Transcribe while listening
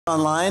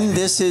Online.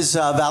 This is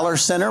Valor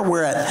Center.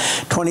 We're at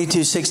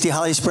 2260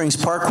 Holly Springs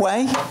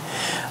Parkway,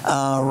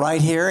 right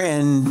here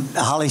in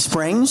Holly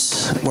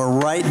Springs.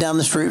 We're right down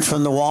the street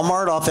from the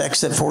Walmart off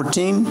exit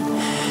 14.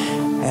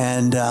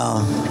 And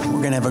we're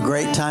going to have a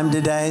great time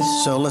today.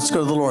 So let's go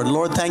to the Lord.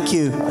 Lord, thank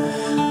you.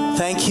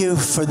 Thank you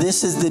for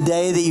this is the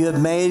day that you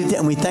have made,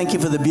 and we thank you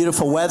for the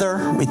beautiful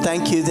weather. We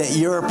thank you that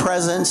your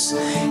presence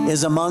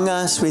is among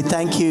us. We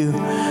thank you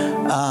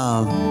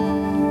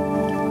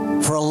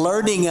for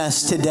alerting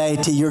us today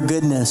to your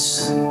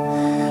goodness.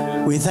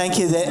 We thank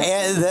you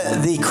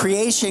that the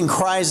creation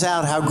cries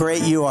out how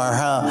great you are,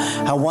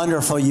 how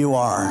wonderful you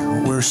are.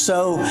 We're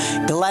so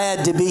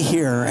glad to be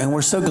here, and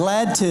we're so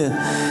glad to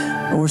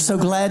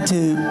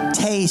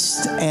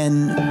taste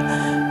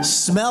and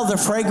smell the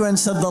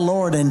fragrance of the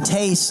Lord and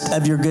taste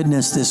of your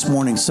goodness this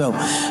morning. So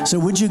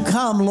would you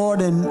come, Lord,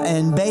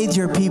 and bathe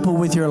your people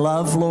with your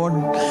love, Lord?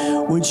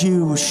 Would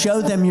you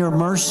show them your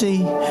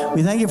mercy?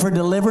 We thank you for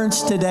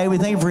deliverance today. We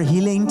thank you for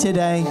healing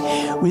today.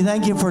 We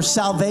thank you for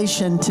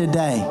salvation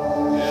today,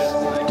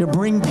 to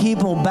bring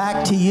people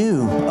back to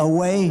you,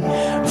 away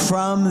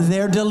from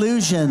their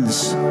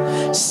delusions.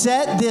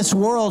 Set this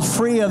world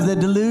free of the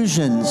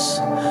delusions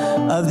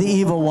of the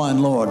evil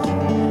one, Lord.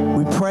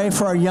 We pray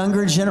for our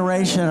younger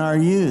generation, our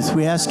youth.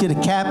 We ask you to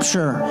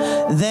capture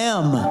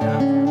them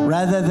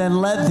rather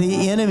than let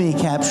the enemy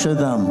capture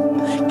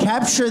them.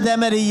 Capture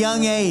them at a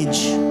young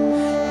age.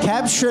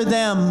 Capture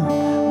them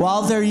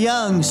while they're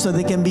young so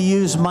they can be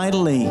used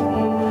mightily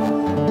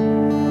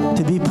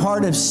to be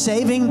part of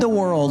saving the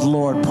world,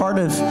 Lord, part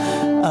of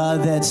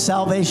that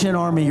salvation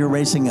army you're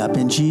raising up.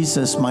 In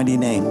Jesus' mighty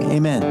name,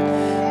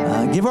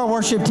 amen. Give our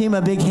worship team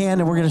a big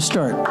hand, and we're going to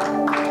start.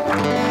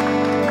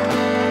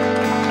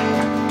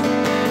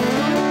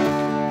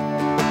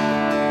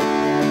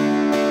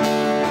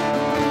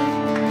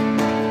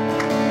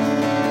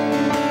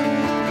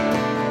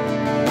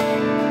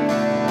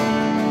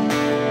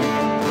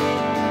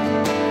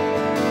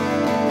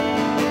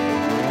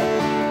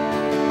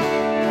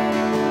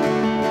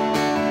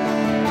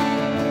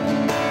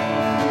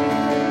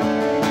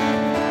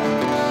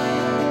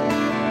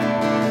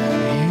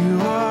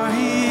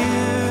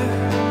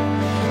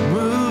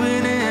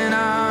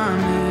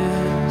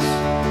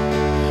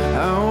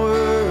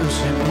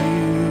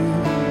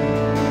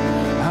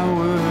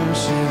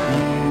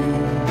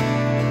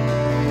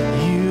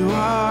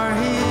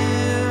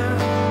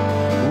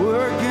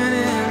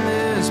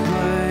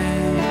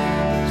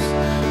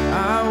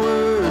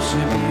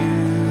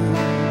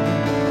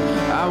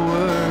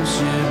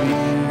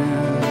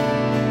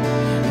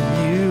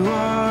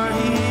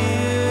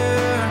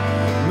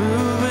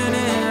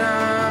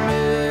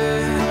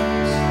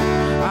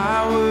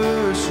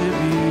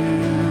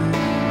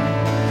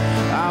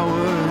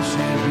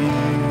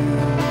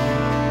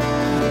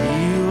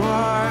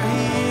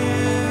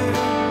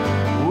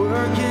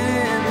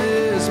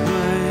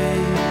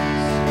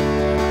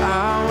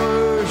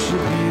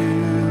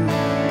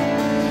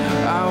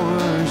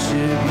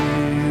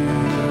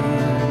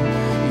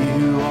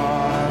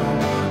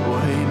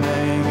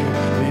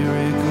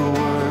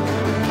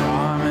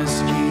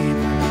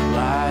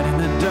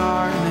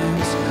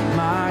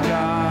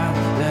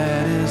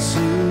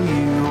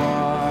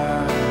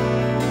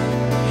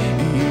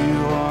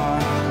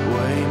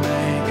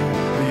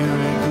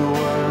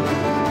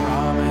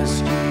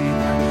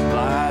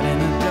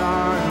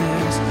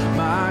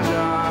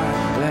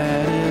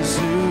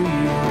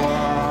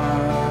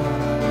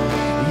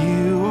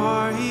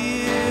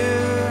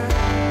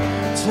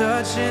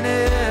 Touching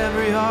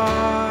every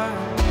heart,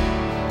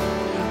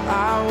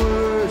 I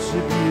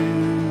worship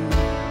you,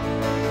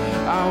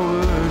 I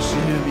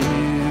worship you.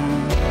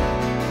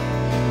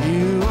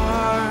 You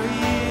are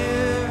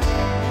here,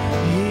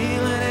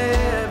 healing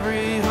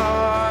every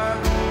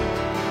heart.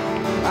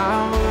 I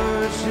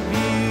worship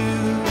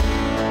you,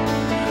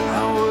 I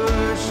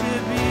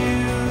worship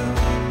you.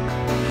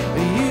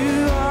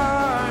 You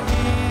are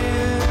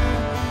here,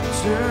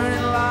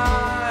 turning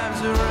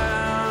lives around.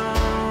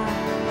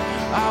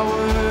 I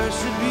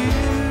worship you.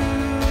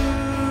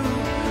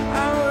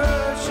 I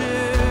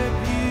worship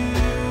you.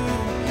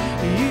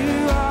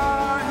 You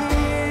are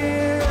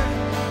here.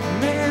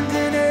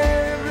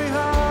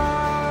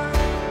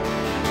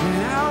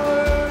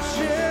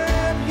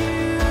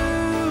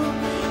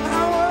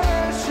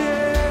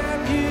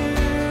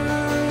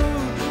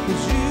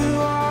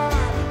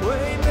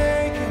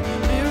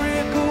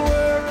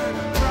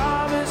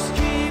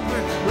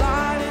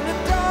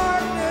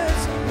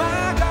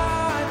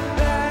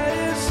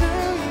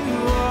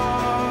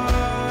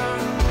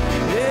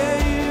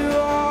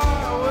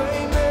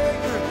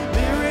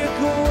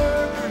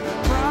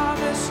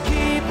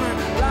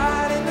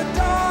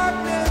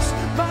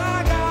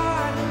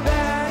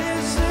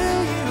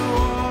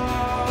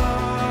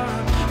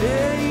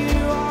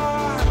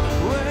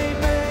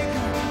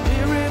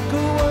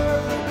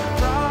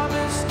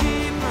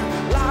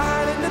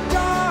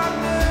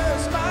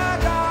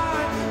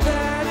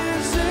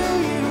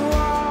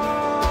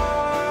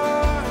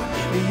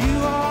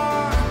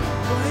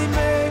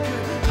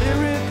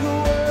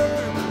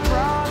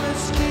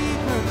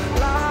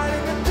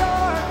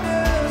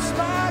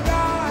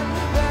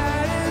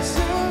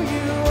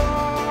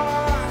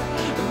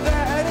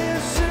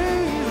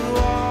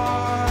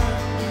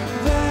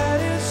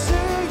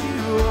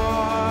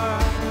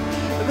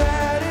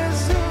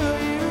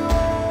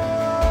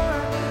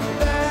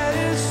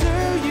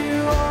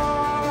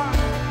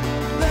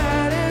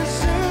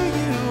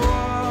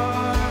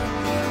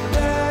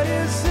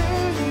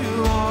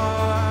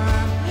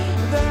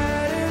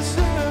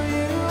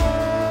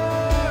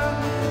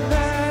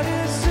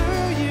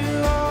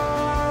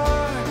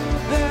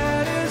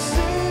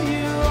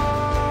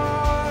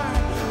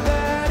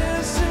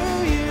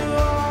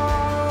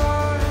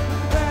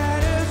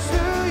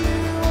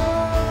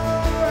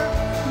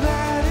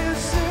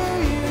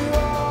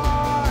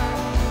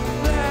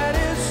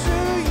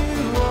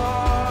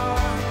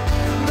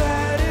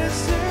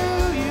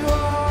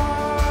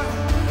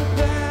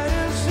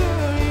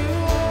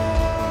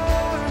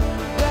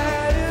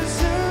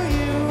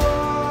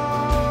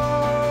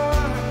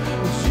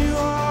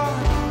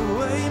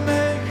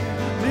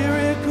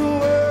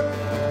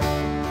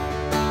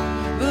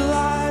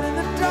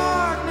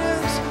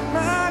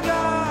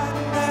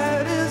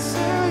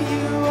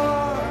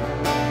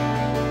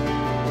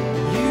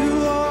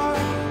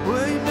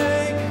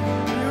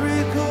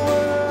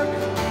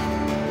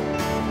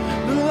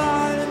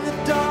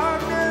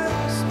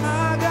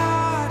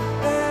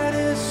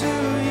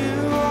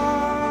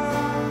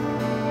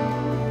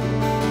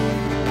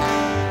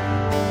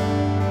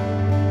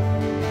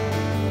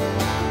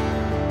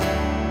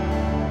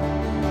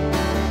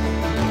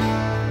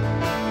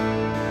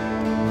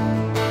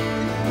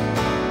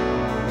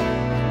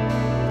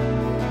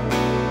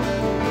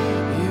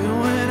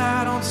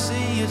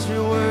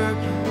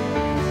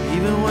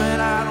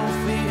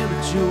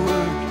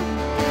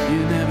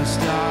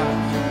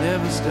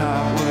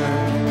 stop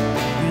working.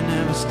 You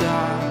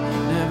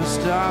never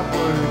stop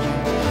working.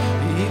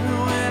 Even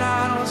when I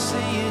don't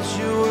see it,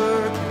 you're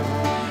working.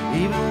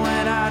 Even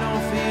when I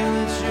don't feel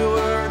it, you're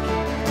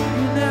working.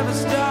 You never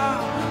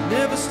stop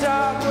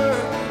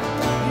working.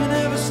 You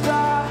never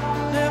stop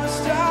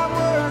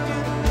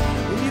working.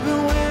 Even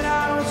when I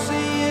don't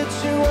see it,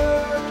 you're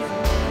working.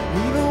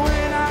 Even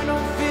when I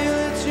don't feel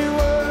it, you're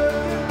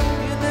working.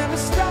 You never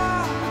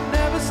stop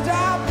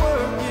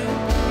working.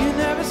 You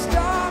never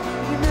stop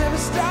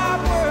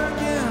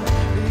working.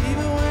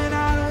 Even when I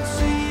don't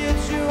see it,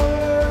 you're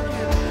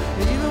working.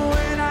 Even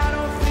when I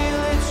don't feel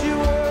it, you're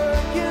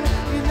working.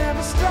 You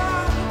never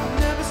stop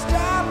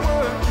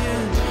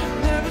working.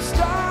 Never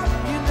stop,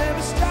 you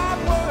never stop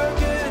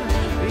working.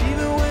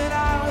 Even when I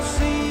don't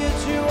see it,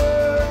 you're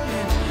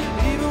working.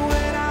 Even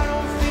when I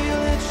don't feel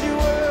it, you're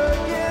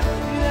working.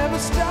 You never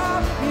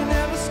stop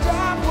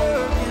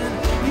working.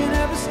 You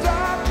never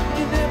stop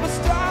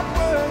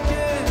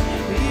working.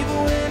 Even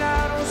when I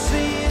don't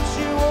see it,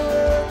 you're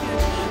working.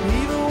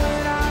 Even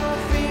when I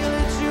don't feel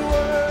it, you're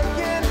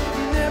working.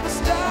 You never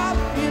stop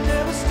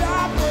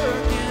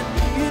working.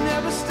 You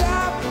never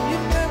stop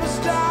working. You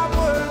never stop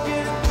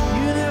working.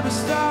 You never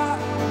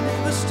stop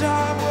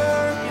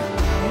working.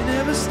 You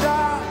never stop working. You never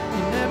stop. You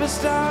never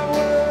stop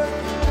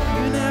working.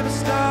 You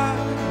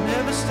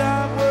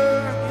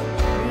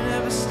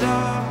never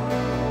stop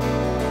working.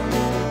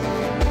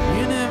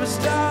 You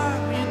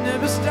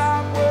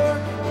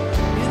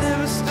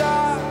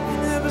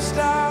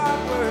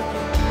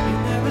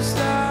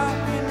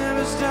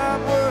never stop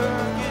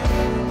working.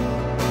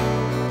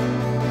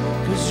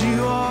 'Cause you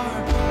are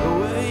a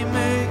way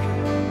maker,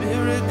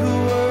 miracle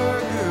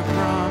worker,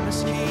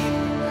 promise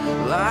keeper,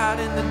 light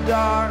in the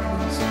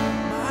darkness.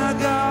 My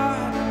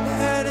God,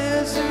 that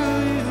is who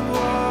you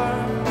are.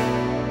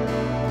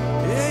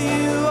 Yeah,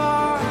 you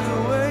are a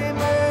way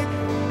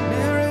maker,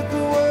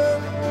 miracle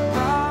worker,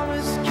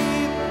 promise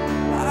keeper,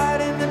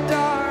 light in the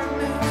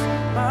darkness.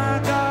 My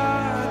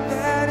God,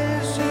 that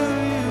is who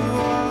you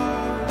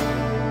are.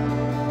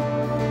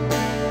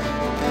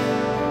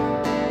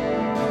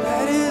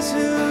 That is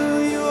who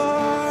you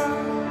are.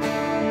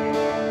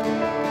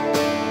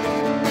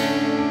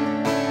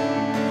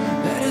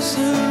 That is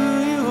who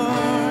you are.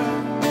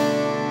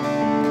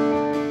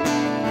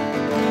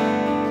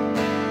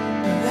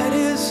 That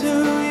is who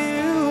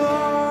you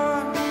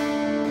are.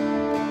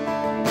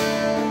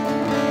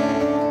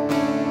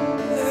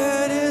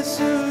 That is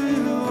who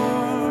you are.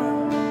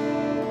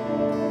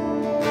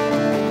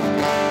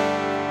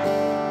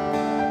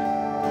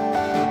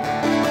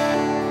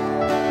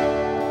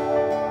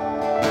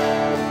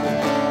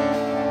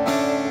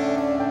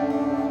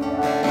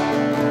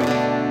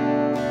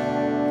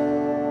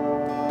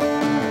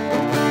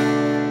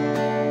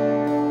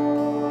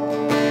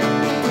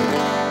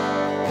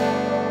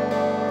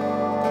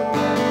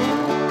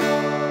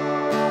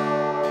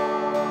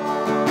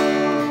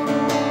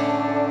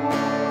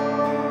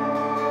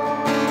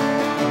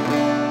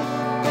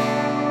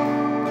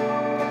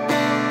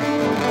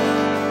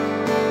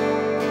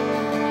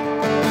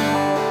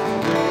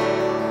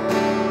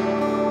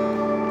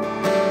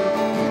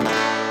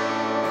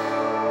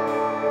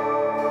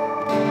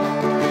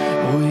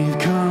 We've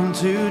come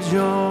to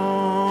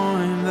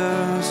join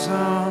the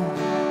song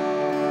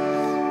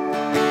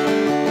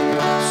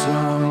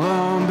sung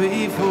long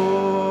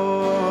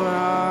before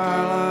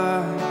our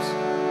lives,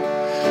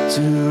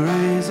 to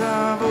raise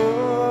our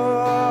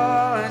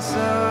voice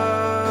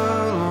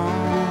alone,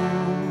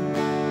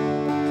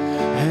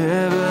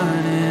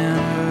 heaven and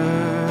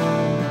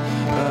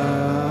earth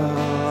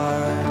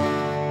alike.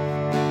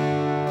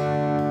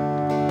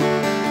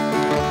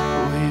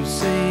 We've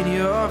seen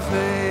your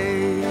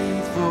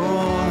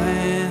faithful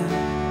hand,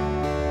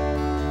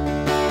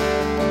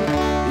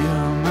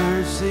 your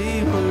mercy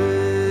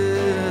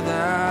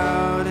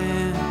without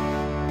end,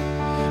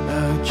 a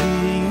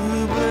king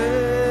who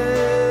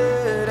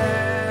bled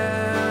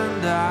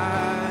and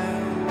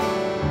died,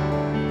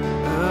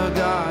 a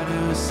God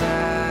who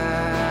sacrificed,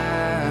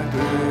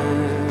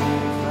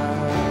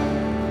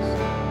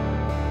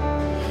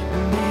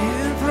 and be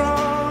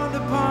enthroned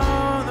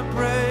upon the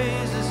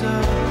praises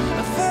of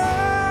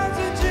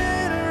 1,000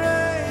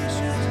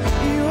 generations.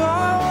 You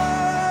are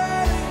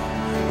worthy,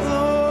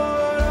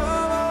 Lord of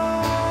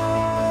all.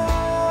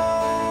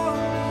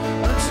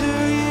 Unto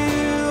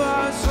you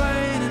are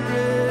slain and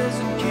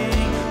risen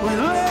King. We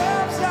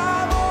lift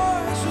our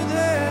voice with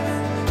heaven,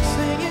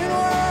 singing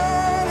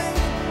worthy,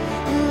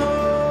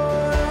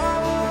 Lord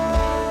of all.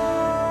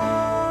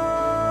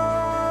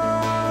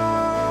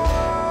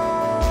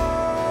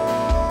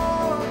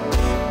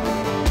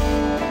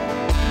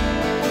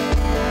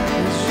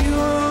 'Cause you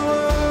are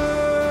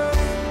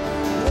worthy,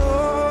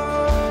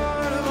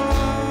 Lord of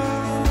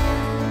all.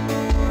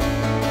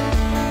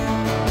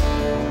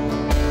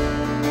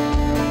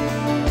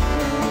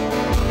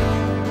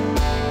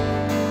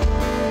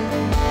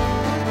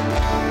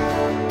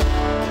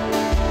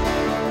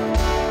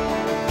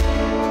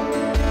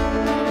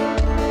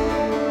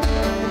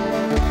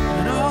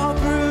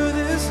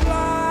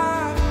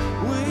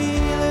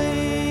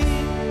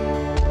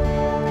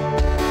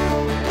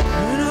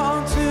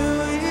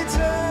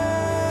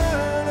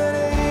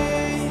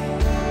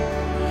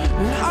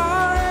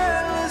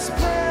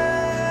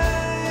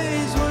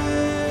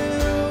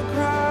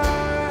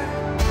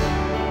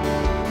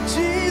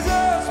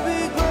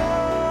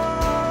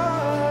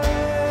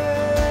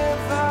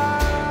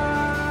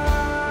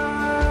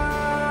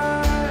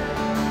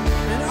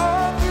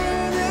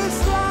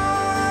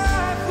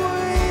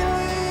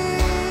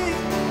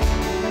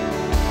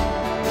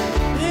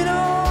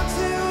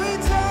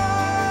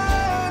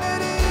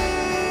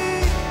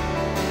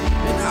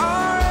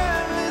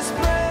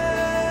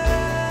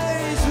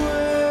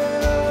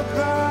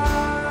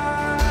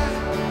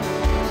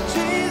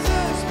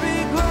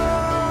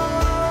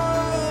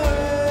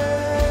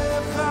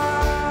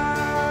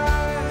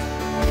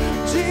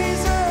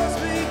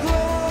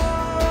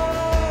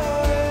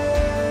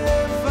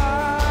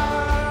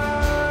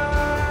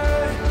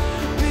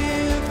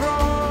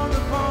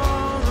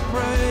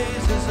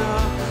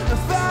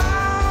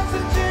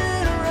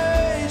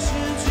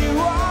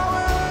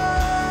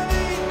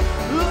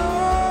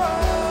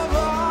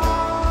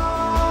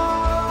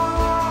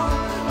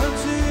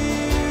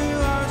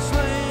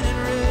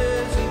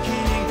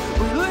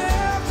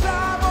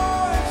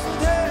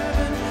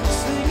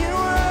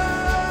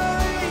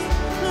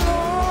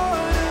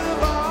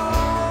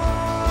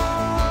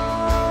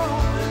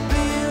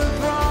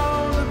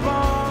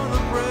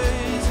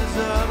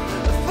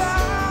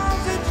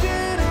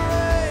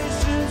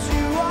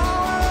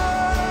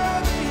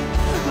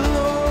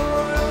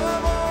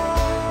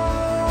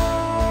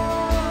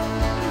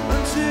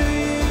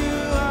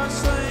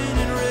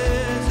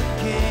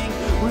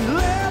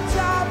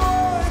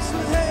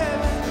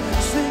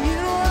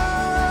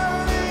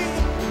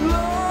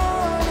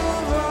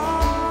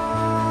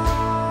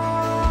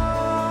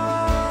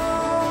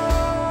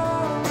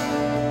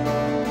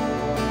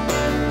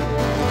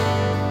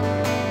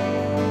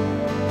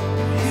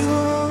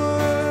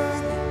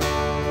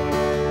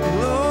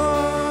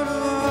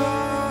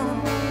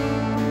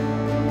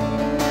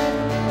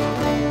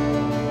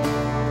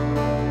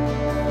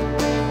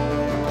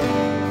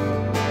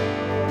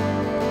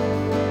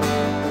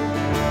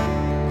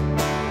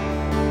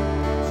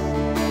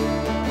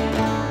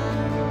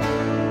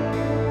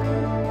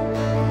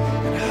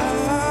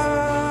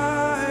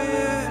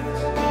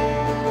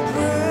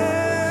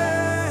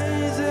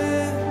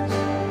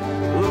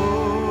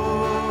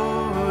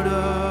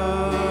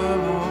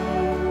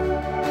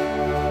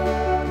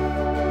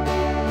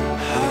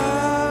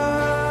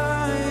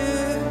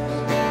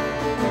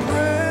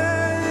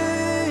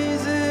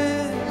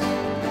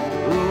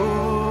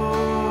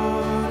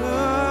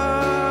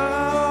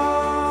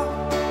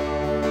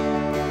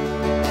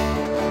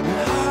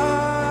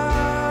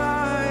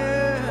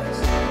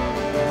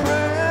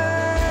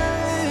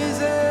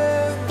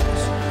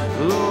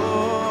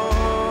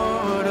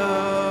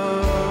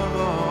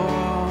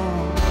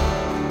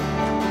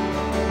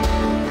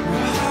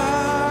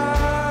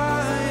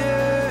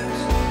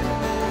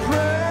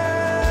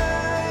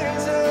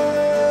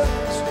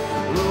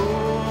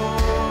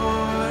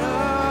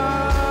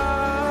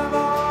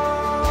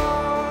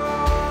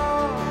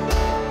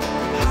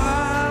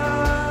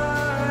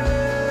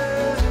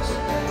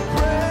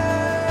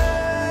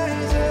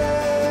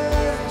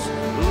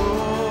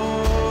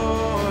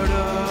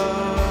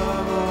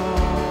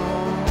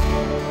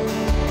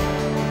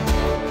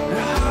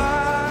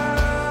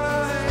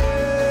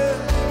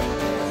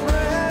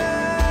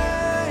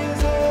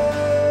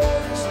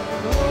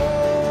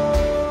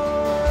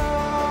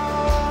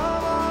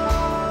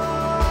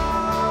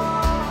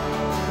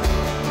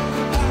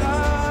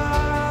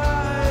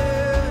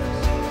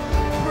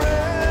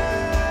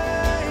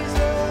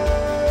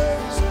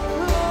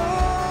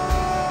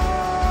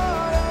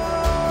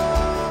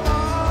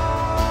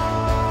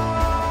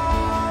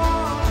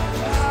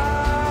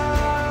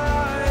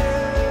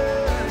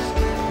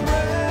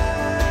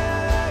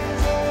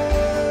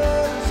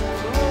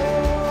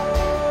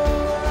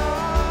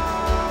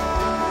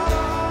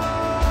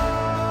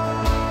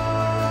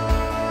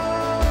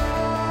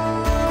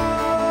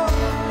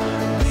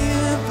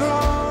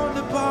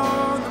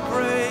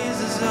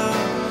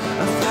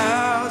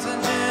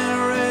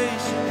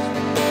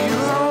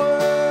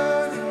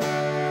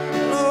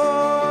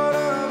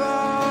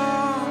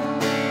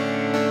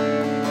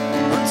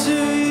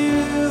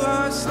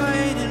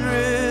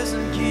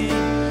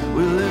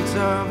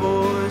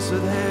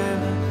 courts of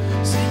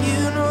heaven,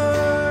 singing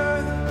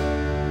worthy,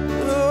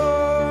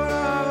 Lord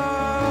of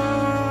all.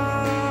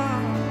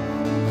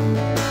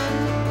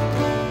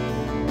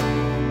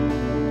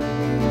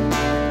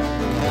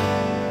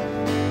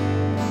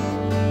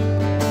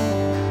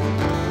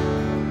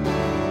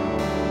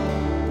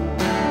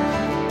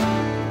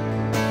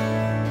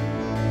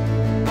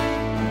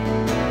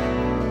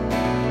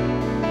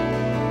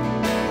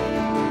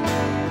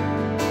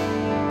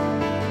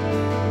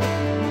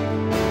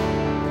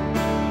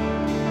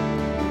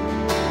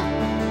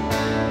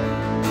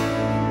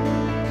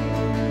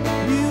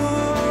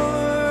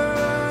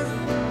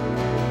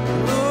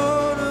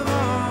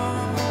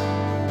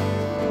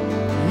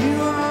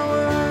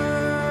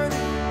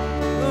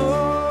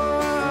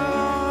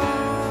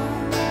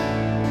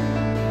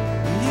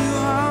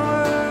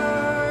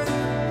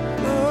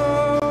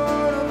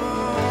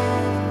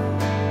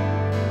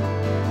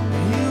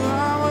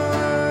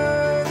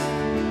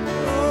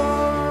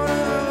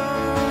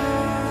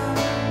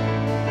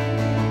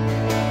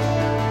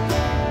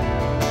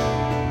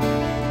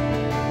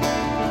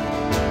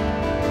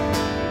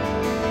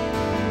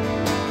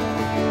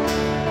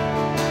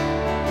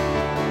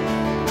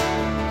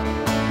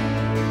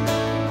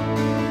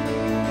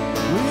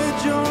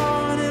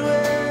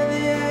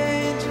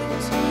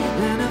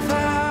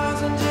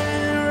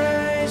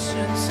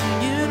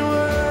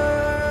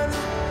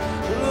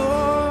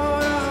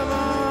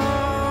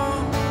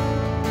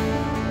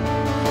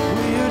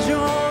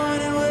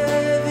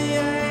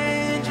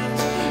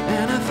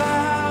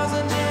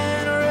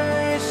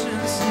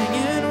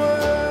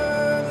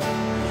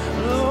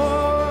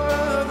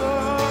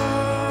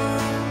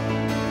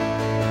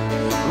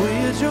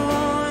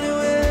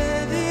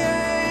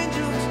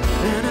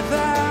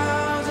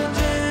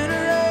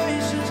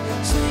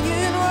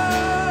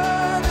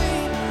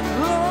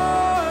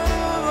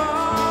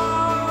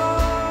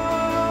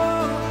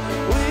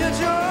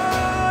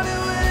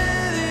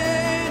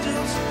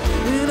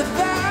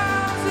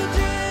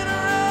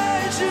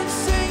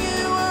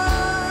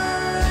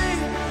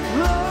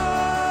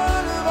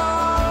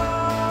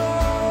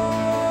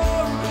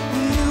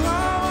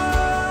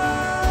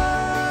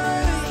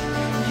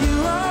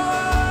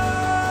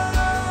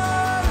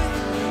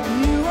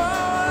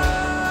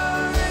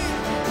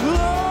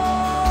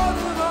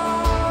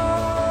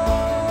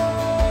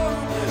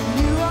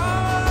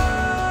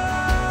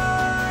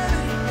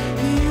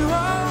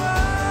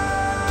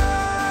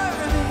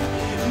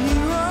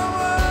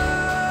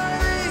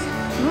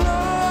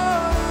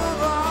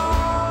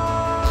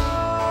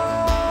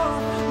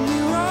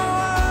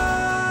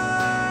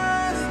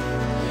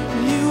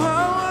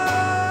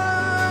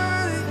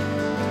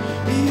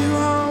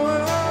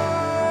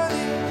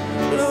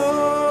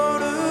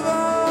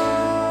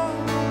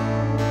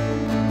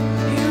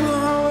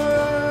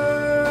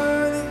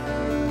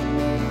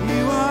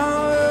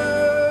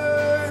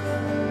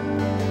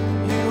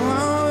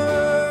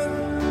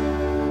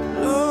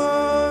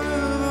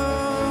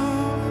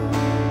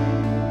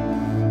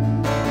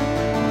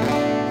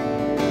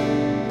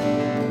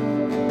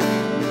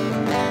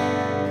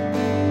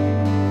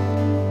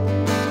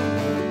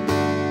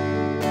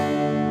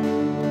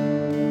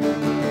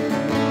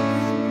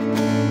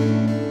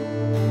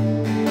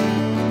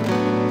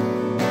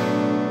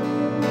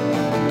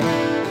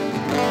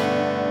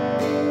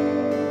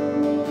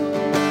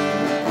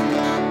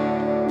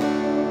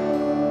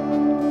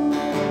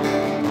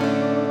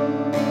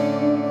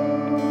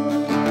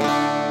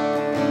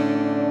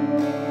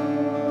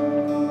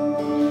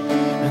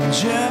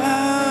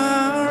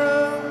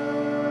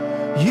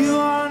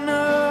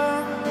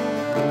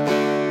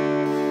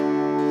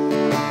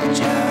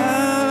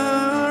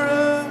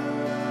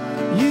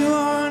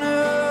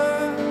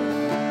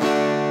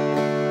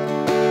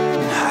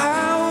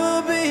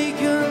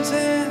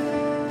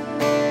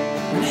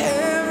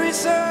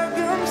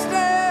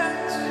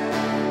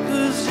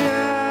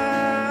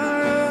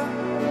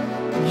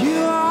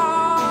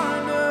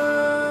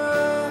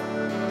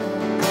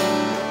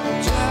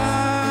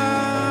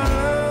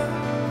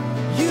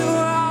 You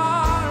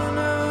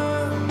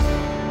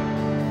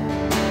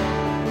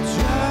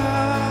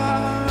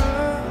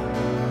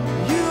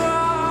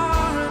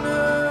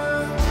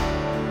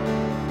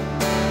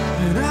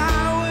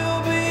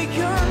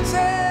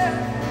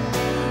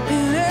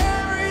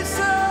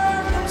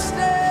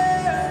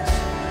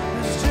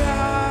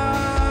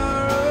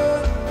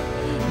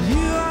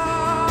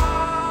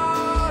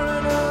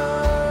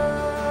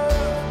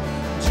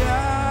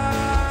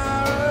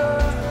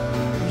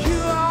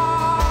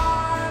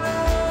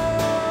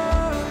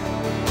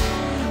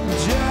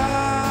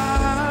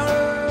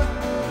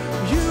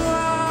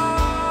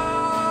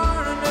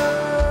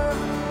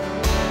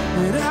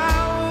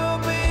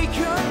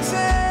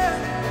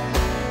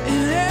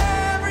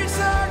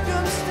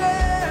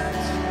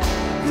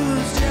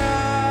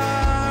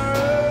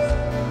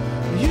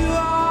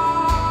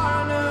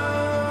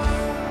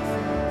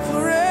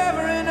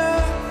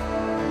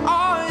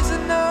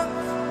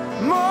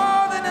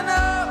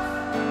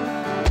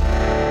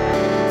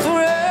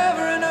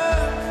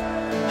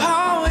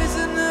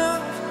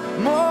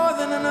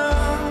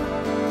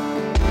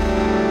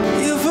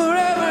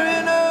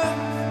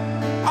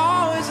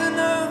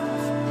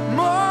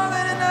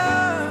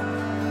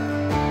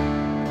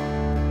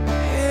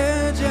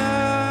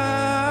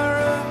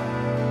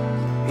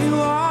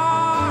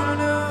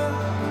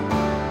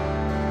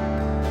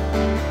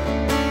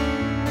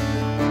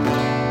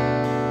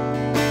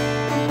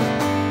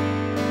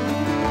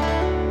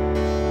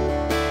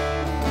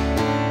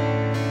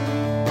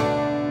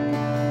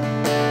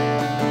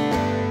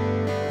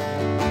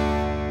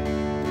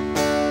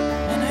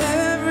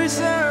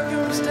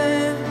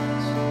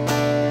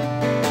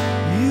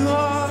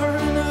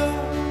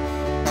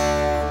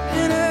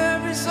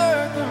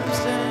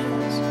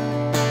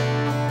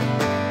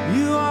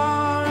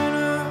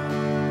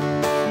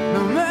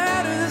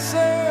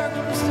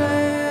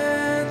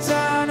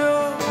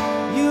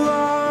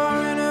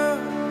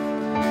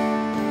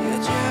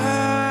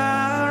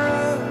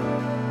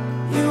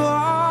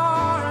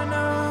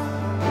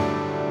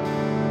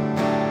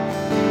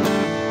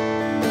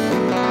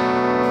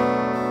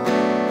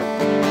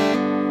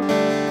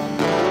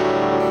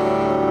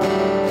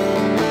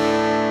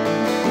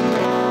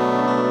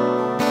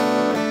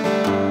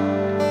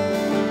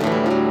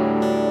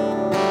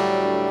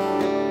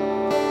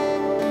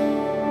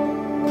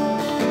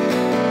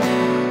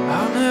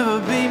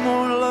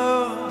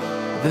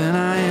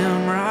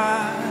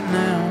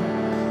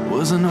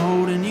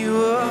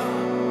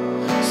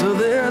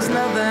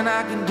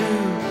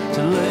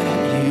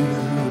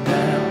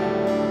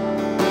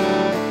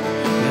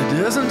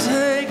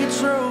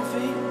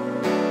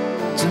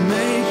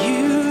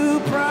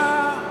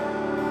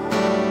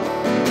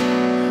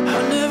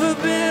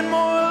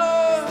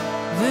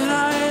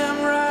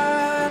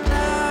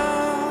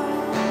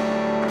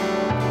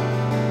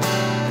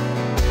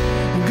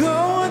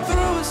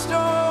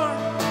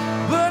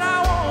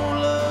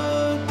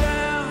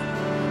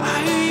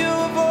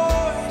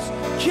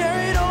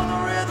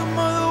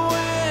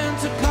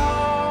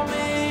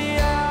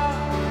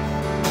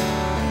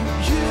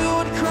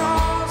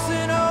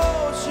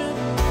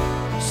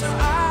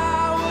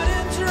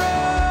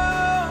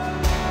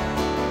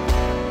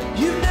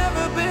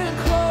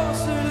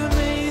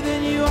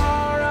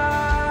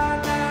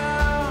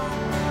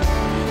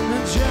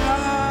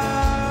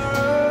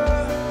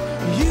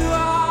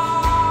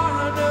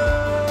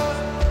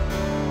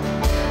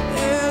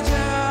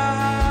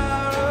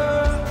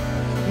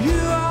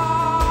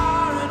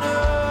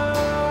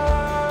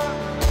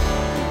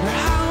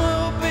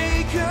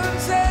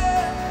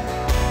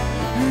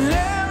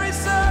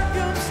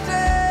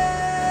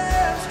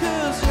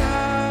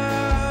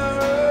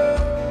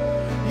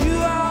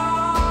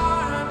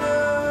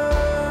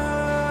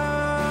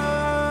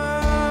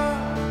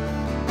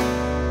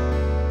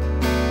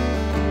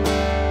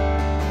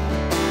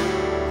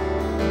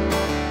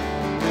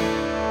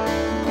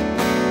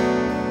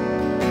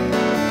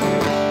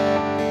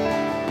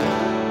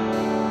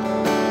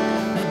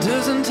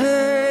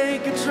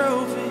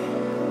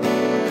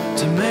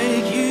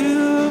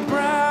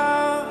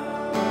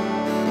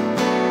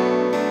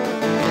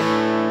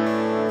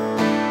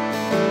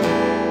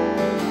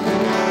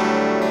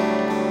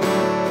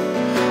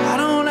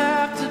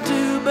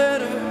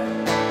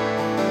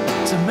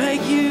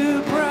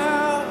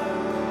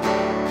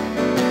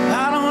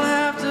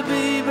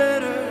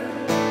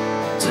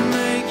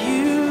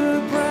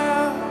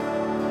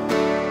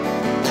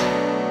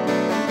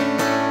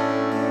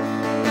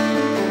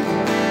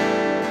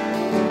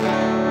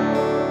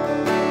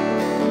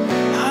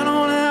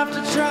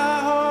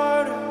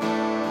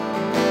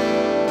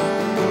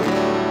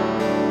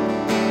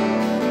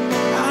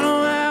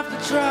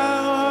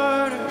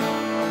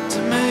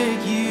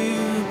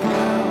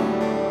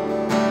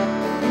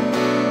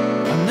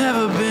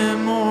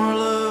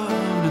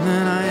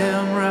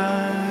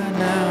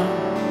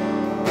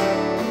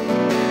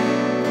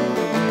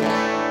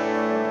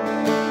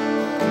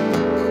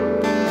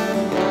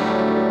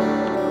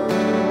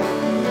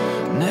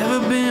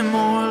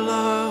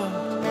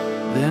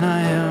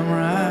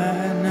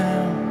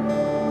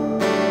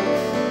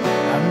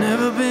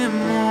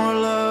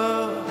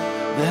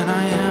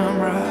I am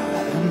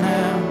right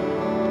now.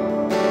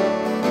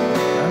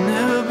 I've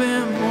never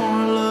been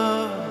more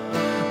loved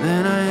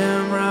than I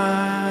am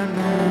right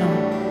now.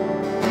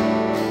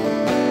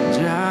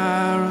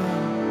 Jireh,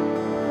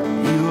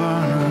 you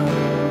are enough.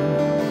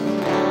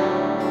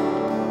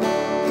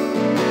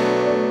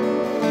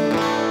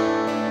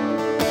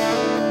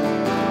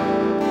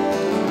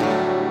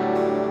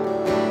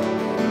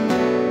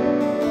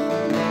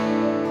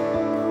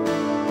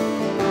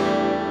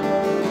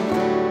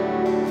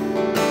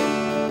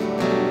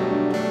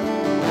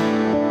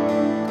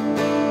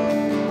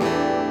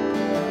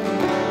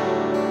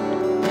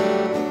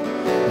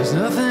 There's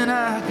nothing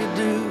I could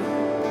do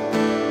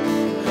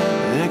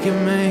that can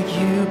make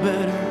you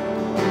better.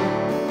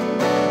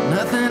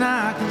 Nothing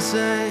I can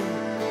say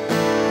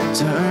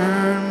to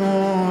earn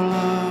more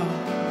love.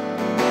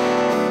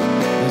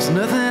 There's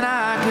nothing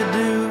I could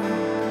do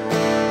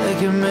that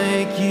can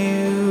make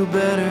you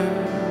better.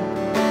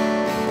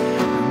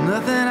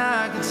 Nothing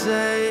I could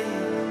say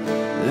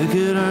that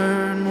could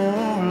earn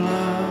more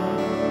love.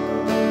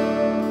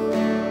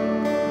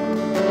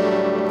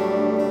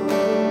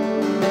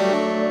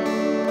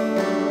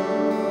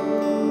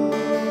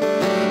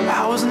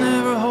 I was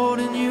never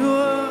holding you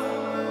up,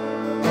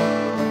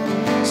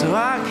 so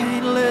I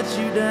can't let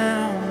you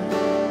down.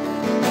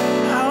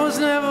 I was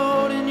never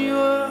holding you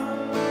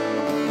up,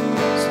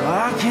 so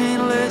I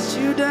can't let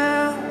you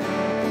down.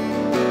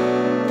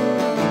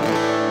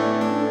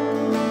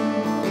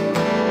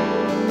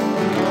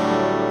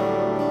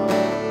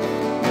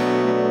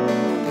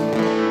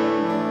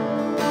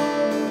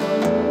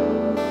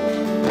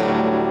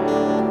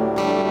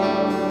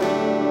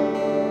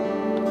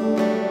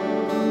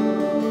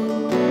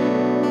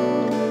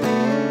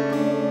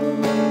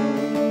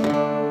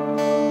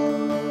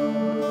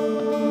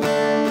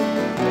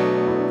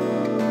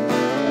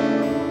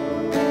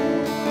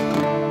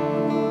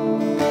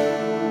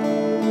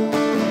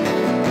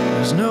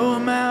 There's no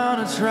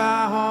amount of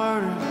try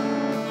harder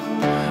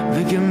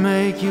that can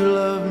make you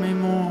love me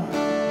more.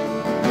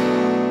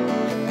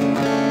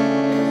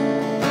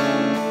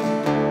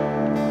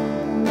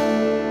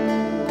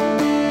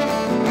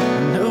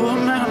 No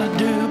amount of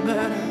do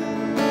better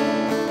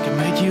can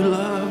make you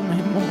love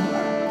me more.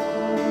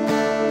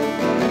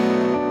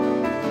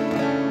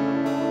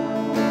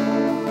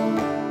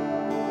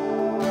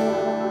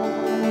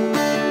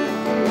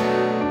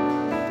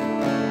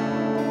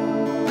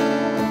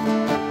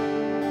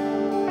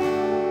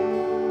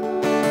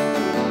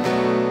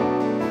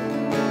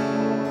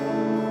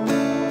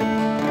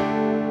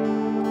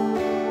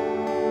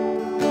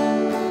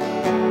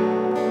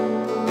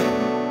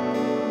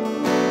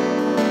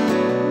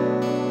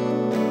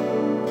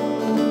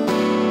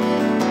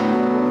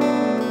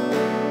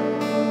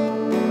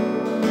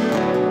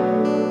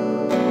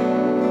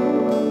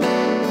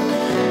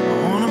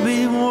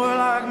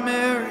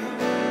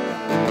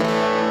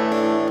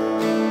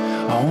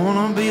 I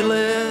wanna be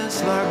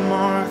less like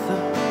Martha.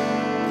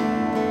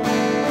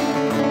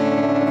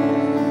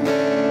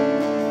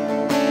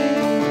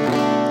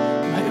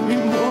 Make me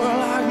more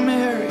like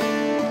Mary.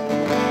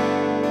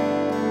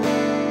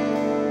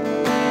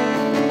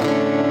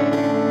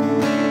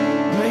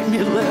 Make me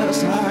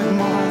less like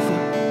Martha.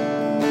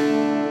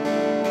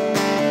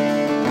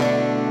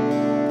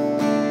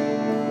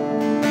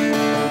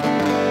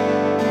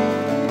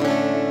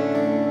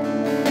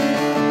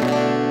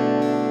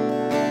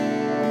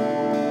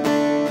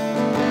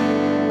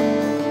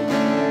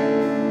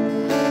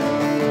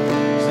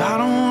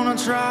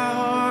 Try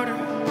harder.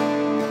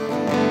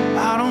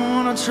 I don't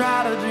wanna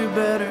try to do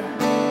better.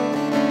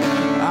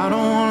 I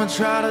don't wanna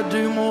try to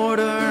do more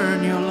to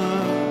earn your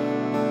love.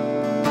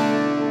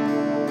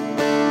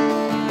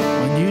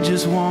 When you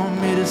just want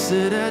me to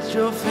sit at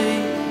your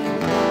feet.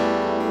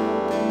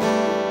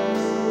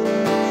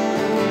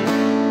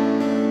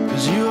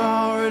 'Cause you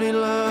already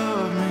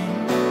love me.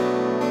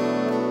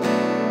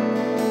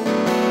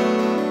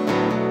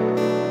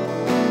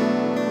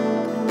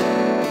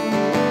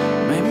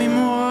 Make me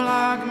more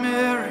like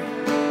Mary.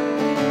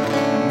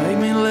 Make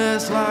me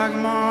less like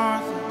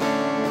Martha.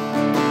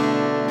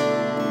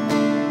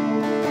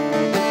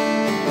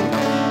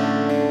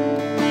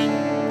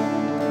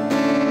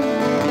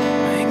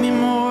 Make me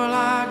more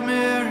like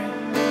Mary.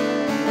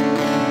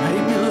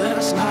 Make me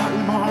less like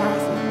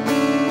Martha.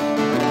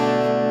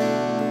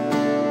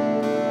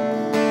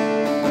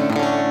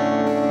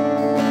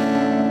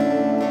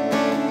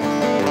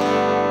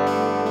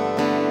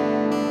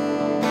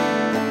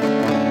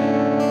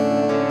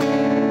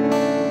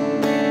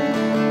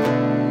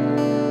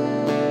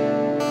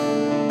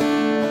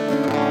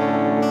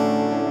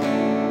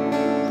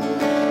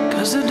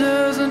 It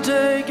doesn't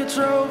take a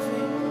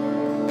trophy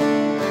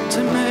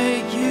to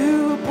make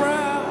you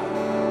proud.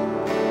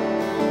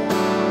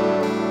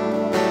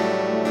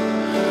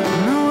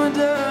 No, it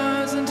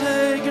doesn't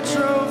take a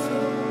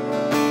trophy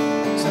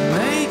to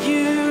make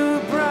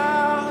you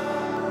proud.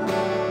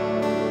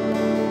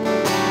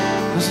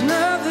 There's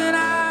nothing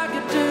I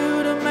could do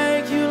to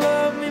make you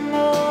love me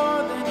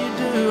more than you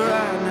do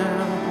right now.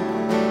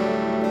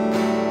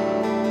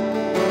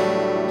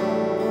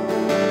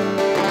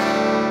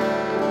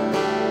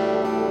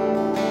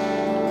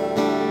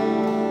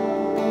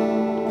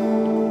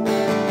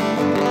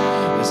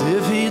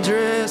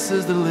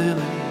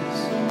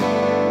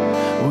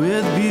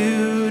 with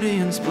beauty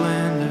and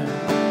splendor,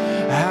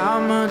 how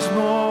much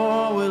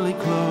more will he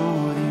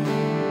clothe you?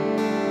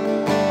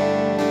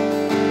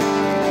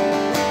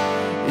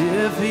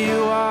 If he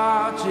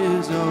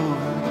watches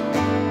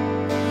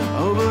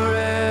over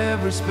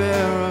every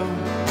sparrow,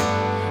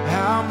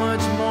 how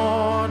much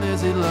more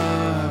does he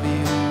love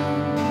you?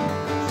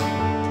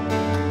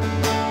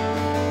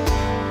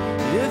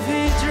 If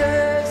he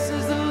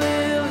dresses the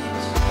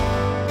lilies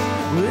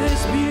with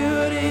his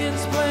beauty and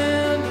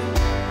splendor,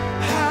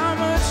 how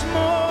much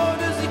more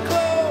does he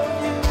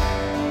clothe you?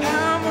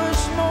 How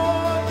much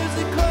more does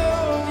he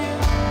clothe you?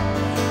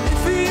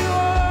 If he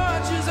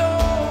watches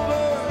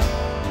over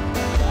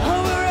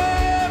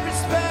every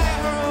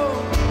sparrow,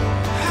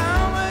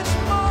 how much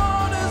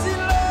more does he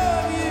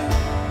love you?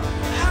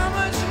 How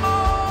much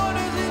more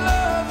does he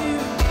love you?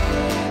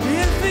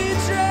 If he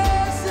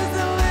dresses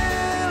the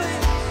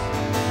lilies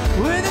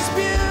with his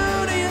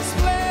beauty and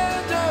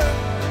splendor,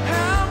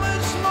 how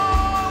much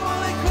more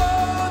will he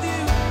clothe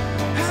you?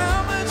 How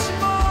much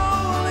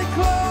more will he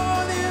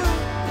clothe you?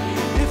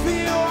 If he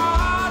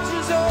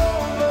watches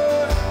over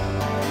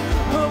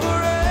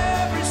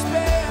every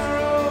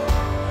sparrow,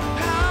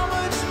 how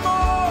much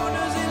more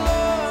does he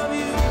love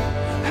you?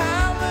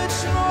 How much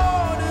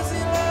more does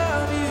he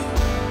love you?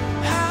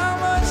 How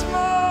much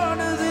more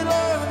does he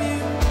love you?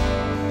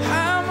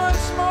 How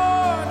much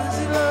more does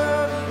he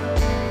love you?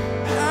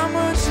 How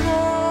much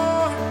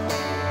more?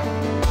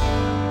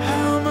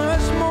 How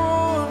much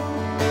more?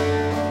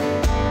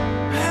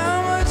 How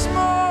much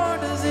more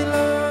does he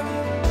love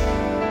you?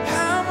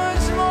 How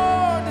much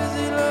more does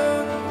he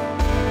love you?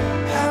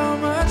 How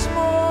much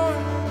more?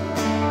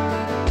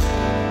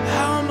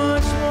 How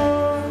much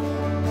more?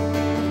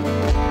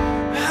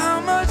 How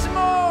much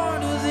more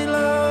does he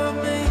love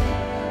me?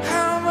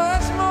 How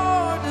much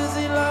more does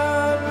he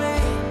love me?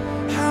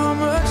 How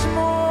much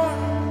more?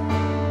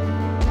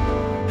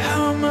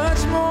 How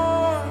much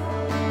more?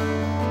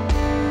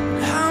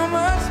 How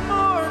much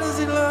more does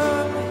he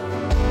love me?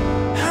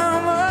 How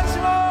much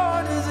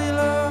more does he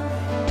love me?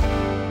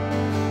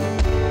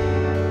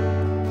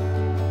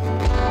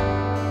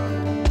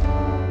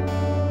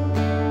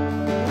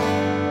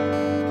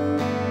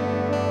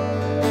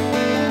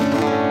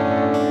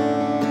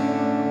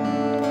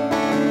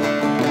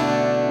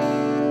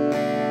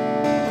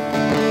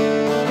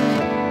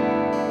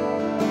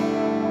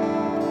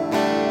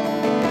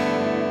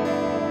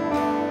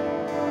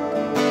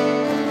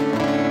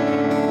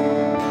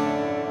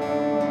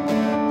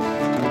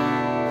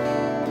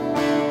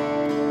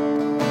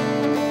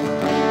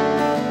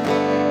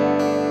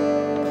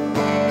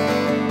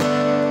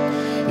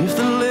 If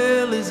the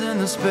lilies and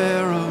the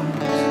sparrows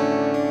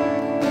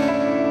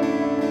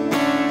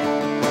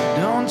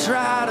don't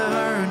try to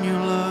earn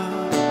your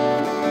love,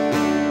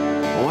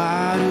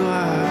 why do I?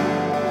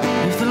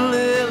 If the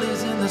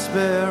lilies and the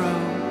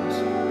sparrows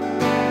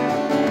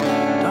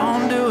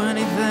don't do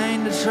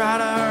anything to try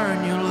to earn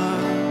your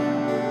love,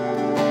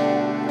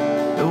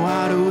 then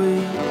why do we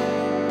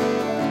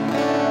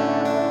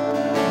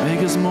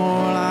make us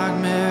more like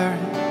Mary,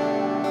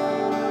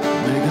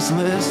 make us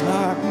less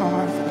like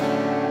Martha?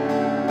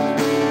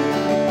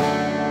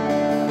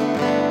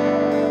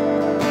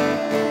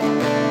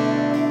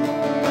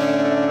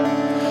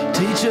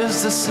 Teach us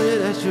to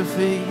sit at your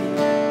feet.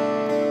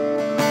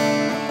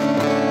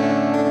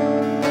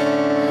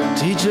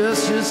 Teach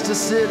us just to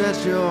sit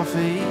at your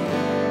feet.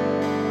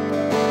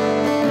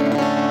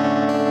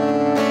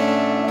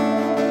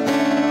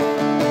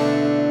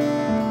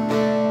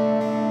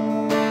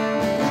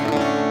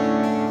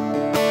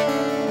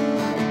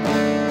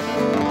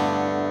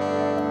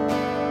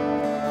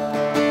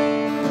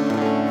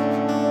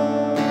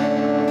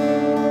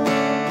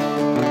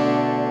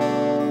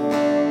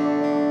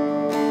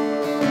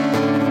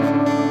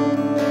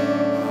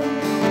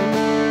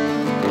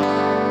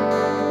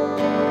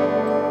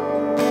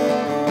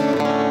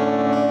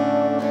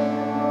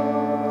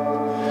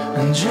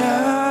 And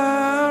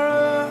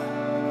Jireh,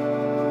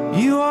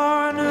 you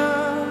are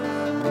enough.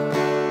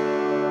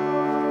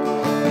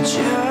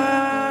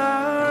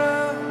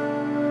 Jireh,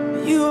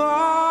 you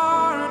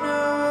are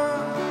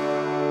enough.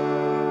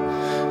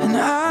 And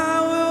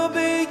I will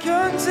be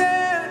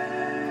content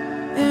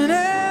in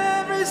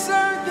every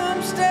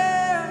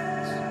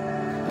circumstance.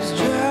 'Cause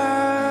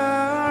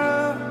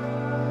Jireh,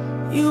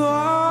 you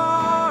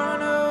are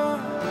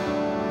enough.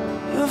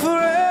 You're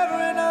forever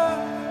enough,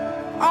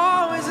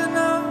 always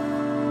enough,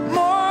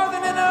 more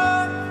than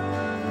enough,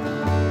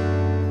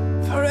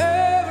 forever.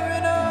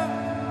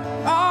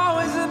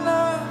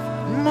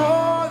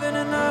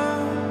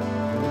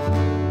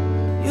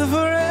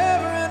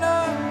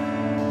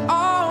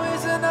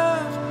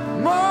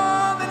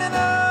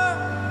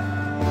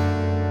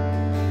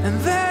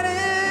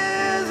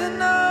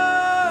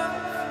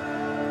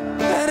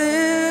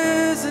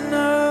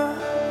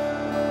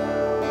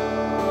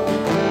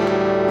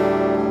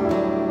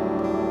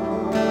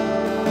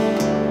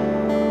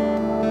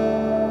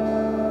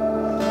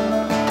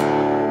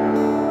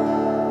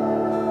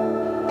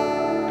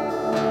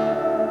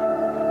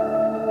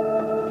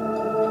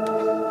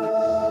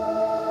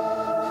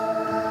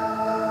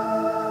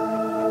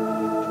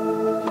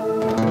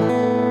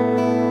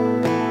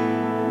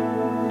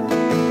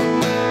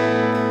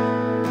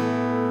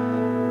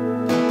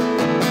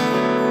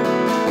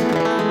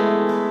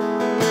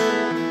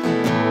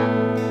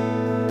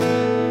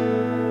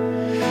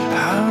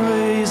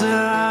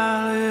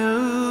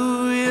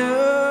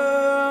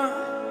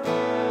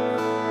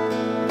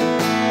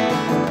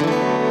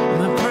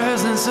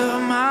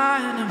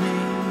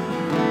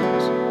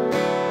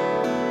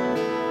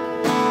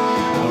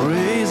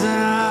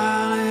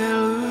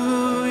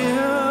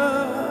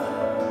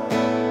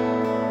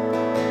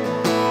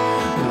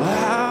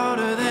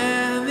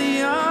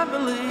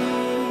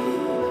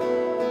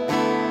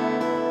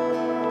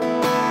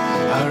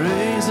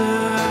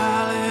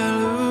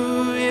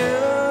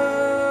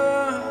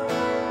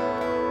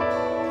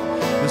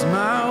 'cause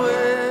my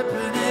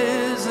weapon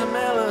is a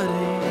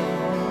melody.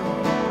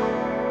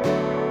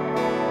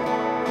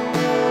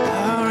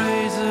 I'll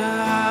raise a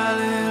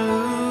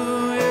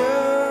hallelujah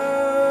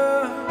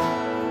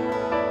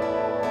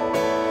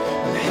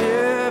when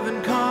heaven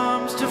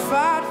comes to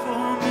fight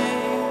for me.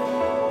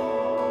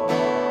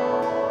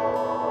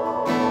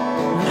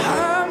 And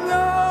I'm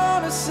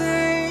gonna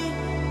sing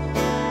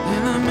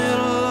in the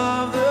middle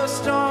of the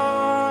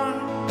storm,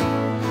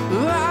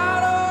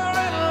 louder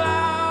and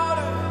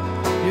louder.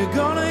 You're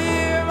gonna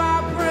hear my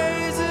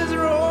praises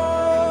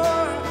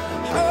roar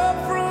up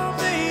from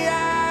the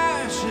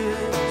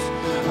ashes.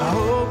 I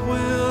hope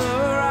will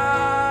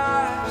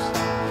arise.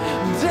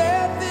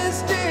 Death is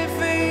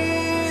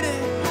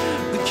defeated.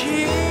 The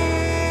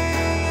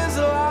King is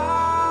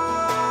alive.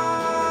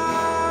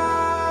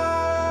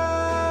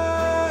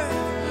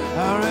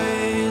 I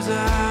raise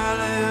a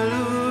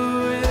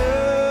hallelujah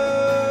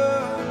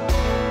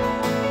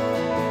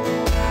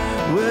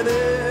with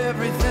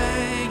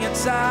everything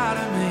inside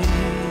of me.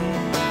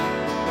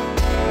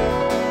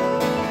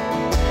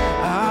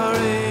 I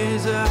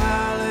raise a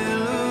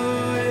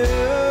hallelujah,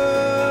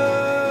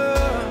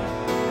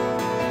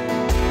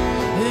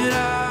 and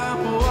I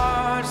will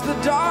watch the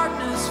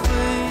darkness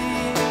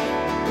flee.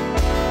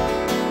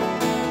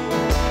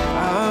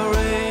 I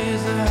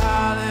raise a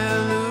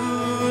hallelujah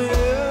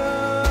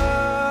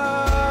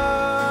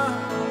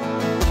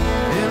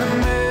in the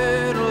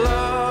middle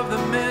of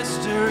the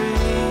mystery.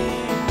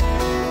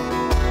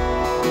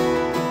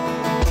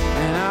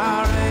 And I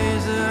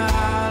raise a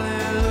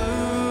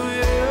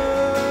hallelujah,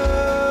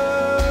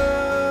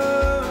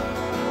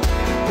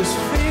 'cause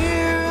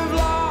fear have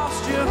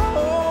lost your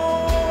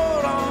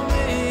hold on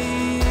me.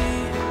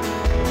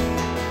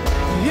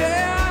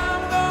 Yeah,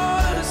 I'm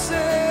gonna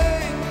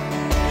sing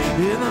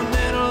in the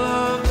middle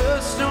of the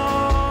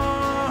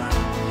storm,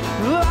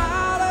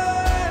 louder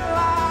and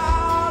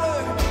louder.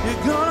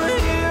 You're gonna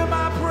hear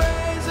my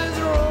praises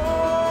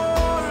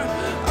roar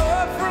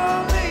up from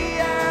the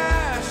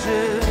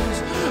ashes.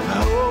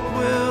 Hope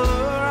will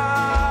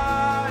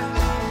arise.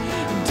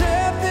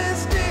 Death is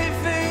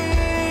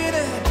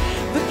defeated.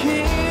 The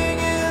King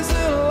is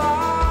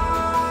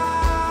alive.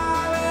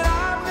 And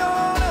I'm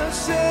gonna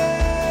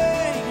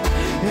sing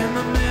in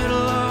the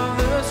middle of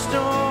the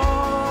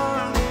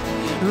storm,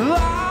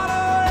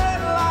 louder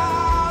and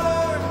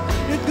louder.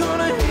 You're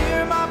gonna hear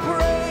my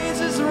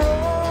praises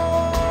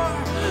roar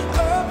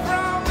up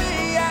from the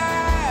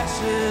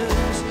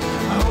ashes.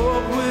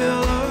 Hope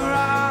will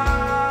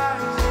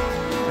arise.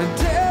 And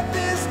death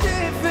is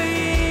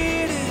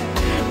defeated.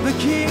 The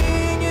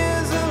King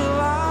is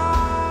alive.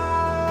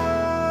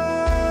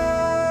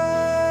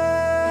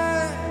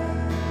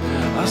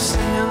 I'll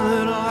sing a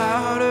little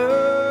louder.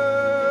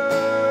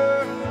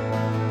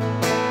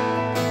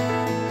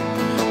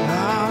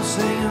 I'll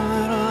sing a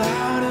little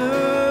louder.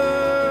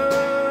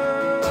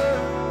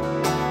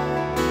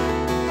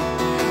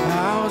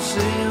 I'll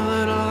sing a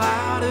little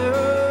louder.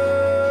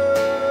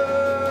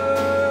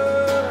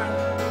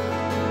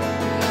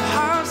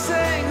 I'll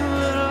sing a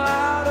little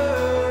louder.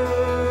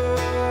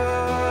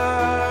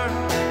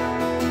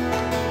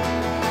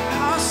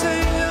 I'll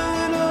sing a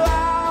little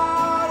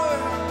louder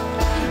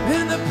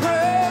in the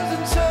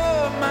presence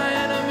of my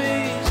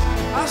enemies.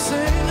 I'll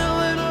sing a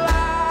little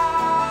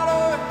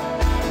louder,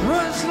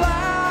 much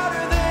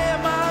louder than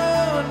my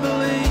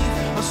unbelief.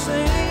 I'll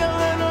sing a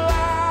little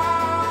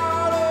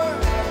louder.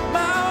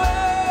 My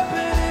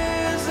weapon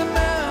is a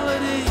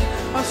melody.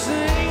 I'll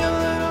sing a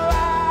little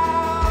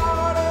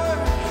louder,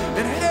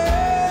 and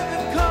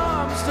heaven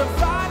comes to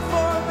fight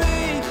for me.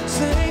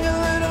 Sing a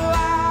little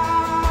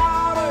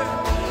louder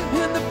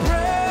in the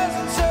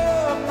presence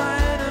of my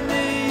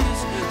enemies.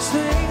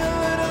 Sing a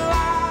little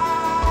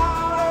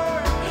louder,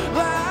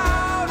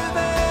 louder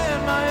than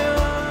my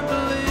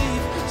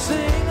unbelief.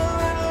 Sing a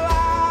little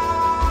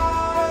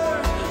louder.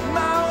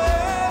 My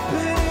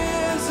weapon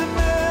is a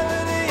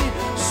melody.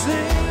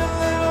 Sing a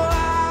little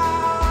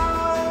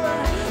louder,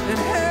 and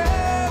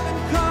heaven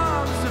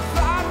comes to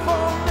fight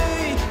for me.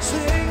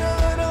 Sing a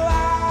little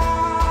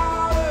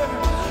louder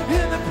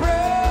in the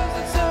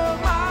presence of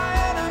my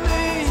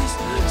enemies.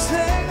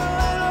 Sing a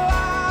little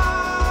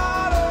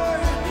louder,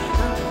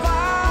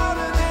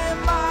 louder than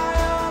my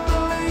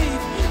unbelief.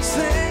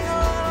 Sing a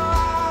little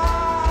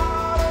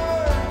louder.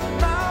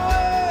 My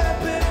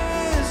weapon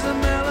is a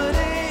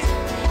melody.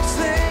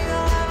 Sing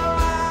a little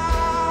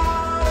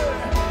louder,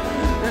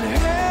 and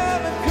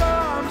heaven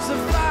comes to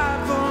fight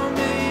for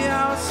me.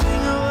 I'll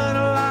sing a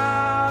little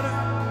louder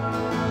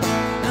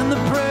in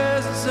the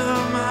presence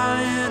of my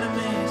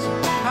enemies.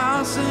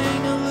 I'll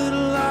sing a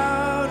little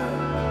louder,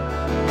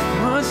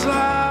 much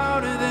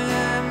louder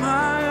than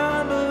my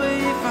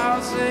unbelief.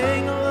 I'll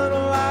sing a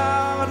little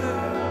louder,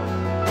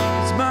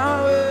 'cause my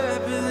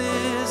weapon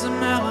is a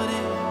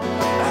melody.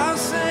 I'll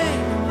sing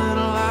a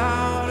little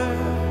louder,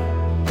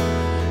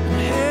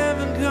 and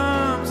heaven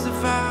comes to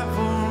fight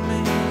for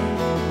me.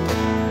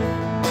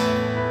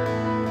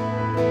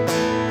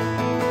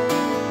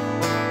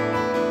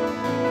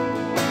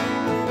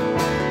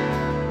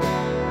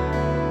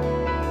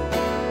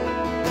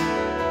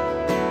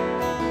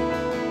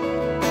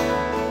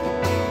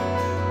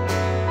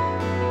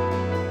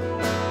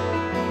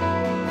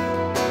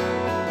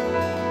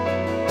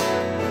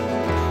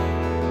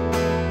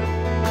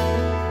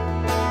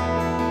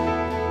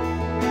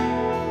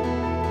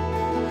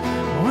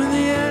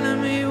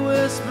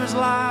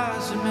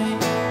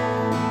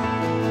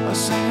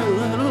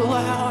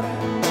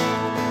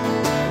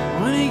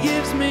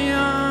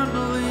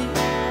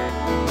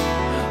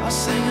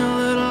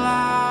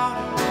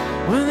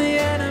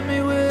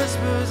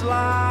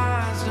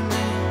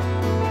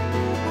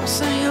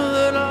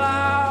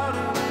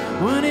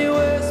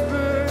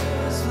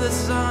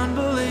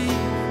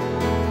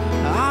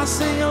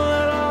 sing a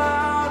little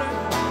louder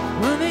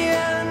when the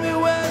enemy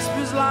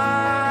whispers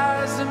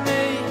lies to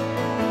me.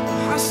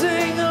 I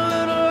sing a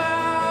little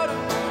louder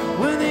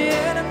when the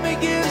enemy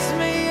gives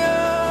me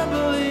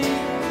unbelief.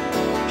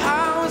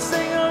 I will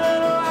sing a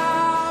little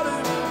louder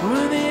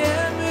when the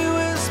enemy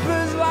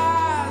whispers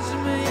lies to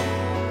me.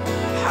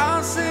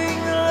 I'll sing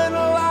a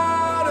little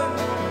louder,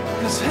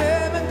 'cause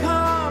heaven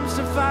comes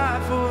to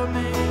fight for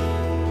me.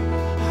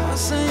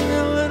 I'll sing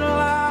a little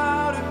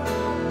louder,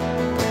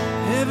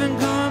 heaven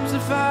comes to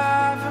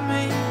fight for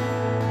me.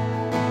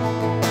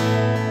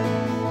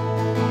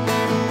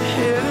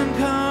 Heaven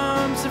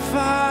comes to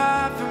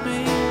fight for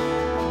me.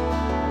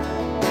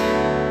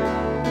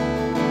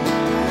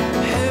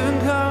 Heaven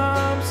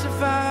comes to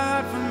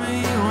fight for me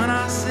when I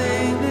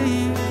sing to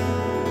you.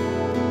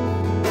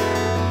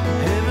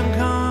 Heaven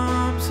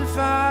comes to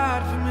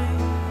fight for me.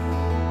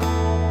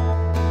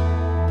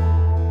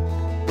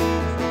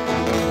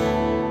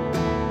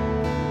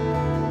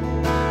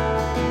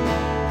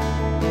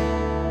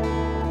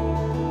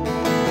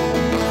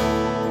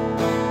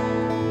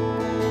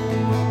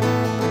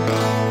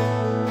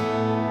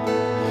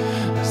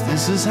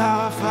 This is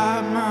how I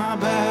fight my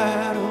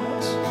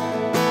battles.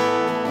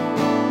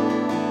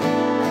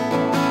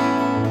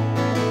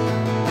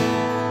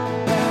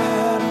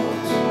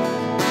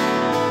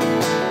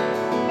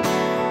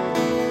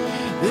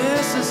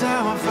 This is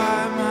how I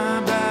fight my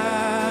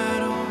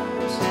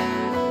battles.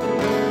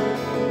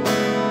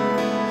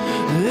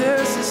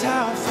 This is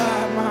how I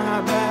fight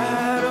my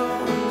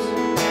battles.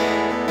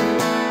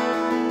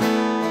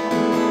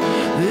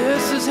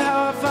 This is how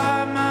I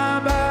fight my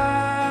battles.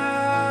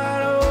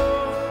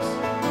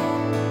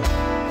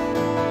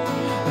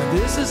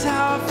 This is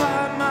how I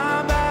fight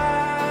my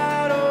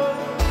battles.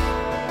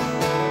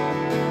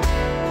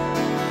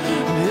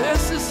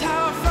 This is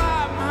how I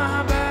fight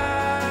my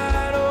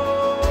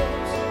battles.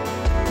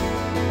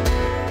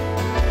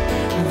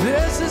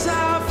 This is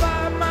how I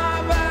fight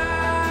my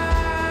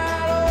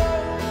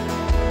battles.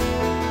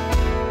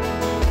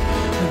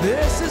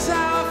 This is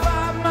how I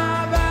fight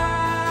my battles.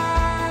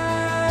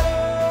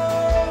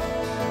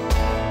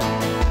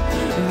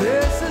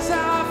 This is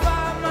how I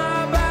fight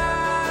my battles.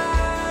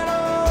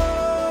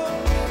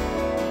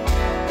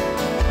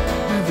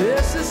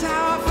 This is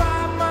how I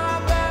fight my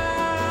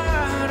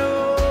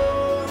battles.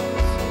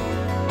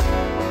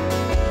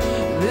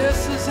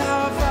 This is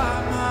how I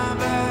fight my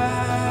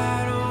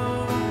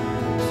battles.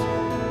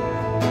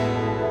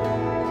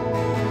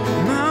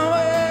 My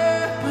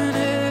weapon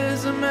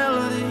is a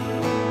melody.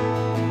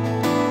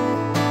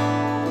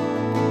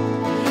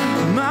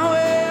 My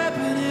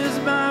weapon is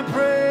my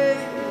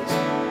praise.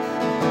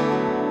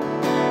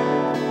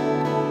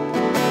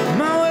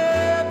 My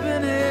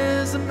weapon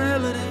is a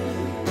melody.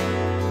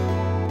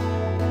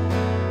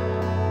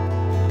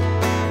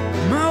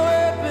 My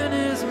weapon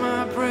is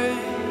my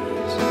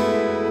praise.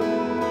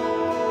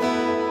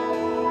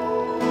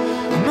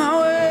 My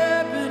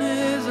weapon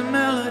is a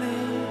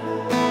melody,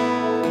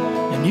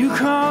 and you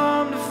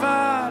come to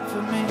fight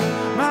for me.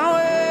 My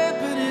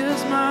weapon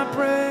is my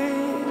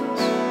praise.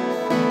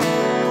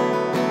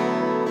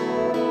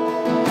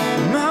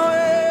 My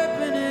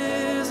weapon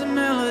is a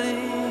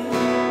melody,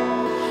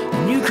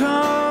 and you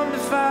come to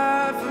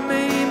fight for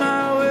me.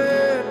 My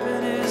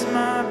weapon is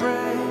my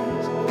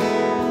praise.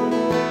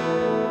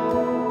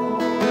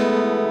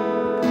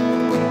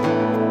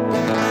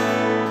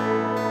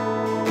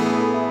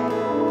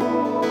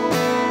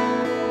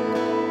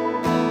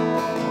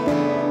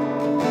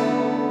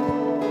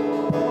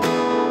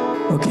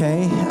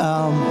 Okay.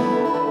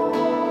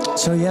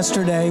 So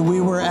yesterday we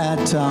were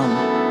at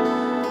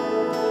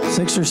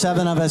 6 or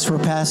 7 of us were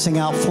passing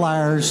out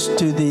flyers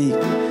to the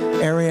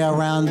area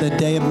around the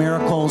Day of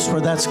Miracles, where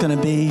that's going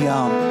to be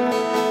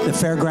the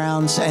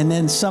fairgrounds, and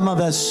then some of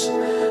us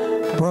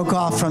broke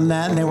off from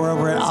that, and they were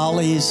over at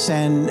Ollie's,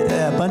 and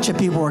a bunch of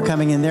people were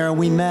coming in there, and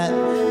we met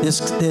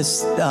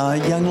this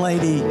young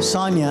lady,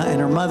 Sonia,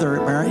 and her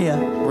mother, Maria,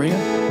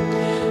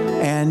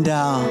 and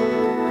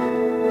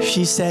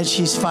she said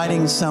she's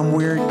fighting some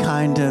weird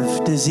kind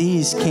of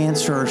disease,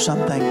 cancer or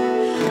something.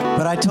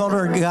 But I told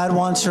her God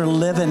wants her to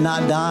live and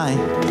not die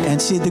and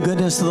see the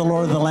goodness of the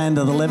Lord of the land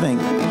of the living.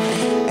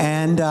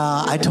 And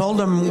I told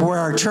them where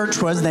our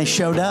church was, and they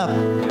showed up.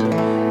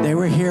 They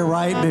were here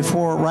right at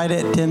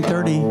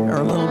 10:30 or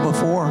a little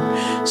before.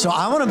 So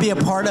I want to be a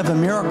part of a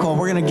miracle.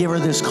 We're going to give her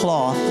this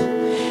cloth.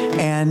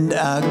 And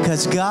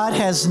because God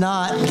has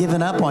not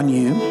given up on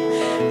you,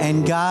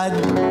 and God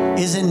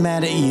isn't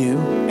mad at you,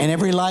 and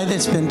every lie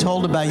that's been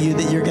told about you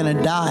that you're going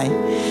to die,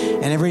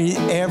 and every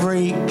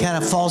kind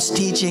of false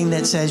teaching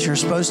that says you're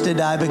supposed to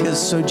die because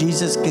so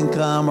Jesus can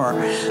come or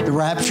the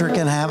rapture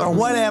can happen or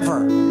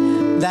whatever,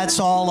 that's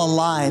all a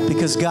lie,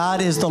 because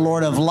God is the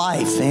Lord of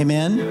life.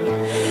 Amen.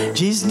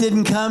 Jesus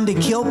didn't come to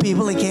kill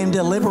people; He came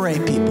to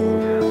liberate people.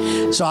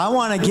 So I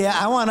want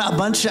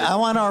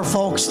our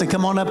folks to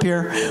come on up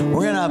here.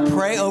 We're going to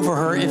pray over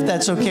her, if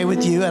that's okay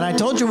with you. And I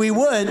told you we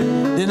would.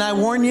 Didn't I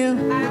warn you?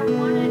 I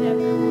wanted it.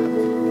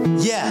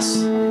 Yes.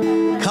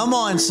 Come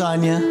on,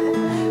 Sonia.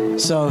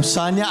 So,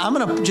 Sonia, I'm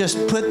going to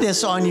just put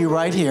this on you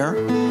right here.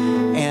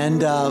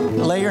 And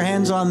lay your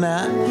hands on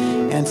that.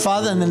 And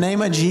Father, in the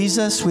name of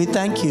Jesus, we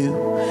thank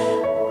you.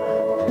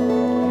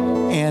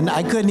 And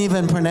I couldn't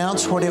even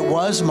pronounce what it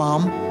was,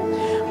 Mom.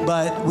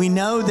 But we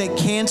know that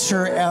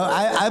cancer,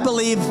 I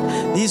believe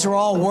these are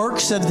all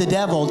works of the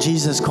devil,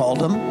 Jesus called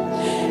them.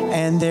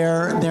 And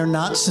they're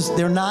not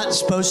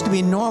supposed to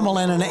be normal.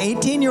 And an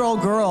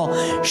 18-year-old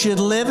girl should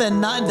live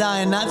and not die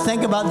and not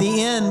think about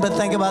the end, but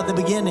think about the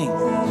beginning.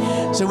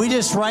 So we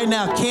just right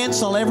now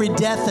cancel every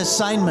death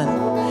assignment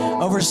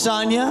over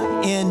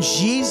Sonia in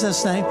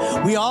Jesus' name.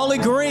 We all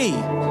agree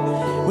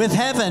with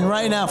heaven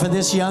right now for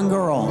this young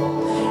girl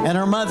and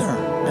her mother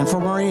and for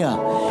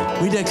Maria.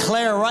 We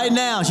declare right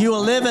now you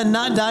will live and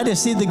not die to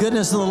see the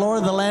goodness of the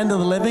Lord, the land of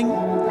the living.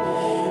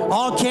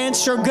 All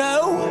cancer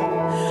go.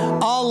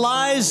 All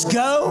lies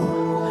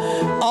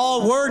go.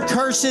 All word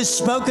curses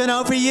spoken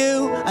over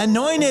you,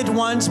 anointed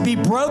ones, be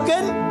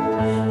broken.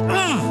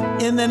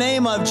 In the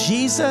name of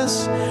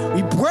Jesus,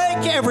 we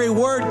break every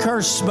word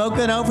curse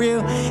spoken over you,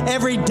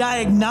 every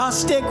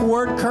diagnostic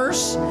word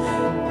curse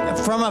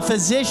from a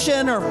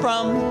physician or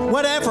from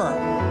whatever,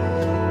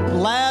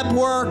 lab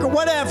work or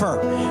whatever.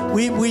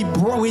 We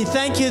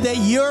thank you that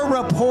your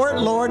report,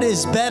 Lord,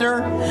 is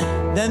better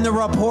than the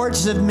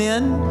reports of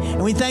men.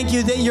 And we thank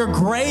you that you're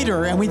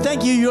greater. And we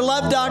thank you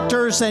love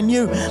doctors and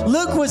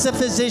Luke was a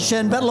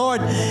physician, but Lord,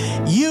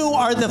 you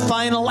are the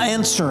final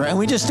answer. And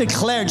we just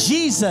declare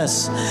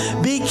Jesus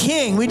be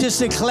king. We just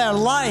declare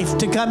life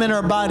to come in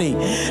our body,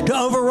 to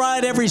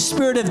override every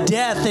spirit of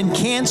death and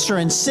cancer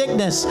and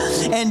sickness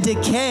and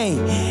decay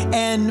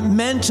and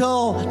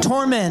mental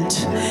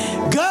torment.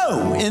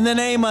 Go in the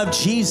name of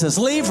Jesus.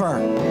 Leave her.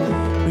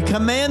 We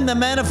command the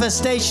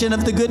manifestation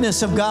of the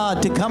goodness of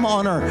God to come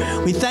on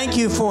her. We thank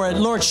you for it.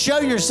 Lord, show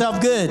yourself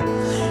good.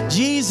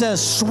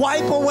 Jesus,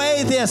 swipe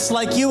away this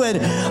like you would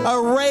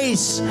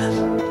erase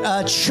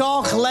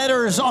chalk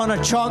letters on a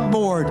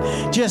chalkboard.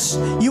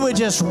 You would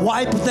just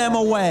wipe them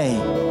away.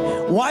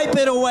 Wipe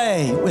it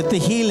away with the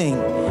healing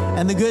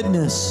and the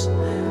goodness.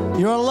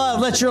 Your love,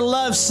 let your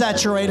love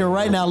saturate her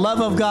right now. Love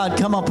of God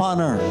come upon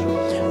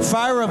her.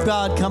 Fire of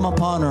God come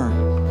upon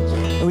her.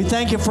 We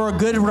thank you for a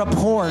good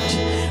report.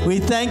 We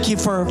thank you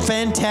for a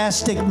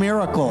fantastic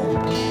miracle.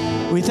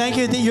 We thank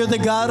you that you're the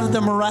God of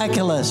the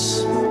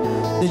miraculous,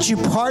 that you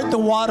part the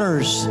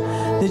waters,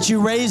 that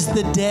you raise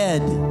the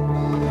dead,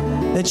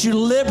 that you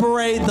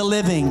liberate the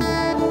living.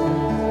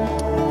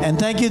 And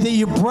thank you that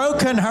you've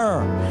broken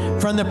her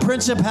from the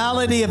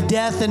principality of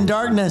death and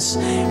darkness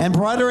and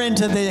brought her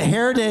into the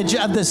heritage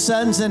of the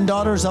sons and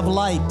daughters of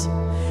light.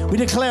 We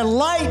declare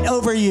light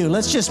over you.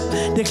 Let's just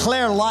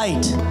declare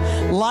light.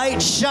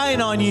 Light shine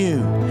on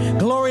you.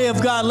 Glory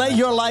of God, let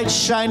your light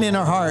shine in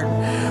her heart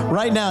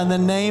right now in the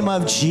name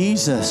of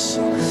Jesus.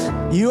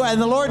 And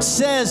the Lord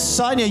says,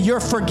 Sonia,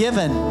 you're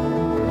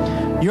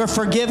forgiven. You're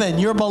forgiven.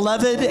 You're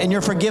beloved and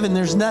you're forgiven.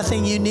 There's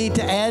nothing you need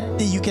to add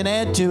that you can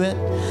add to it.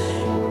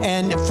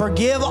 And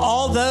forgive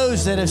all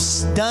those that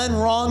have done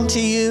wrong to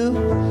you,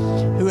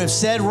 who have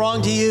said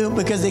wrong to you,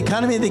 because the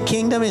economy of the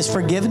kingdom is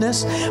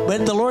forgiveness.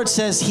 But the Lord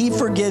says he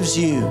forgives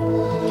you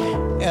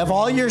of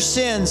all your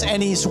sins,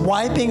 and he's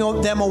wiping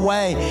them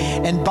away.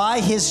 And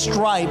by his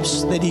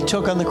stripes that he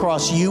took on the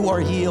cross, you are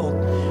healed.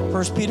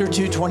 1 Peter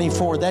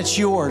 2:24, that's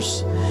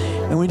yours.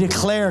 And we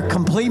declare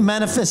complete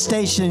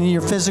manifestation in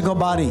your physical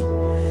body.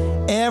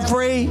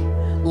 Every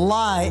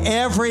lie,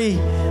 every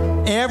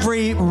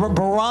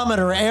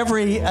barometer,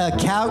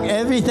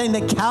 everything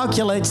that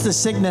calculates the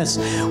sickness,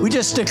 we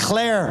just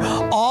declare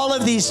all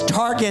of these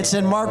targets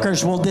and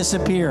markers will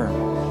disappear.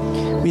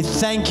 We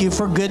thank you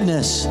for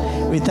goodness.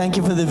 We thank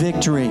you for the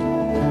victory.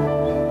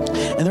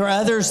 And there are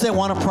others that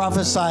want to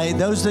prophesy.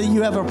 Those that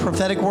you have a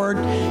prophetic word,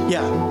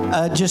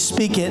 just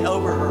speak it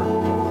over her.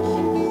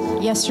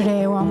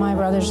 Yesterday, while my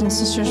brothers and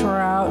sisters were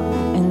out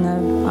in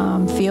the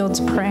fields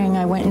praying,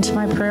 I went into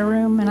my prayer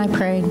room and I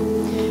prayed.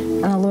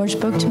 And the Lord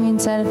spoke to me and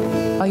said,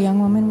 a young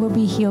woman will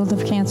be healed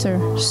of cancer.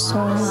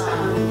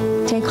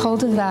 So take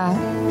hold of that.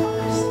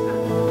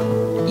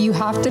 You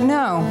have to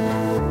know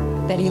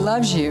that he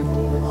loves you,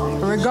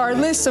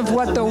 regardless of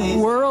what the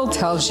world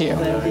tells you.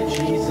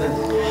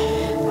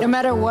 No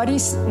matter what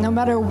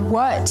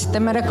the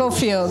medical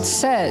field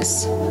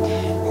says,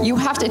 you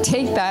have to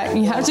take that and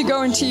you have to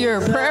go into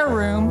your prayer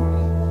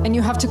room and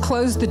you have to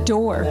close the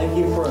door.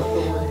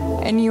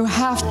 And you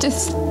have to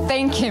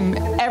thank him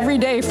every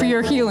day for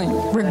your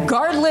healing,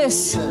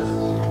 regardless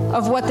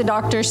of what the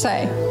doctors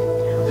say.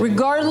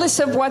 Regardless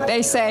of what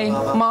they say,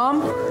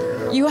 Mom,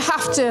 you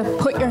have to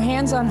put your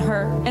hands on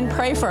her and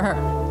pray for her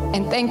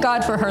and thank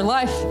God for her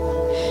life,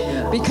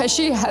 because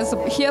he has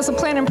a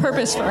plan and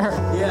purpose for her.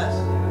 Yes.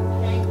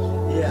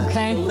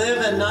 Okay? Live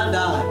and not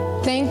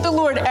die. Thank the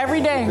Lord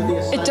every day.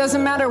 It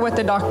doesn't matter what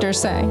the doctors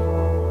say.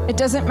 It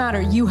doesn't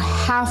matter. You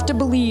have to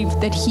believe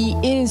that he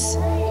is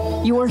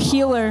your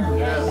healer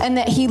and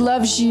that he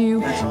loves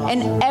you,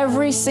 and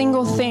every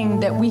single thing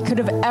that we could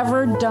have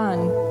ever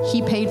done,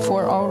 he paid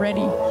for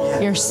already.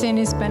 Your sin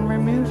has been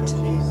removed.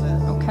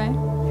 Okay?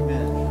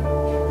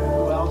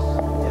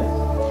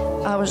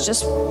 was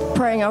just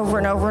praying over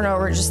and over and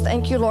over. Just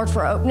thank you, Lord,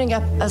 for opening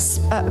up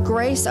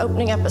grace,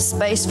 opening up a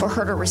space for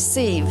her to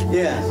receive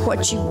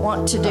what you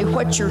want to do,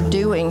 what you're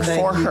doing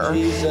for her.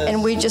 Jesus.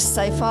 And we just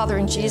say, Father,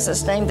 in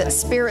Jesus' name, that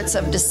spirits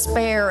of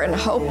despair and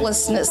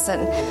hopelessness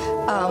and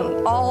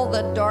all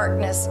the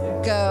darkness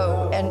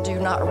go and do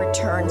not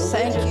return.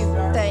 Thank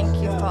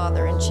you,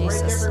 Father, in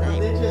Jesus' name.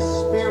 Religious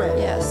spirit.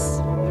 Yes.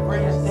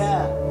 Brings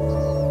death.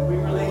 We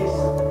release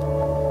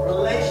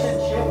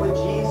relationship with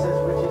Jesus,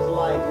 which is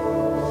life.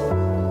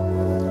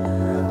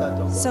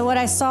 So what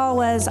I saw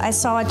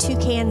a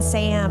toucan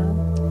Sam,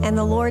 and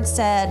the Lord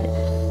said,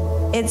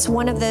 it's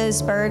one of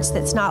those birds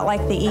that's not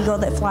like the eagle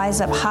that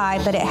flies up high,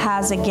 but it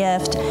has a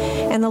gift.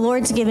 And the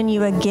Lord's given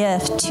you a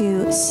gift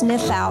to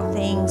sniff out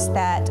things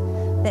that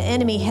the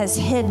enemy has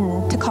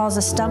hidden to cause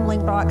a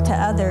stumbling block to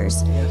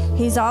others.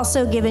 He's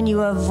also given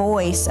you a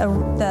voice.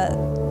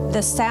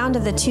 The sound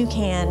of the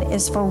toucan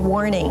is for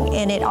warning,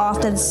 and it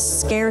often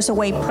scares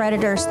away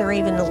predators that are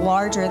even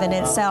larger than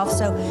itself.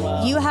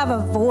 So you have a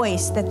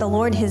voice that the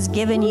Lord has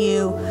given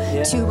you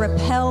to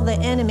repel the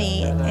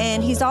enemy,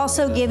 and He's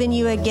also given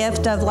you a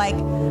gift of like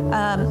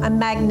a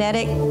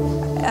magnetic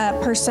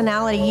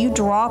personality. You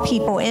draw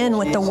people in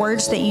with the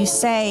words that you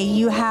say.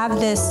 You have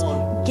this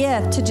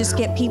gift to just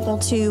get people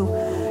to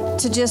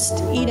just,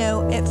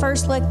 at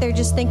first look, they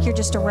just think you're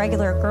just a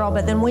regular girl,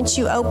 but then once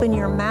you open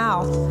your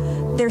mouth,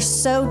 they're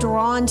so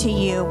drawn to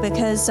you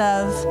because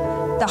of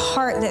the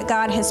heart that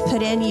God has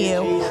put in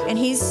you. And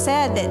He's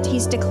said that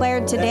He's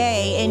declared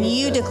today, and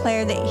you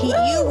declare that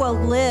you will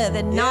live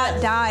and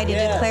not die to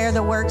declare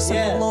the works of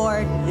the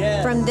Lord.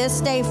 From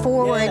this day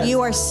forward,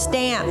 you are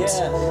stamped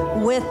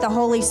with the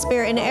Holy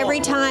Spirit. And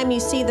every time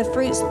you see the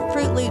Fruit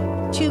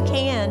Loop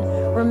toucan,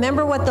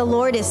 remember what the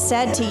Lord has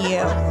said to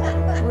you.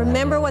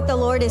 Remember what the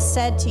Lord has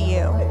said to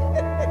you.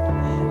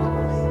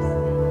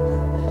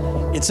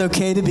 It's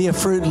okay to be a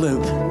Fruit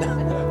Loop.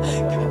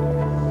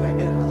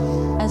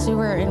 As we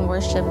were in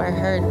worship, I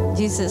heard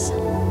Jesus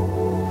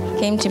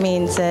came to me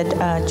and said,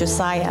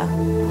 Josiah,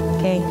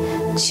 okay,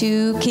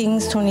 2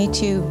 Kings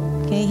 22,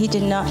 okay, he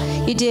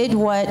did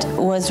what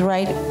was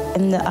right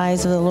in the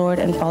eyes of the Lord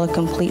and followed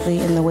completely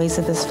in the ways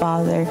of his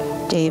father,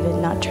 David,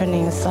 not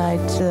turning aside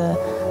to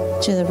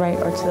the right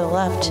or to the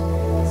left.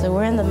 So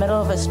we're in the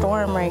middle of a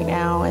storm right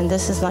now, and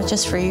this is not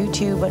just for you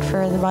two, but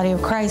for the body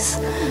of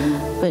Christ.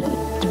 But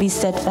to be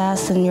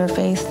steadfast in your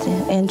faith,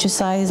 and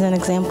Josiah is an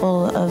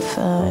example of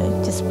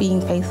just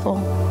being faithful.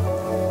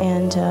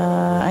 And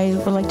I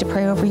would like to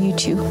pray over you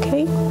too,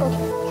 okay?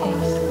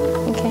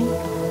 Okay.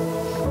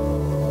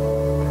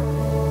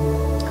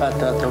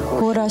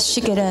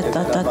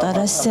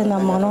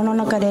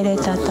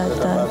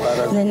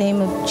 In the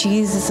name of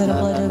Jesus and the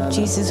blood of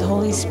Jesus,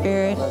 Holy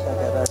Spirit,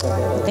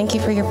 thank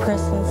you for your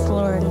presence,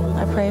 Lord.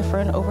 I pray for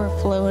an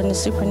overflow and a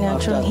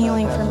supernatural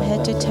healing from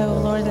head to toe,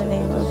 Lord, in the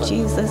name of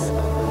Jesus.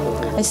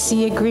 I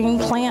see a green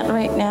plant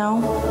right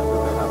now.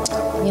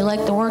 You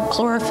like the word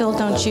chlorophyll,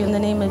 don't you, in the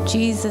name of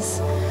Jesus?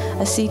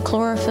 I see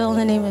chlorophyll in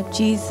the name of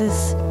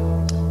Jesus.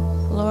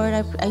 Lord,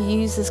 I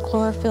use this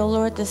chlorophyll,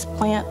 Lord, this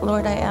plant,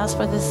 Lord, I ask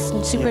for this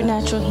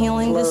supernatural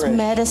healing, this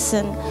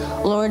medicine,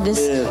 Lord,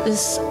 this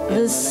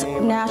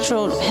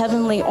natural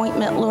heavenly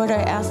ointment, Lord,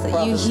 I ask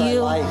that you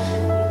heal.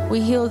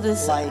 We heal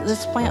this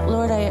plant,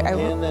 Lord.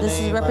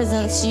 This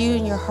represents you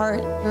and your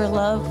heart, your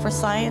love for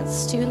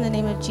science, too. In the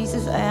name of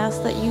Jesus, I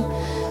ask that you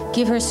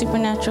give her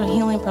supernatural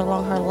healing,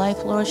 prolong her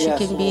life, Lord. She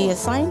can be a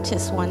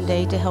scientist one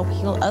day to help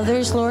heal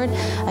others, Lord.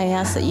 I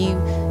ask that you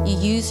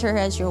use her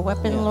as your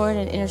weapon, Lord,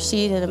 and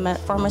intercede in the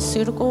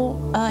pharmaceutical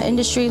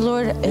industry,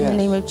 Lord. In the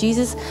name of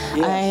Jesus,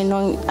 I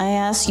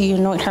ask you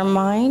anoint her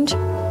mind,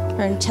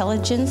 her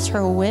intelligence,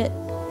 her wit.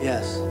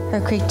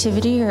 Her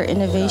creativity, her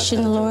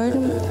innovation, Lord,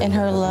 and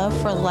her love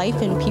for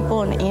life and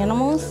people and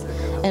animals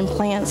and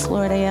plants,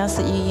 Lord. I ask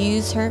that you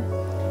use her.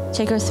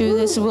 Take her through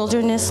this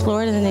wilderness,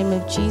 Lord, in the name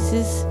of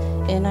Jesus.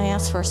 And I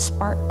ask for a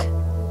spark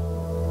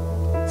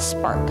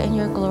in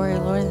your glory,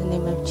 Lord, in the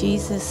name of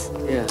Jesus.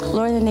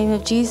 Lord, in the name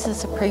of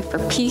Jesus, I pray for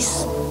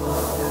peace.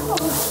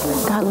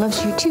 God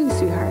loves you too,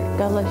 sweetheart.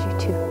 God loves you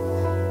too.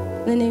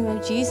 In the name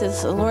of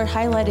Jesus, the Lord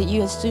highlighted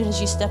you as soon as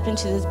you stepped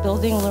into this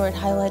building. Lord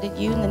highlighted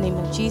you in the name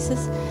of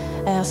Jesus.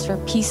 I ask for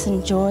peace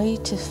and joy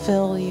to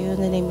fill you in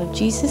the name of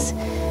Jesus.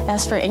 I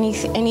ask for any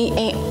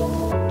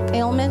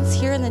ailments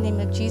here in the name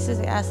of Jesus.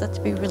 I ask that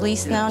to be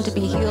released now and to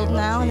be healed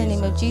now in the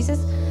name of Jesus.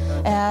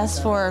 I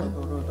ask for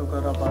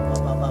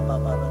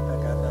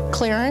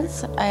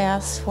clearance. I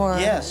ask for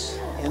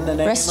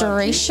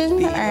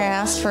restoration. I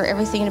ask for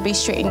everything to be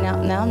straightened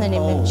out now in the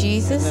name of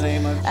Jesus. I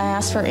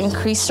ask for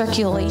increased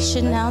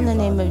circulation now in the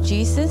name of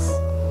Jesus.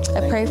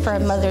 I pray for a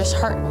mother's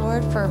heart,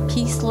 Lord, for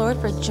peace, Lord,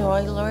 for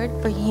joy, Lord,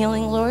 for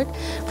healing, Lord,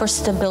 for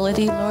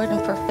stability, Lord, and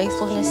for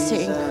faithfulness to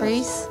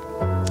increase.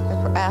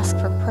 I ask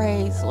for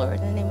praise, Lord,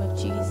 in the name of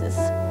Jesus.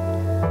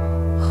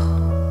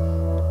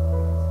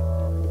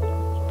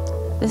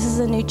 This is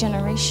a new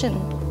generation.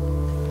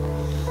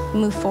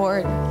 Move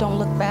forward. Don't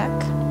look back.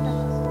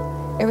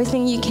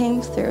 Everything you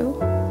came through,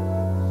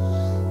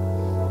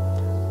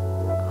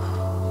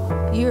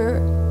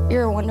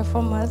 you're a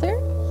wonderful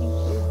mother.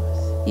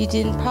 You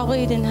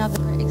probably didn't have the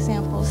great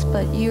examples,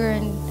 but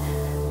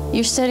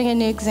you're setting a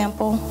new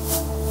example.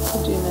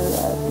 Did you know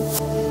that?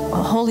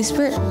 Well, Holy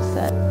Spirit knows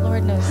that.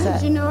 Lord knows that.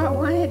 Did you know I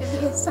wanted to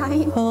be a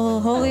scientist? Oh,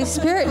 Holy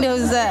Spirit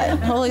knows that.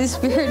 Holy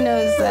Spirit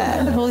knows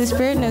that. Holy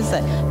Spirit knows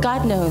that.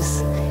 God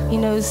knows. He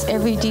knows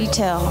every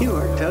detail. You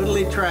are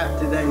totally trapped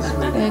today,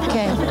 sweetie.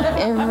 Okay,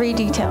 every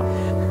detail.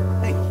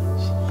 Thank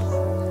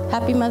you.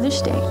 Happy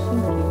Mother's Day.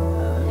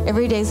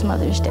 Every day's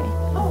Mother's Day.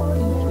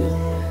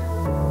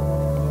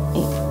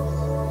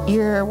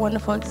 You're a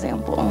wonderful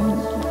example.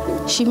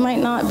 She might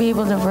not be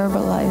able to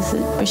verbalize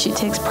it, but she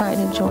takes pride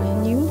and joy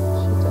in you.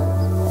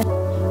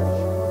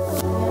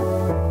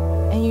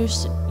 And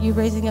you're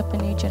raising up a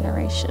new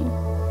generation.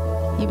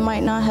 You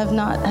might not have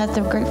had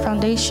the great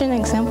foundation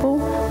example,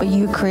 but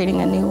you're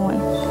creating a new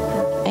one.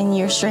 And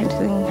you're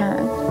strengthening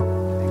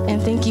her.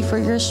 And thank you for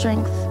your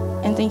strength.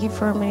 And thank you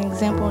for an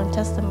example and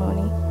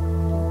testimony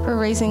for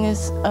raising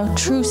us a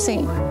true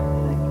saint.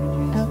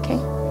 Okay.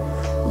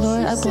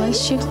 Lord, I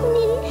bless you.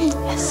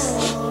 Yes.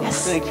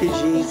 Yes. Thank you,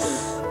 Jesus.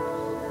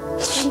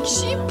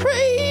 She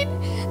prayed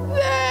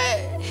that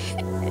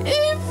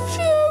if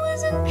I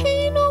was in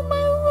pain all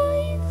my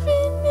life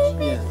and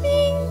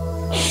everything,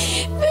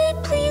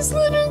 that please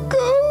let her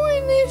go,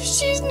 and if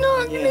she's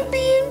not going to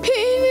be in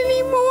pain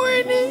anymore,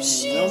 and if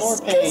she's,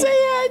 because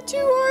I had 2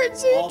 heart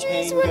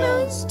surgeries when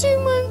I was 2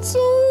 months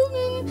old,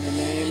 and in the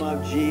name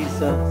of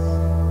Jesus.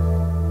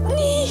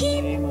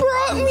 He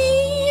brought me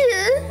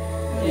here.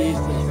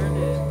 Jesus.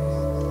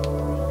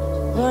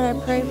 Lord, I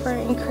pray for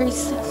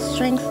increased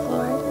strength,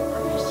 Lord,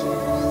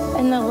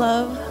 and the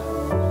love.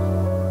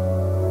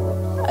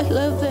 I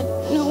love that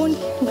no one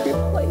can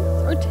replace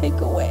or take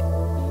away.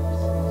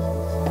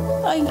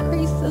 I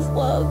increase this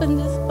love and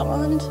this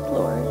bond,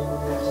 Lord.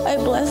 I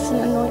bless and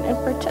anoint and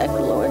protect,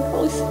 Lord,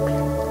 Holy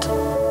Spirit.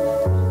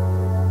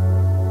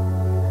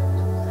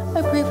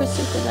 I pray for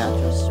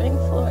supernatural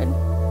strength, Lord.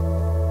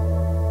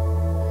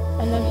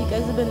 I know you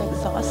guys have been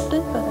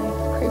exhausted, but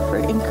I pray for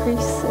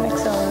increase and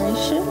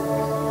acceleration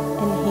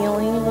and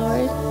healing,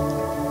 Lord.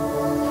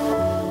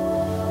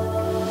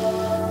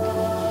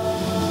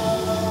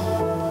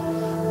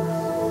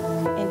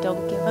 And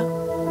don't give up.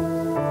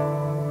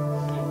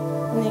 Okay.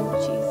 In the name of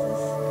Jesus,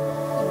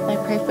 I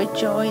pray for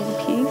joy and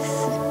peace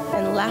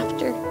and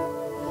laughter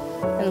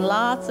and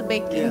lots of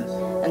baking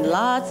and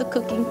lots of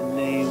cooking.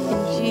 In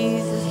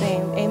Jesus'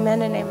 name,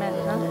 amen and amen.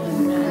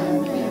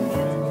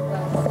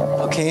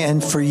 Okay,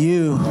 and for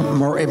you,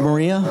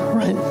 Maria,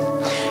 right?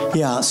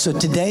 Yeah, so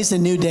today's a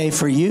new day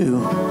for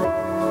you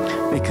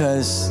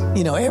because,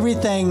 you know,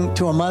 everything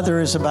to a mother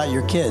is about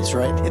your kids,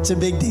 right? It's a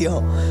big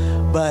deal.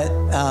 But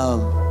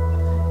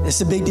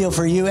it's a big deal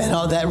for you and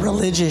all that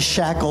religious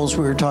shackles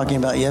we were talking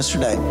about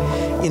yesterday.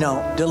 You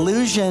know,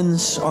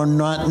 delusions are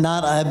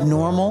not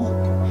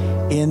abnormal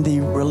in the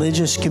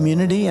religious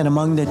community and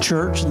among the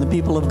church and the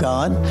people of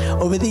God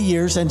over the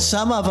years, and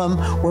some of them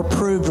were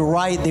proved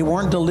right. They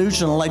weren't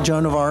delusional like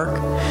Joan of Arc.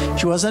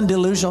 She wasn't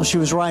delusional, she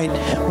was right.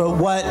 But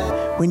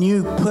when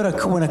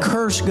a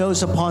curse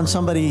goes upon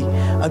somebody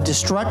of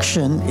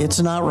destruction,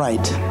 it's not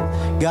right.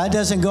 God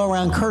doesn't go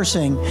around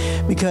cursing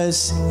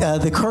because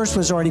the curse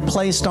was already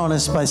placed on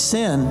us by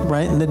sin,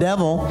 right, and the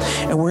devil,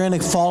 and we're in a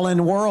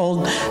fallen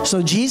world.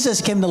 So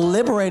Jesus came to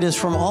liberate us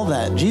from all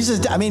that.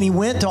 Jesus, I mean, he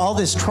went to all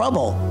this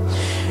trouble.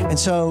 And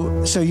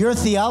so your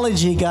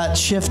theology got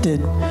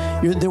shifted.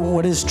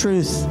 What is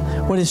truth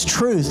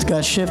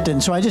got shifted.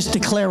 And so I just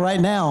declare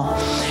right now,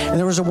 and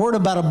there was a word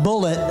about a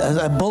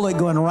bullet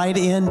going right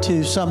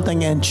into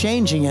something and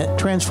changing it,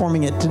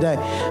 transforming it today,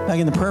 back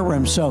in the prayer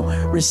room. So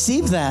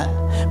receive that,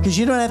 because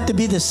you don't have to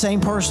be the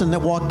same person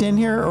that walked in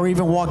here or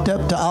even walked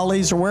up to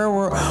Ollie's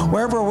or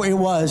wherever it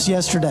was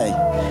yesterday.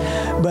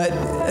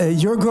 But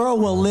your girl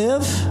will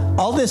live.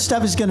 All this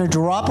stuff is going to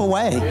drop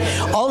away.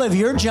 All of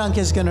your junk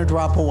is going to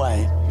drop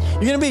away.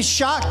 You're going to be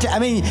shocked. I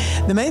mean,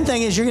 the main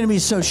thing is you're going to be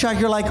so shocked.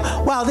 You're like,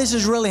 wow, this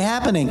is really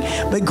happening.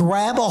 But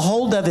grab a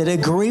hold of it.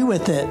 Agree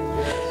with it.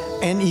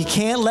 And you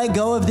can't let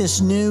go of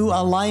this new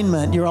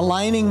alignment. You're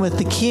aligning with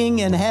the King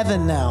in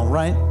heaven now,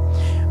 right?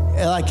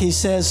 Like he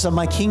says,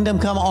 my kingdom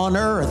come on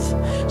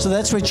earth. So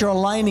that's what you're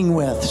aligning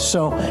with.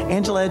 So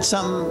Angela had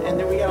something, and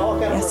then we got all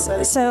kinds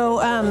of So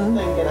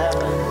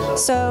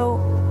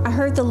I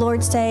heard the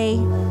Lord say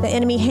the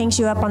enemy hangs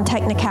you up on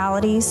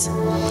technicalities.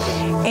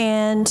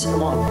 And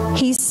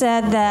he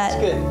said that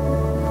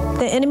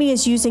the enemy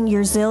is using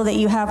your zeal that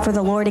you have for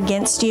the Lord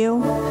against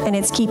you, and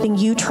it's keeping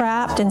you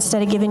trapped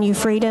instead of giving you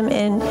freedom.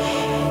 And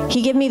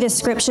he gave me this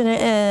scripture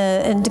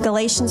in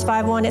Galatians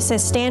 5:1. It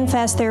says, "Stand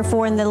fast,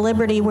 therefore, in the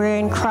liberty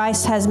wherein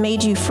Christ has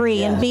made you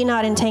free, and be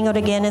not entangled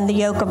again in the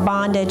yoke of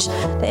bondage."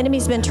 The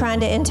enemy's been trying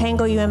to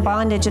entangle you in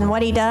bondage, and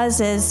what he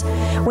does is,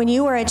 when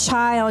you were a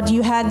child,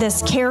 you had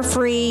this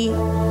carefree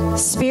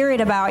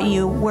spirit about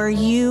you where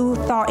you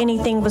thought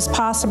anything was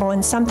possible,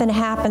 and something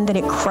happened that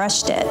it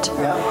crushed it.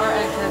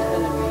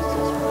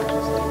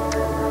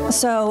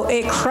 So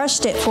it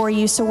crushed it for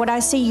you. So what I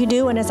see you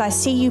doing is I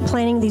see you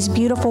planting these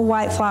beautiful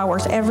white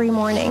flowers every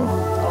morning.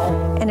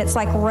 And it's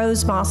like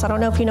rose moss. I don't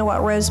know if you know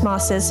what rose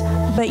moss is,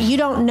 but you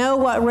don't know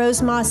what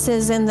rose moss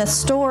is in the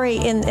story,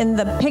 in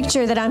the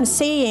picture that I'm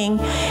seeing.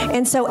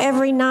 And so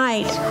every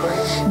night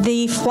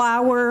the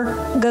flower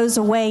goes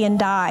away and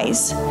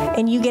dies.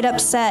 And you get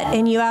upset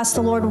and you ask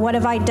the Lord, what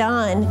have I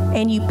done?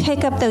 And you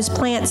pick up those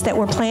plants that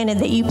were planted,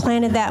 that you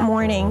planted that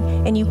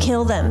morning, and you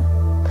kill them.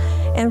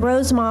 And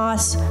rose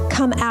moss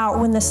come out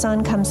when the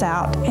sun comes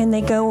out, and they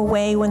go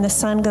away when the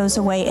sun goes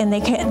away, and they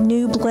get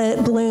new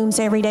blooms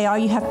every day. All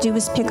you have to do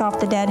is pick off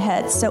the dead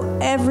heads. So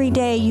every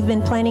day you've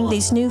been planting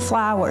these new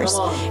flowers,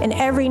 and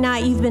every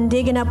night you've been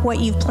digging up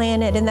what you've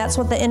planted, and that's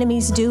what the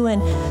enemy's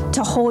doing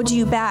to hold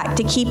you back,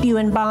 to keep you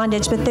in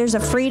bondage. But there's a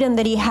freedom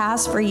that he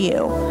has for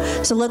you.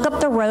 So look up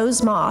the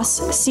rose moss,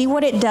 see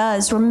what it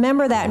does.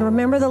 Remember that, and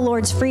remember the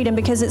Lord's freedom,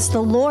 because it's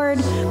the Lord.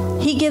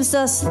 He gives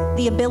us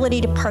the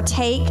ability to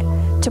partake,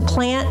 to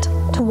plant,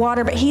 to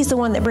water, but he's the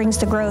one that brings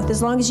the growth.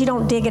 As long as you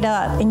don't dig it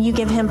up and you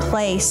give him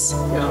place,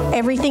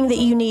 everything that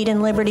you need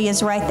in liberty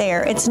is right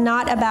there. It's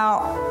not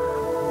about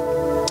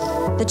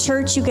the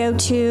church you go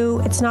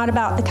to. It's not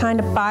about the kind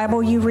of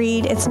Bible you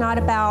read. It's not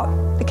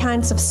about the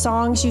kinds of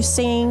songs you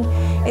sing.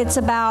 It's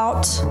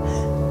about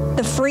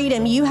the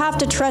freedom. You have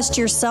to trust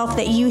yourself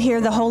that you hear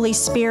the Holy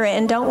Spirit,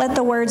 and don't let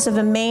the words of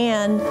a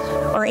man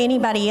or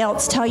anybody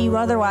else tell you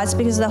otherwise,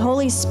 because the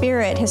Holy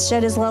Spirit has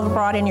shed his love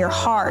abroad in your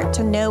heart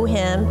to know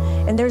him,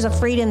 and there's a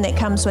freedom that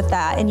comes with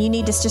that, and you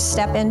need to just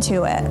step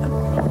into it.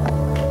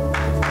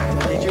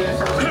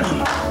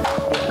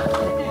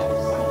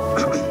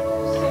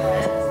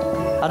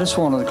 I just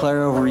want to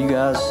declare over you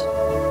guys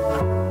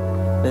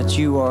that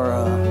you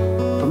are,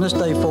 from this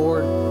day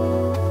forward,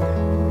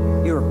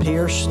 you are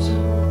pierced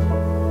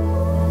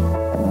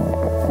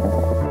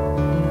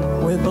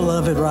with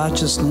beloved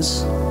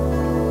righteousness.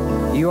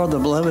 You are the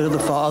beloved of the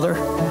Father.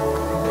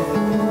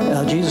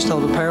 Jesus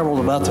told a parable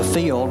about the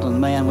field, and the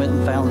man went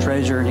and found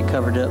treasure, and he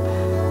covered it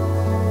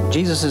up.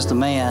 Jesus is the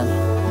man.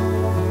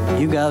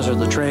 You guys are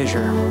the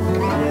treasure.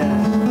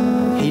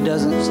 He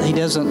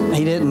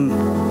didn't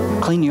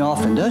clean you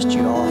off and dust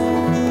you off.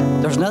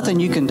 There's nothing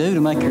you can do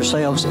to make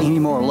yourselves any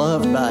more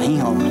loved by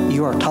him.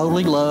 You are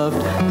totally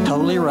loved,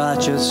 totally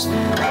righteous,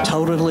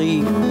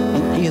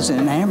 he is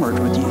enamored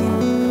with you.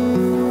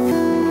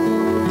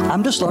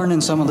 I'm just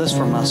learning some of this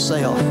for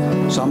myself,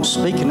 so I'm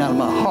speaking out of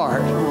my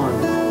heart.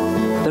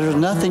 There's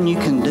nothing you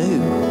can do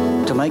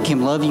to make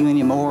him love you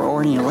any more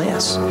or any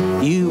less.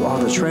 You are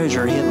the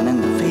treasure hidden in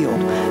the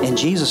field, and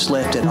Jesus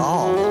left it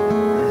all.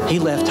 He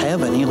left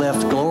heaven. He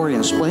left glory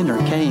and splendor,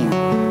 came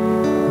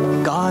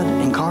God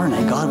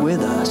incarnate, God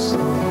with us.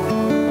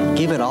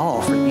 Give it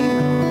all for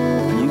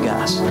you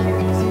guys.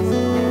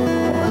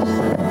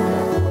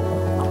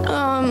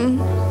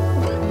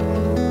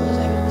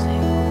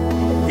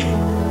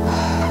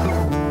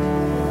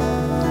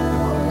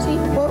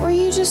 What were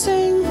you just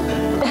saying?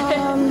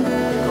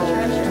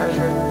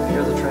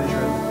 You're the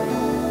treasure.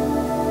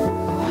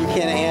 You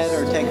can't add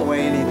or take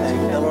away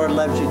anything. The Lord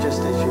loves you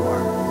just as you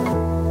are.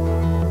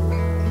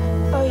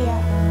 Oh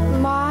yeah.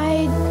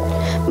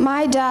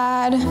 My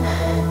dad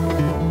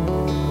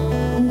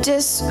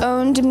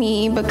disowned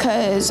me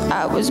because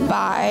I was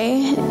bi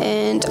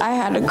and I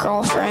had a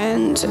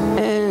girlfriend,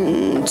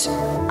 and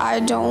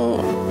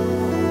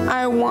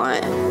I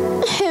want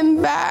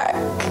him back,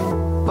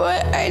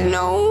 but I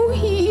know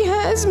he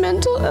has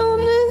mental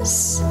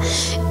illness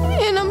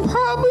and I'm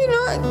probably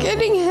not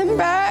getting him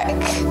back,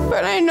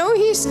 but I know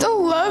he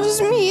still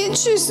loves me.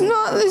 It's just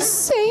not the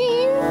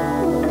same.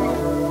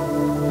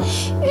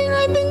 And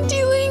I've been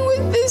dealing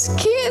with this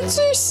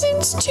cancer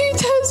since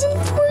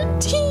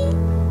 2014.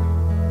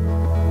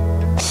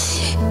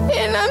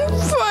 And I'm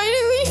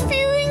finally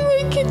feeling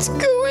like it's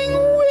going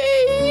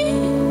away.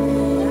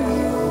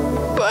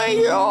 By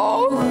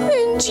y'all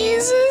and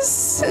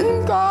Jesus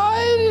and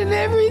God and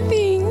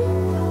everything.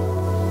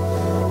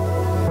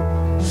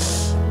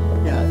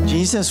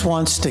 Jesus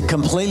wants to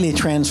completely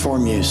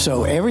transform you.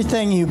 So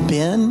everything you've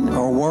been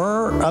or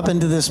were up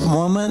into this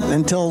moment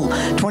until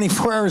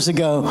 24 hours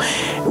ago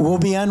will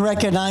be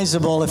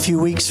unrecognizable a few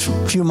weeks,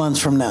 few months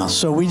from now.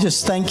 So we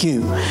just thank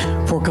you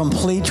for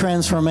complete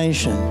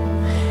transformation.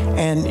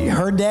 And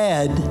her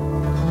dad,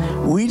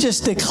 we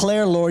just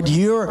declare, Lord,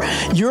 you're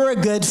a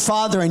good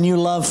father and you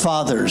love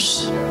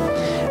fathers.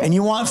 And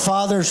you want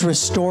fathers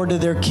restored to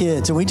their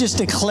kids. And we just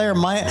declare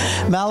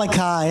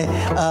Malachi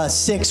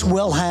 6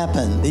 will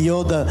happen.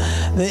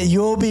 That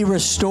you'll be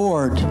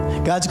restored.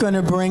 God's going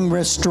to bring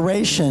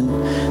restoration,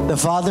 the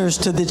fathers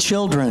to the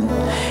children.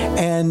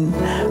 And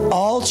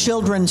all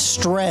children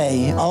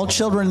stray. All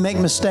children make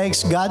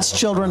mistakes. God's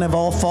children have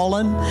all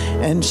fallen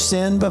and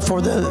sinned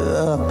before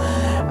the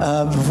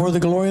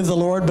glory of the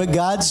Lord. But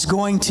God's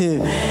going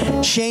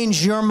to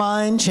change your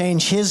mind,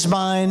 change his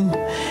mind,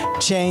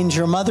 change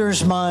your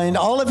mother's mind,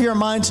 all of your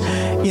minds.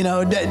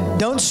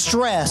 Don't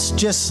stress.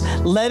 Just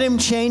let him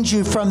change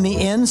you from the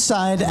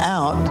inside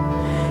out,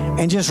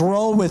 and just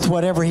roll with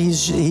whatever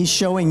he's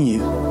showing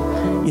you.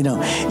 You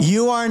know,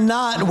 you are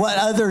not what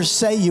others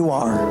say you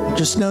are.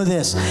 Just know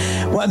this.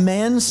 What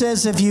man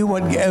says of you,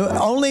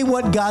 only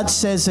what God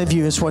says of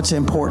you is what's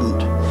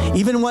important.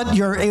 Even what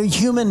your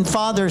human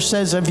father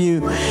says of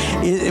you,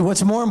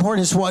 what's more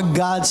important is what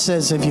God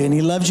says of you. And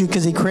he loves you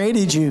because he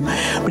created you.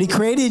 But he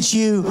created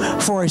you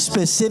for a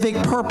specific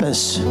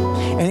purpose.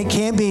 And it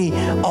can't be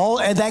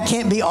that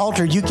can't be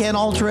altered. You can't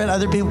alter it.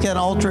 Other people can't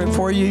alter it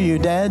for you. You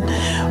did.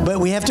 But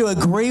we have to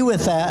agree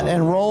with that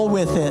and roll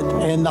with it.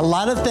 And a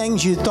lot of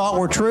things you thought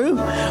were true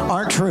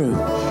aren't true.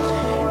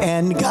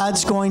 And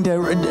God's going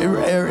to,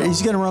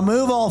 he's going to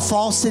remove all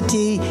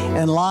falsity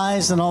and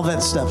lies and all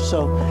that stuff.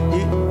 So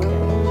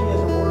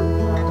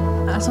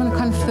I just want to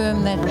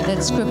confirm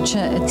that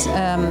scripture.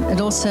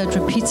 It also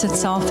repeats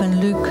itself in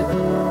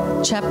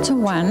Luke chapter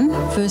 1,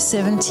 verse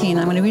 17.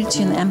 I'm going to read it to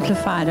you in the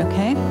Amplified,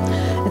 okay?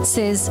 It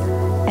says,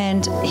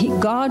 and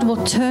God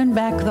will turn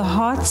back the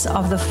hearts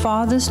of the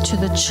fathers to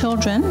the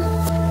children,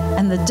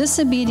 and the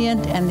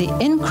disobedient and the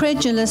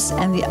incredulous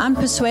and the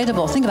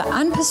unpersuadable. Think about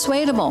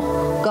unpersuadable.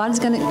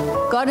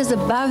 God is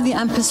above the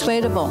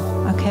unpersuadable,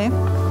 okay?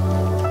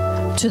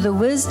 To the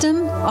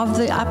wisdom of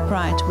the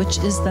upright, which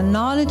is the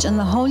knowledge and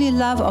the holy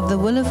love of the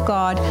will of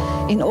God,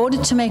 in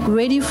order to make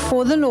ready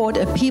for the Lord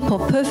a people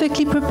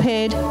perfectly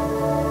prepared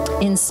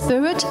in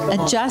spirit,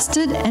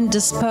 adjusted and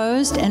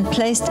disposed and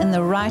placed in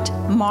the right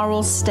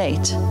moral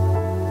state.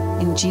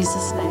 In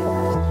Jesus' name.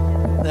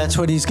 That's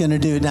what he's going to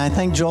do. Now, I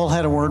think Joel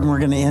had a word, and we're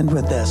going to end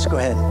with this. Go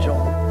ahead,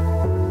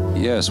 Joel.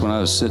 Yes, when I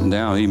was sitting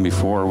down, even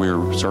before we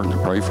were starting to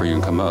pray for you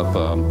and come up,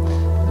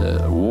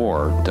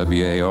 war,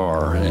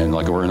 W-A-R, and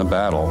like we're in a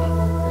battle.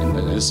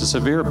 And it's a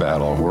severe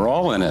battle. We're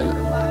all in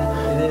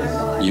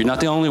it. You're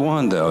not the only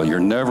one, though. You're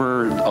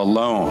never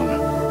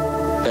alone.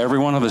 Every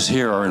one of us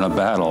here are in a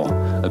battle,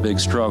 a big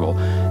struggle.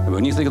 And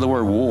when you think of the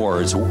word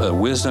war, it's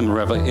wisdom and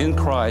revelation. In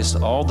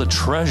Christ, all the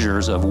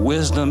treasures of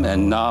wisdom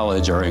and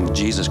knowledge are in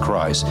Jesus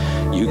Christ.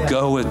 You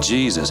go with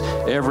Jesus.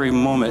 Every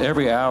moment,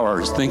 every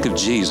hour, think of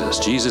Jesus.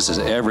 Jesus is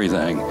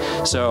everything.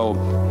 So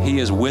he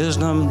is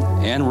wisdom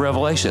and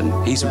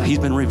revelation. He's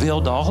been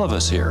revealed to all of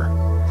us here.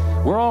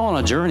 We're all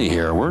on a journey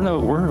here. We're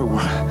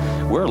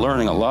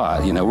learning a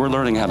lot. You know, we're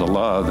learning how to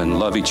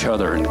love each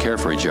other and care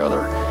for each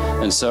other.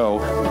 And so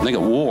think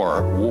of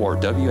war,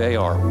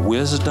 W-A-R,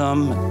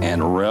 wisdom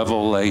and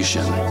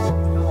revelation.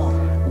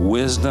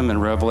 Wisdom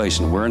and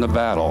revelation. We're in a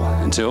battle.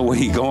 Until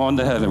we go on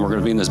to heaven, we're going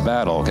to be in this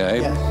battle,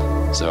 okay?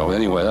 Yeah. So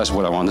anyway, that's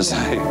what I wanted to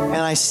say. And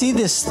I see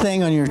this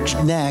thing on your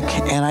neck,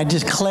 and I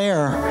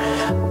declare,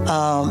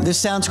 this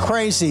sounds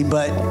crazy,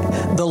 but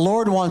the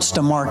Lord wants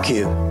to mark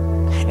you.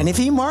 And if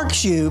he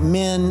marks you,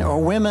 men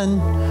or women,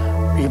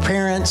 your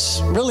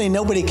parents, really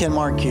nobody can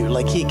mark you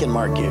like he can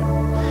mark you.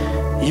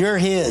 You're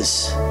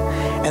his.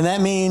 And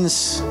that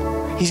means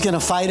he's going to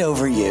fight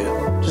over you.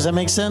 Does that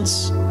make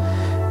sense?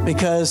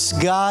 Because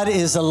God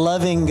is a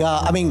loving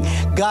God. I mean,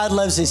 God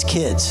loves his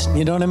kids.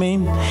 You know what I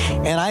mean?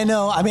 And I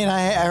know, I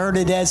heard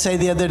a dad say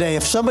the other day,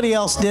 if somebody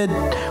else did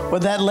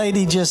what that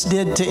lady just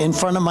did in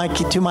front of my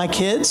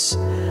kids,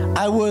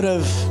 I would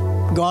have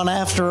gone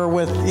after her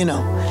with,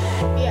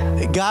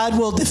 God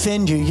will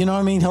defend you. You know what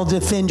I mean? He'll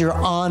defend your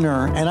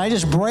honor. And I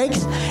just break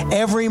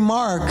every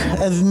mark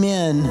of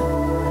men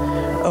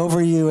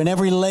over you and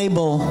every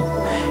label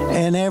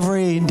and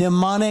every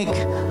demonic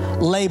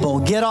label.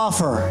 Get off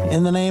her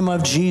in the name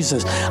of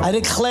Jesus. I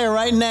declare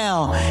right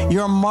now,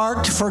 you're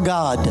marked for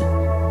God.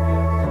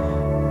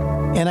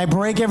 And I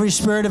break every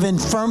spirit of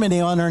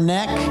infirmity on her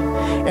neck,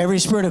 every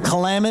spirit of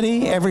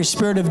calamity, every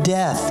spirit of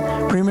death,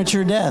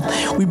 premature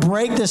death. We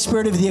break the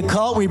spirit of the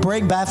occult. We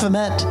break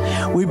Baphomet.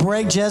 We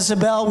break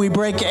Jezebel. We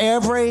break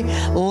every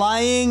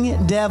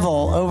lying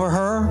devil over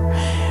her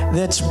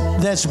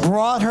that's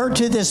brought her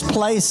to this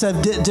place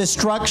of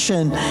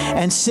destruction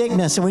and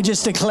sickness. And we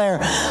just declare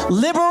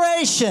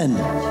liberation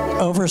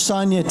over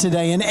Sonia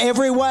today in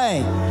every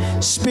way,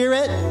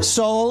 spirit,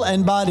 soul,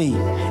 and body,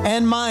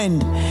 and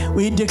mind.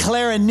 We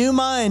declare a new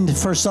mind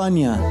for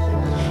Sonia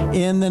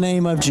in the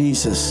name of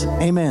Jesus.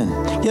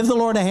 Amen. Give the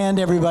Lord a hand,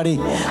 everybody.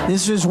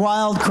 This is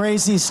wild,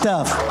 crazy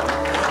stuff.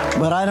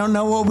 But I don't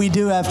know what we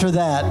do after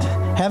that.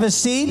 Have a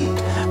seat.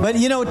 But,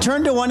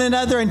 turn to one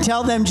another and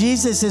tell them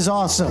Jesus is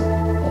awesome.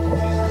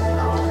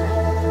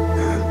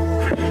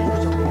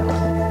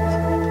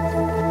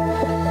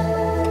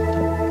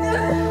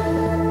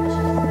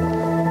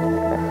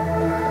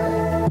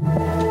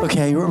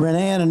 Okay,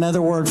 Renee, and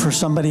another word for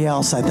somebody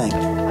else, I think.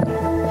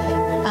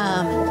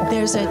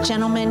 There's a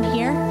gentleman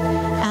here.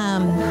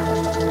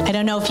 I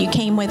don't know if you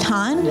came with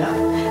Han,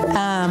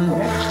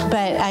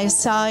 but I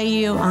saw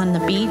you on the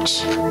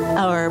beach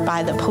or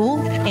by the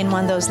pool in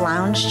one of those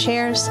lounge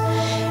chairs,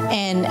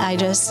 and I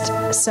just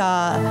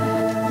saw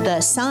the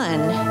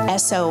sun,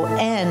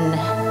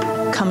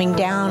 S-O-N, coming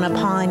down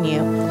upon you.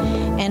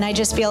 And I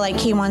just feel like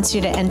he wants you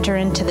to enter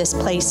into this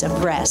place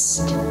of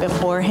rest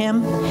before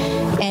him.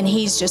 And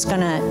he's just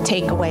going to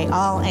take away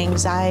all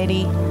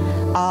anxiety,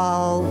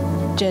 all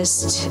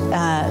just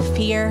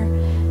fear,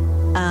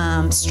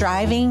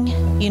 striving,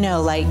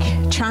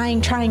 like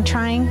trying.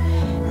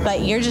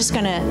 but you're just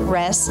going to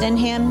rest in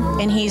him,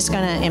 and he's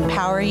going to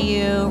empower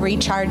you,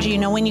 recharge you. You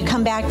know, when you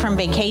come back from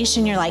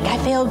vacation, you're like, I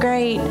feel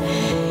great.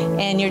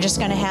 And you're just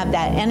going to have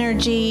that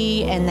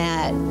energy and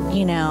that,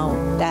 you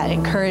know, that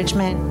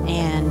encouragement.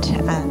 And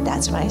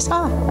that's what I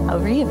saw.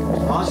 Over you.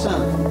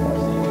 Awesome.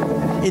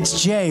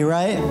 It's Jay,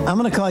 right? I'm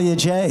going to call you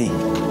Jay.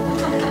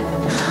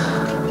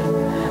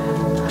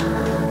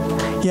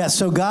 Yeah,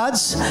 so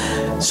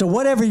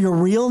whatever your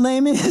real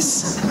name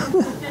is.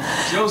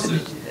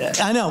 Joseph.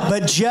 I know,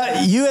 but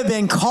you have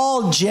been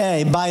called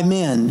Jay by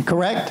men,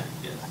 correct?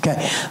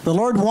 Okay. The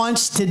Lord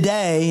wants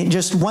today,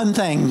 just one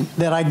thing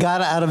that I got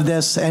out of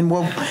this, and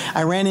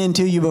I ran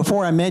into you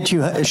before I met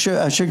you. I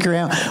shook your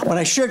hand. When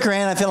I shook your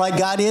hand, I feel like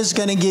God is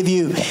going to give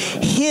you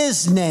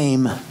his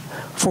name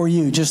for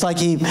you. Just like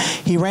he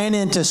ran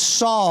into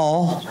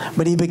Saul,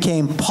 but he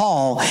became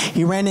Paul.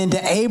 He ran into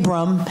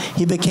Abram,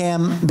 he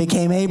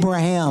became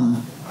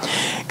Abraham.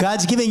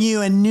 God's giving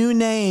you a new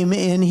name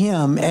in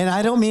him. And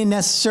I don't mean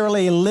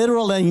necessarily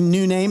literally a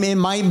new name. It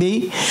might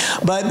be.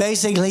 But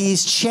basically,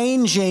 he's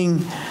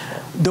changing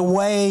the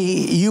way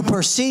you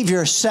perceive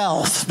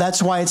yourself.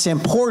 That's why it's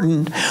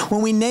important.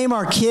 When we name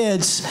our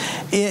kids,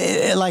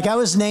 like I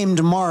was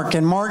named Mark,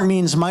 and Mark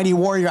means mighty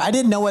warrior. I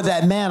didn't know what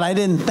that meant. I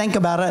didn't think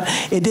about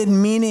it. It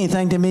didn't mean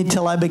anything to me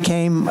till I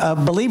became a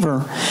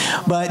believer.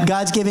 But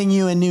God's giving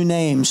you a new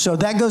name. So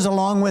that goes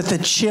along with the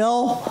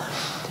chill,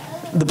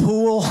 the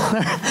pool,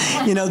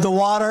 you know, the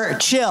water.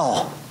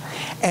 Chill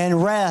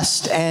and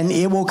rest, and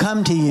it will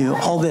come to you,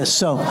 all this.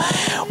 So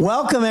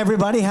welcome,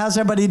 everybody. How's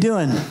everybody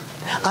doing?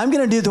 I'm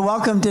going to do the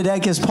welcome today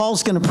because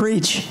Paul's going to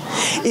preach,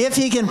 if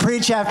he can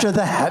preach after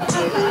that.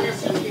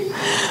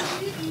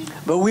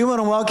 But we want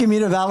to welcome you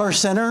to Valor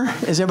Center.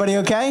 Is everybody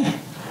okay?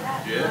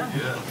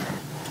 Yeah.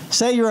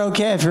 Say you're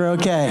okay if you're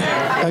okay.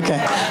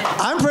 Okay.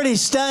 I'm pretty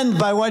stunned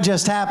by what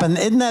just happened.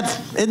 Isn't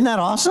that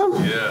awesome?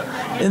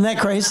 Yeah. Isn't that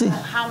crazy?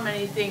 How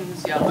many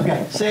things y'all...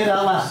 Okay, say it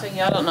out loud.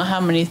 Y'all don't know how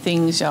many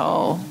things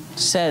y'all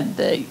said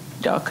that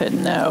y'all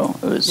couldn't know.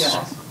 It was...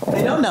 Yeah.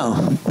 They don't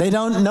know.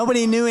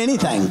 Nobody knew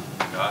anything.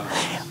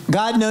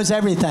 God knows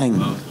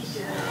everything.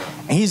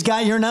 He's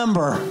got your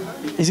number.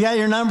 He's got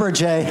your number,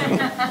 Jay.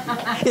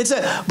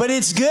 But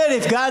it's good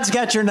if God's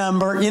got your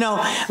number. You know,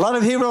 a lot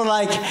of people are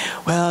like,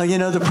 well, you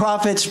know, the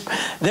prophets,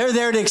 they're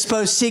there to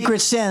expose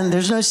secret sin.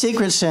 There's no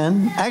secret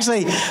sin.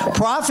 Actually,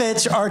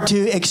 prophets are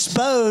to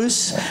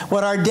expose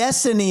what our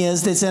destiny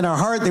is that's in our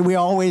heart that we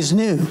always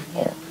knew.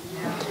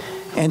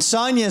 And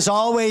Sonia's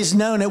always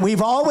known it.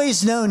 We've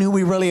always known who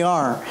we really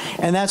are.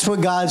 And that's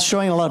what God's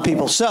showing a lot of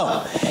people.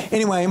 So,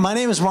 anyway, my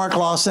name is Mark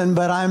Lawson,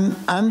 but I'm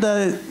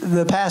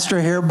the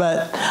pastor here,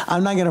 but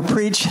I'm not going to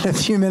preach in a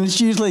few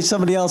minutes. Usually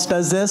somebody else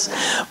does this.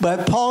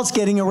 But Paul's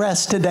getting a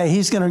rest today.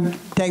 He's going to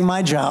take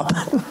my job.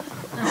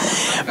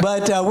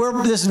 But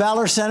this is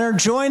Valor Center.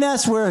 Join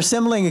us. We're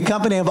assembling a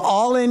company of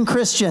all-in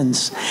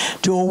Christians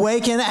to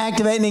awaken,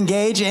 activate, and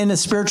engage in a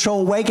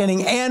spiritual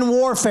awakening and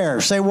warfare.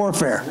 Say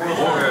warfare.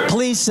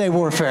 Please say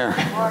warfare.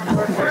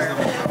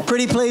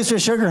 Pretty please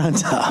with sugar on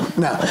top.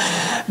 No.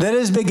 That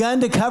has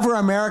begun to cover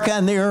America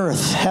and the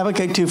earth.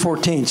 Habakkuk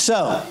 2:14.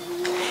 So,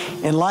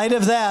 in light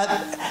of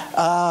that,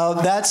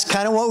 that's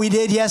kind of what we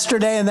did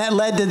yesterday, and that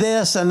led to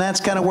this, and that's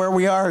kind of where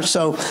we are.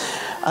 So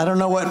I don't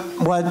know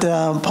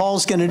what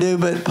Paul's going to do,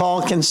 but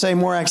Paul can say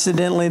more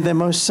accidentally than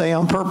most say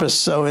on purpose,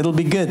 so it'll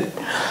be good.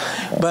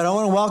 But I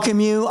want to welcome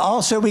you.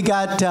 Also, we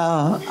got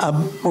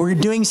we're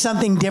doing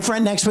something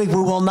different next week. We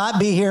will not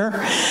be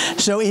here,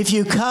 so if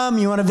you come,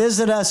 you want to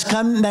visit us,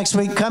 come next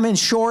week. Come in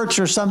shorts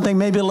or something,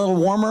 maybe a little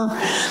warmer.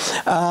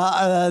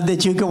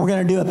 We're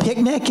going to do a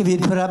picnic. If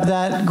you'd put up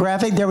that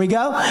graphic, there we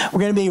go. We're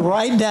going to be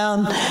right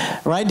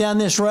down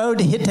this road.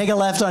 Take a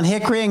left on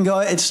Hickory and go.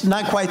 It's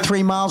not quite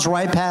 3 miles.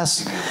 Right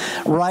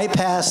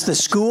past the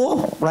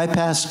school, right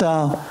past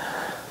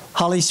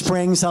Holly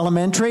Springs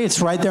Elementary.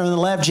 It's right there on the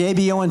left.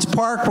 J.B. Owens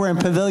Park. We're in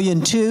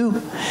Pavilion 2.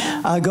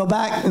 Go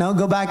back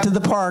to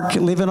the park.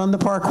 Leave it on the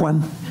park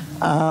one.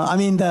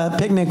 The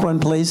picnic one,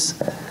 please.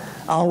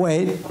 I'll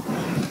wait.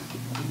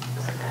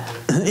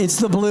 It's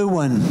the blue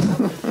one.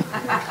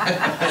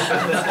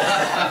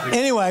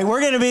 Anyway,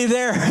 we're going to be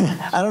there.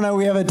 I don't know.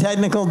 We have a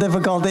technical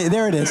difficulty.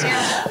 There it is.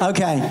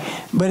 Okay.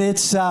 But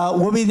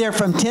we'll be there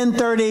from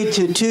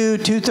 10:30 to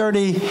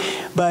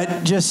 2:30.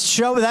 But just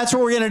show. That's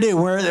what we're going to do.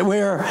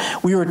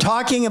 We were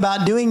talking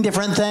about doing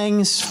different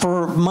things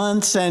for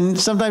months, and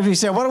sometimes we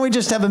say, why don't we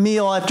just have a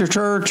meal after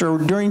church or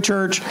during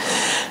church?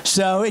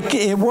 So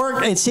it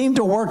worked. It seemed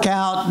to work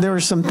out. There were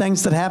some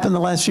things that happened the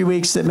last few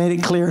weeks that made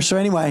it clear. So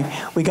anyway,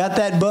 we got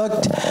that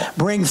booked.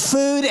 Bring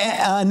food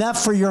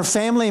enough for your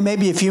family,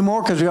 maybe a few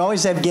more, because we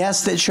always have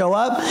guests that show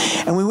up,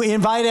 and we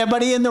invite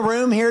everybody in the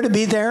room here to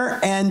be there,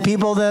 and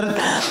people that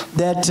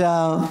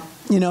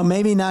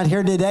maybe not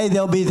here today.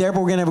 They'll be there,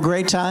 but we're going to have a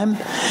great time.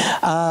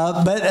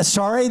 But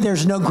sorry,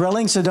 there's no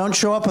grilling, so don't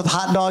show up with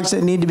hot dogs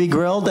that need to be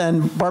grilled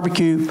and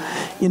barbecue,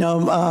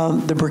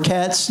 the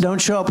briquettes. Don't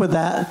show up with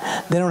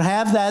that. They don't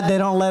have that. They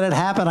don't let it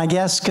happen, I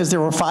guess, because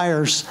there were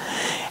fires.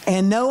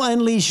 And no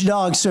unleashed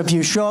dogs. So if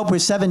you show up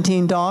with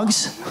 17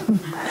 dogs,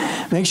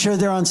 make sure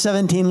they're on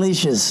 17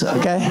 leashes,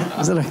 okay?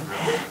 Is that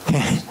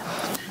okay?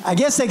 I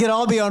guess they could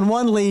all be on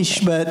one leash,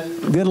 but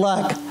good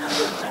luck.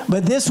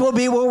 But this will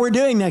be what we're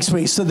doing next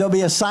week. So there'll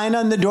be a sign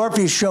on the door. If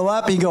you show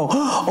up, you go,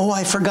 oh,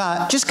 I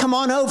forgot. Just come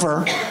on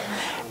over.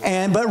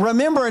 But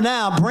remember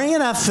now, bring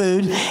enough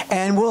food,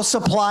 and we'll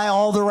supply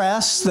all the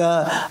rest.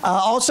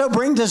 Also,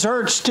 bring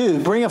desserts, too.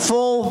 Bring a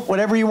full,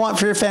 whatever you want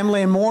for your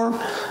family and more.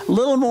 A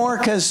little more,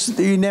 because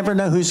you never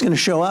know who's going to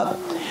show up.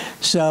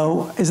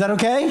 So is that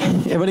okay?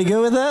 Everybody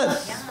good with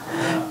that?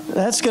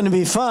 That's going to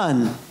be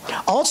fun.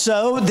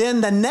 Also,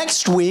 then the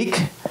next week,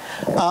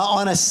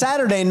 on a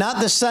Saturday, not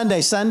this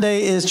Sunday.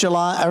 Sunday is June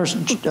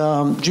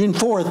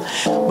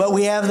 4th, but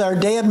we have our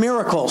Day of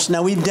Miracles.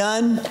 Now, we've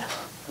done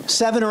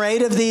 7 or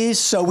 8 of these,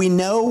 so we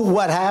know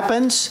what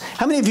happens.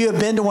 How many of you have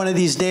been to one of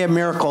these Day of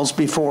Miracles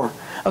before?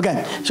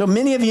 Okay, so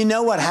many of you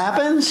know what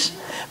happens,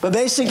 but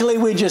basically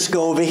we just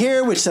go over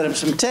here, we set up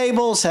some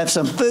tables, have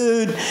some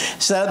food,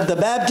 set up the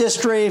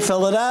baptistry,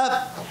 fill it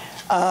up.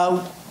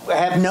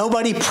 Have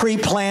nobody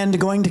pre-planned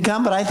going to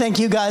come, but I think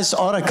you guys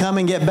ought to come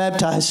and get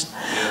baptized.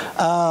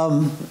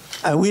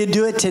 We'd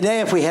do it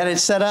today if we had it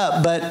set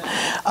up,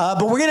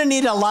 but we're going to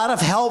need a lot of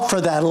help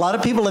for that. A lot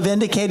of people have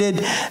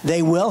indicated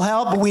they will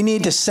help, but we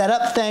need to set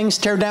up things,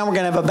 tear down. We're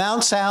going to have a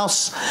bounce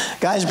house.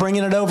 Guys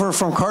bringing it over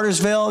from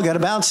Cartersville, got a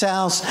bounce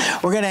house.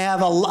 We're going to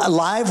have a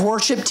live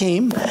worship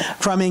team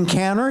from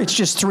Encounter. It's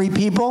just 3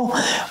 people,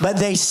 but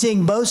they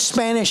sing both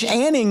Spanish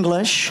and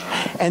English,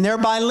 and they're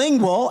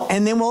bilingual,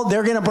 and then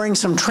they're going to bring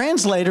some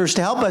translators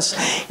to help us.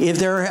 If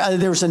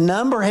there's a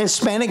number of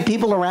Hispanic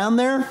people around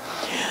there,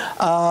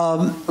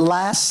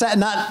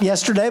 not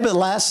yesterday, but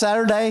last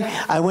Saturday,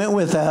 I went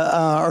with,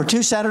 or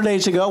 2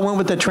 Saturdays ago, I went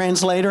with the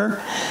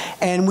translator,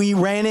 and we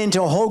ran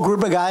into a whole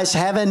group of guys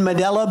having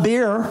Modelo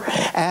beer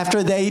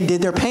after they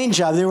did their paint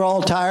job. They were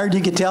all tired.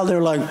 You could tell they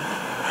were like,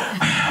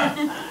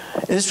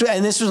 this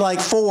was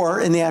like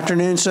 4 in the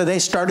afternoon, so they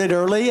started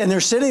early, and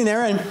they're sitting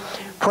there and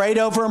prayed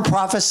over and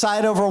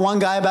prophesied over one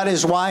guy about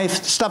his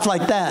wife, stuff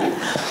like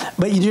that.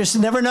 But you just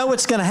never know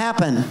what's going to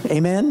happen.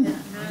 Amen?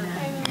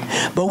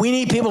 But we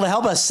need people to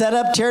help us set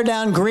up, tear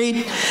down,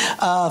 greet,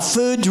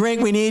 food,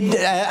 drink. We need,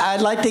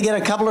 I'd like to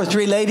get a couple or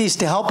 3 ladies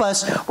to help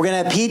us. We're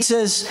going to have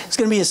pizzas. It's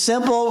going to be as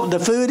simple. The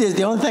food is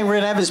the only thing we're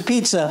going to have is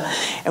pizza.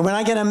 And we're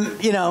not going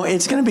to,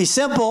 it's going to be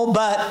simple,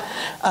 but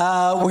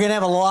we're going to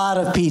have a lot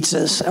of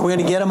pizzas. And we're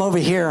going to get them over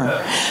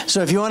here.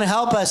 So if you want to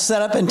help us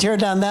set up and tear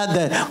down that,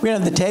 we're going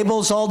to have the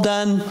tables all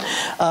done.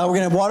 We're going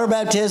to have water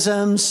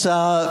baptisms.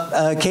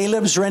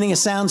 Caleb's renting a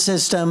sound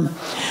system.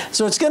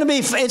 So it's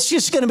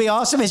just going to be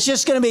awesome. It's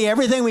just going to be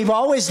everything we've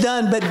always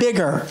done, but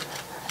bigger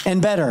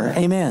and better.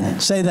 Amen.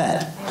 Say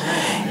that.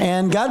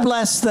 And God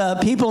bless the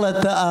people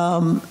at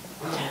the,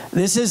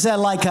 this is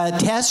like a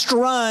test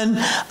run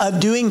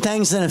of doing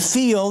things in a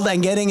field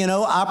and getting an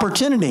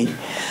opportunity.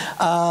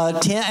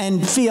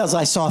 And fields.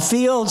 I saw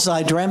fields.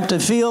 I dreamt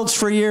of fields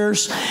for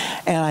years,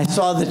 and I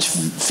saw the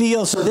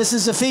fields. So this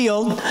is a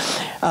field.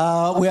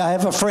 I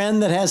have a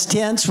friend that has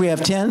tents. We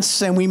have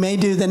tents, and we may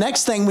do the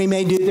next thing we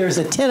may do. There's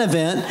a tent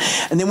event,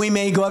 and then we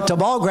may go up to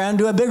Ball Ground and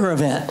do a bigger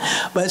event.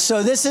 But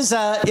so this is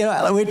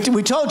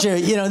we told you,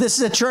 this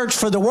is a church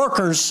for the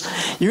workers.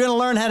 You're going to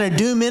learn how to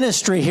do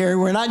ministry here.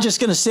 We're not just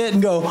going to sit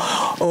and go,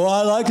 oh,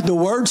 I like the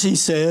words he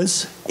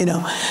says.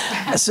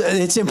 So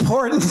it's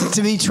important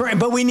to be trained,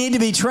 but we need to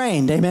be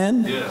trained.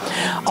 Amen.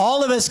 Yeah.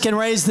 All of us can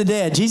raise the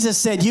dead. Jesus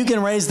said, you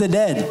can raise the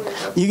dead.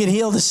 You can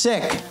heal the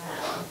sick.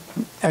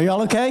 Are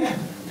y'all okay?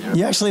 Yeah.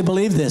 You actually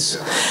believe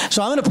this.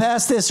 So I'm going to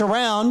pass this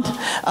around.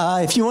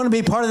 If you want to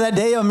be part of that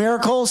Day of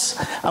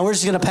Miracles, we're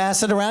just going to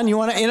pass it around. You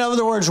want to, in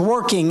other words,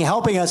 working,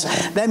 helping us.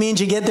 That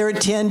means you get there at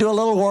 10, do a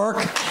little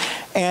work.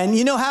 And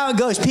you know how it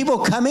goes. People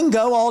come and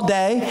go all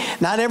day.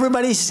 Not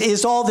everybody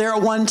is all there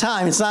at one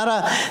time. It's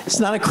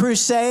not a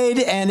crusade,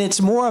 and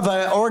it's more of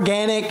an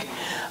organic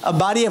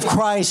body of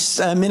Christ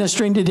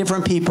ministering to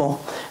different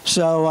people.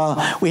 So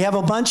we have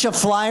a bunch of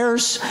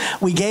flyers.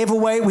 We gave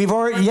away.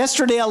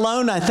 Yesterday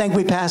alone, I think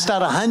we passed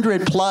out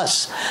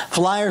 100+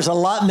 flyers. A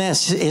lot in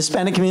this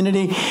Hispanic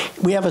community.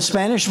 We have a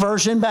Spanish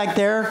version back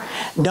there.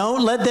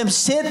 Don't let them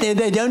sit.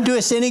 They don't do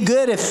us any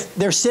good if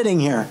they're sitting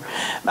here.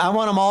 I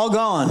want them all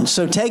gone.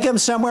 So take them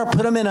somewhere,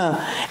 put them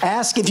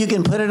ask if you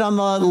can put it on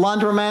the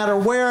laundromat or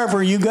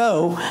wherever you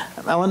go.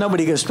 Well,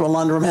 nobody goes to a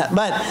laundromat,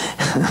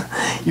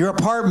 but your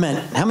apartment.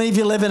 How many of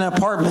you live in an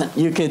apartment?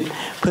 You could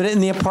put it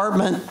in the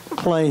apartment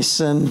place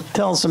and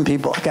tell some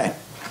people. Okay.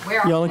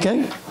 Y'all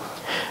okay?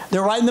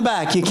 They're right in the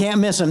back. You can't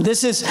miss them.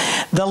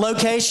 The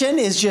location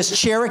is just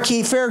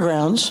Cherokee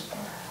Fairgrounds,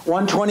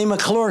 120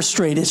 McClure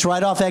Street. It's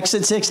right off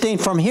exit 16.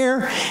 From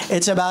here,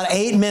 it's about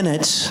 8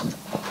 minutes.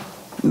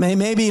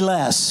 Maybe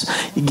less.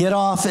 You get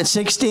off at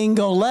 16,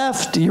 go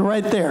left, you're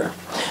right there.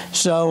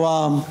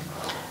 So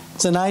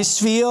It's a nice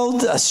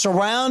field,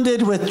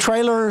 surrounded with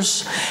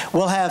trailers.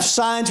 We'll have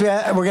signs.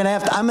 I'm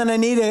going to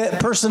need a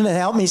person to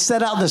help me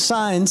set out the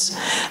signs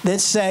that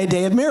say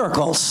Day of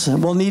Miracles.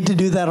 We'll need to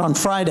do that on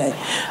Friday.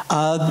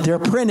 They're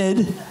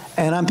printed,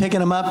 and I'm picking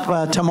them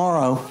up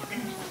tomorrow.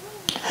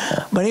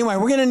 But anyway,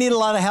 we're going to need a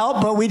lot of help,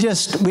 but we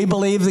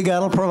believe that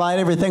God will provide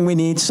everything we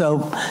need. So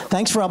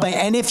thanks for helping.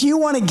 And if you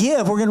want to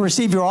give, we're going to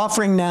receive your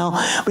offering now.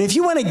 But if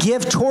you want to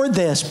give toward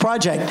this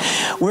project,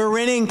 we're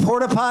renting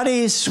porta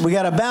potties. We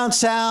got a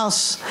bounce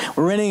house.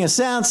 We're renting a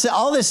sound set.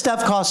 All this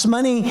stuff costs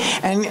money,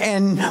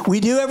 and we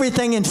do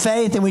everything in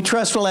faith, and we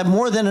trust we'll have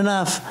more than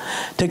enough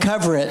to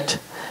cover it.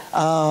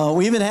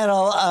 We even had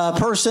a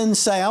person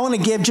say, I want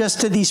to give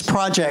just to these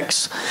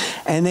projects.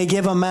 And they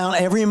give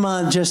amount every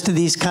month just to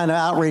these kind of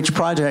outreach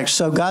projects.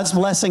 So God's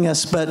blessing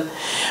us. But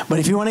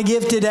if you want to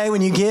give today,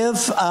 when you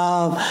give,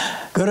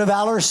 go to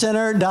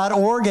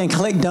valorcenter.org and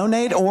click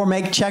donate or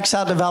make checks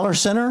out to Valor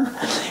Center.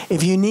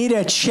 If you need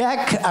a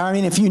check,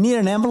 if you need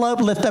an envelope,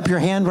 lift up your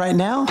hand right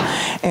now.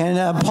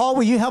 And Paul,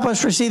 will you help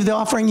us receive the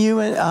offering?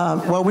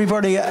 We've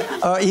already,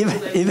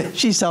 even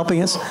she's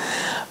helping us.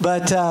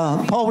 But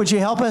Paul, would you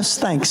help us?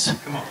 Thanks.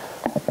 Come on.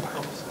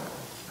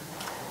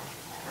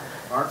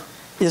 Mark?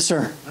 Yes,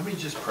 sir. Let me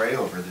just pray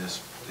over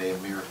this Day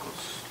of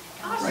Miracles.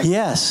 Right?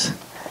 Yes.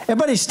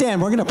 Everybody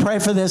stand. We're going to pray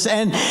for this.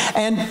 And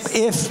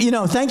if,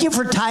 thank you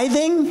for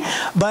tithing.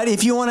 But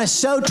if you want to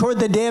sow toward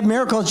the Day of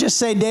Miracles, just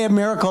say Day of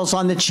Miracles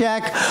on the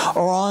check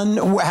or on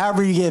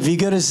however you give. You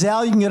go to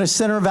Zelle, you can go to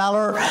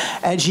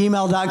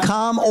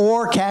centervalor@gmail.com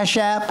or Cash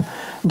App.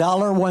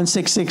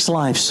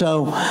 $166Life.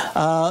 So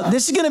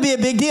this is going to be a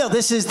big deal.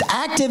 This is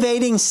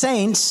activating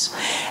saints,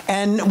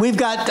 and we've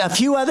got a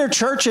few other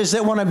churches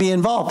that want to be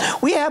involved.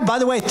 We have, by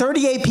the way,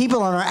 38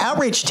 people on our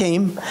outreach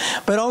team,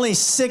 but only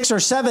 6 or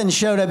 7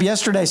 showed up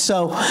yesterday.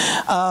 So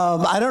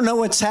I don't know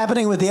what's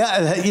happening with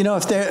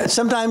the,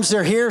 sometimes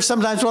they're here,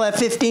 sometimes we'll have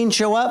 15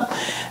 show up.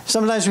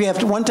 Sometimes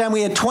one time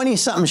we had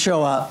 20-something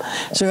show up.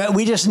 So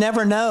we just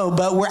never know,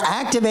 but we're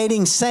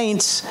activating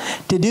saints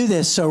to do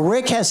this. So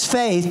Rick has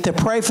faith to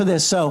pray for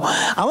this. So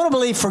I want to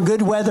believe for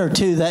good weather,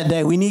 too, that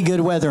day. We need good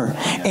weather.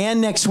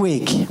 And next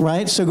week,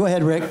 right? So go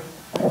ahead, Rick.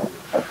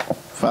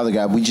 Father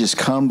God, we just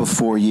come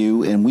before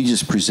you, and we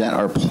just present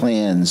our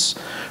plans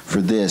for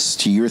this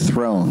to your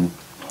throne.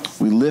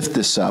 We lift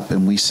this up,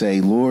 and we say,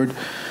 Lord,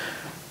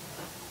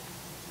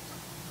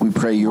 we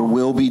pray your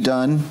will be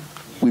done.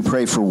 We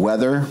pray for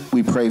weather.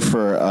 We pray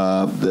for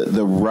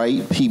the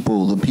right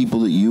people, the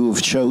people that you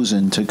have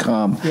chosen to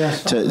come.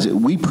 Yes.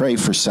 We pray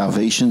for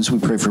salvations. We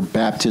pray for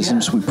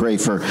baptisms. Yes. We pray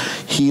for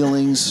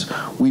healings.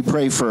 We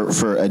pray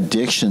for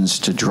addictions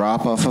to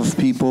drop off of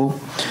people.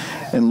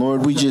 And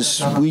Lord, we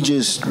just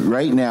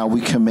right now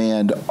we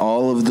command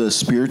all of the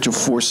spiritual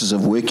forces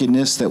of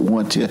wickedness that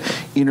want to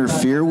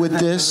interfere with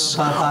this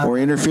or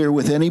interfere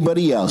with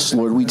anybody else.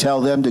 Lord, we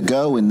tell them to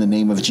go in the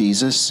name of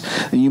Jesus.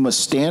 And you must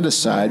stand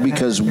aside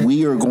because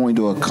we are going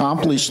to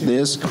accomplish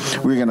this.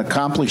 We're going to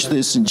accomplish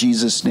this in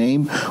Jesus'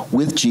 name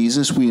with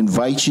Jesus. We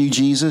invite you,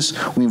 Jesus.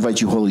 We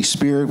invite you, Holy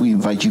Spirit. We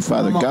invite you,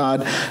 Father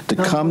God, to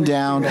come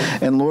down.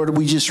 And Lord,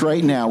 we just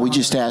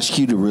ask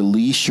you to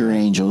release your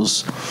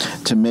angels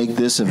to make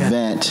this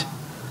event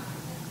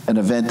an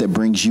event that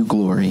brings you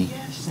glory.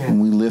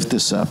 And we lift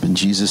this up in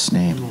Jesus'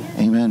 name.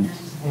 Amen.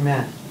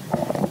 Amen.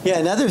 Yeah,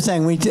 another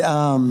thing,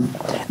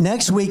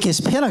 next week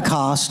is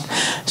Pentecost,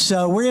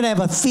 so we're going to have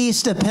a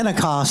feast of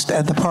Pentecost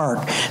at the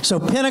park. So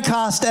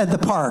Pentecost at the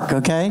park,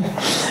 okay?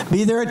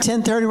 Be there at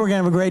 10:30. We're going to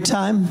have a great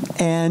time.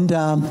 And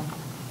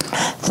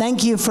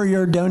thank you for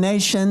your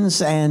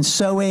donations and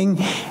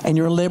sowing and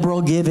your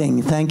liberal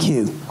giving. Thank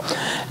you.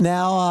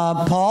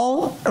 Now,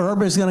 Paul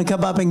Erbe is going to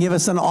come up and give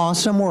us an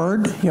awesome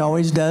word. He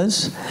always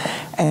does.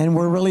 And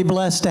we're really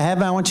blessed to have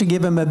him. I want you to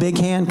give him a big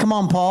hand. Come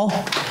on, Paul.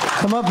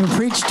 Come up and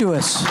preach to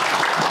us.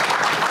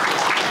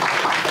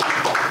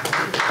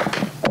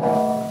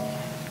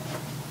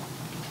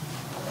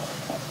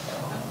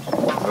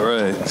 All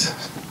right.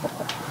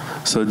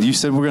 So you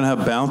said we're going to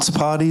have bounce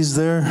potties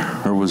there?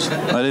 Or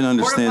I didn't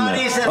understand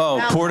that. Oh,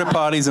 porta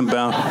potties and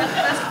bounce.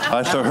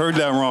 I heard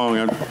that wrong.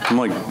 I'm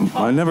like,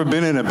 I've never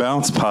been in a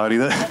bounce potty.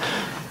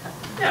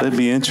 That'd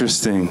be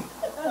interesting.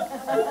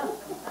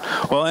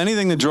 Well,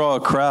 anything to draw a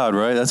crowd,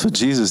 right? That's what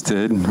Jesus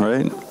did,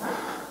 right?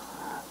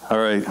 All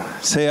right.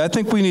 Say, I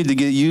think we need to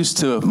get used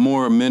to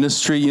more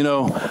ministry. You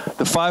know,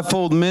 the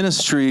fivefold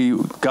ministry,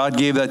 God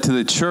gave that to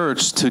the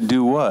church to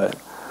do what?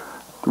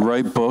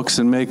 Write books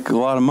and make a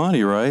lot of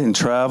money, right? And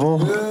travel.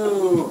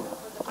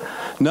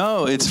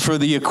 No, it's for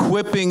the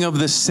equipping of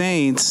the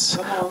saints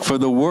for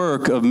the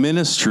work of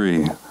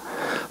ministry.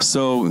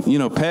 So, you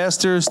know,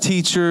 pastors,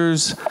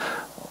 teachers,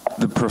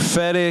 the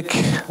prophetic,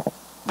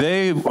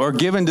 they are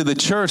given to the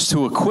church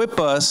to equip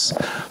us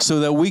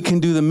so that we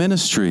can do the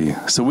ministry.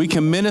 So we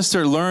can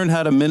minister, learn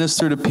how to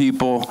minister to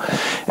people.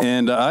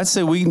 And I'd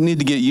say we need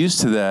to get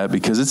used to that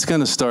because it's going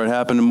to start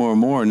happening more and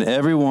more. And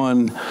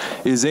everyone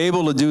is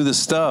able to do the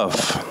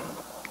stuff.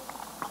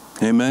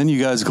 Amen?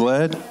 You guys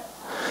glad?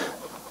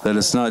 That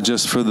it's not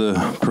just for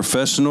the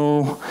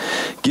professional,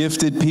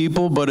 gifted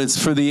people, but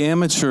it's for the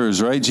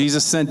amateurs, right?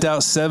 Jesus sent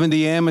out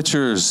 70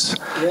 amateurs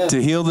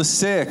to heal the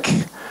sick,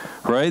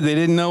 right? They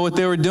didn't know what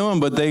they were doing,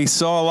 but they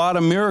saw a lot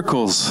of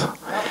miracles.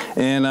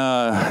 And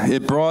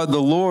it brought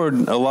the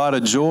Lord a lot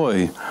of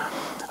joy.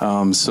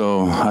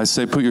 So I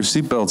say put your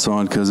seatbelts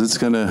on, because it's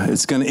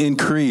gonna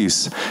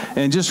increase.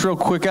 And just real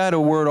quick, I had a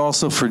word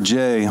also for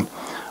Jay.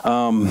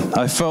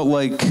 I felt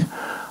like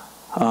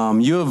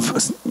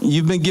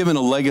you've been given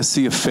a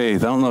legacy of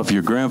faith. I don't know if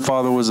your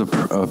grandfather was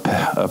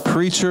a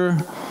preacher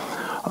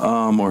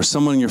or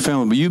someone in your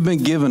family, but you've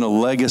been given a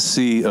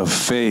legacy of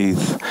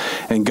faith,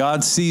 and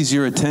God sees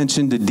your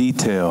attention to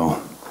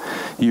detail.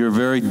 You're a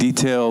very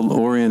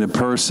detail-oriented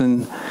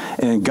person,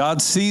 and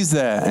God sees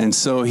that, and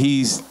so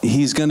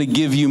He's going to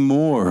give you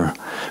more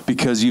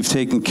because you've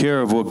taken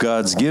care of what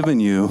God's given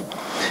you.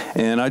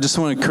 And I just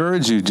want to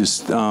encourage you,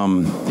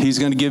 He's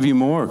going to give you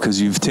more because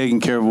you've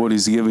taken care of what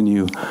He's given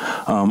you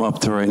up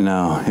to right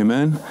now.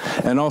 Amen?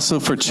 And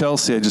also for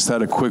Chelsea, I just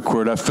had a quick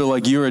word. I feel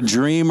like you're a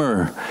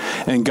dreamer,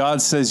 and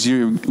God says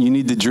you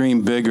need to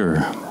dream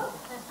bigger.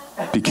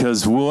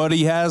 Because what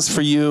He has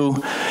for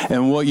you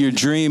and what you're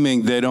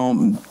dreaming,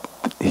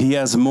 He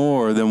has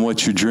more than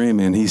what you're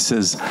dreaming. He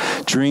says,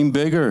 dream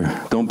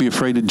bigger. Don't be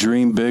afraid to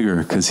dream bigger,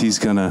 because He's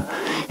gonna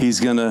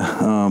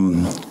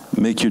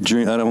make your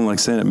dream. I don't like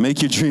saying it.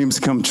 Make your dreams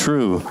come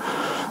true,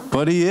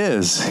 but He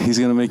is. He's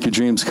gonna make your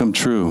dreams come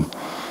true.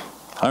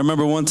 I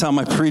remember one time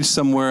I preached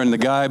somewhere, and the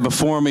guy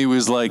before me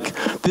was like,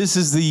 "This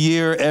is the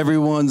year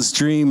everyone's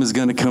dream is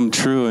gonna come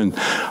true." And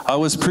I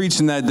was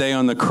preaching that day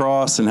on the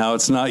cross and how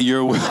it's not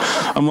your.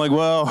 I'm like,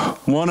 well,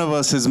 one of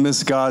us has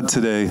missed God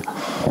today.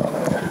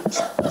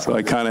 So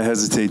I kind of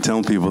hesitate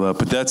telling people that,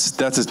 but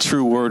that's a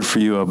true word for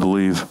you, I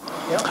believe.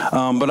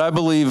 But I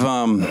believe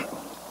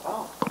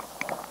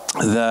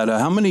that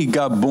how many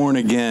got born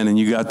again and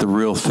you got the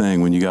real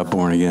thing when you got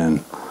born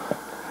again?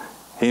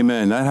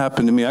 Amen. That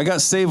happened to me. I got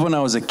saved when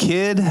I was a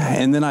kid,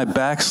 and then I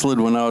backslid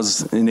when I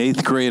was in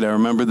 8th grade. I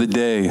remember the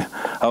day.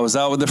 I was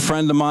out with a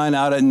friend of mine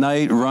out at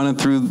night, running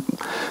through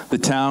the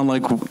town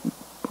like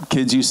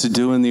kids used to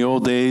do in the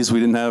old days. We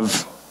didn't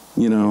have,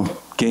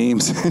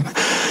 games.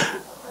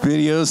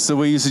 Videos, so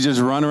we used to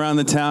just run around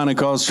the town and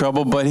cause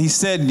trouble. But he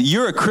said,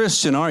 "You're a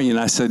Christian, aren't you?" And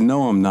I said,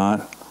 "No, I'm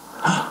not."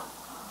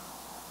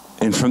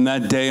 And from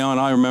that day on,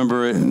 I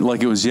remember it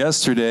like it was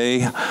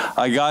yesterday.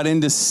 I got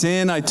into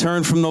sin, I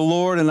turned from the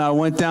Lord, and I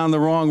went down the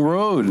wrong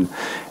road.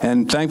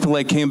 And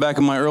thankfully, I came back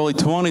in my early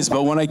 20s.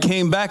 But when I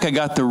came back, I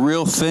got the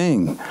real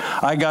thing.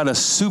 I got a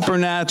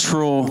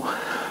supernatural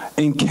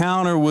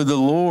encounter with the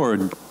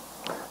Lord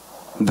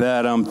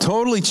that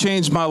totally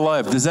changed my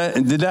life.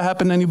 Did that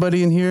happen to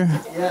anybody in here?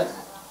 Yes.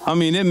 I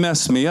mean, it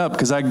messed me up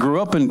because I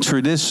grew up in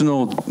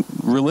traditional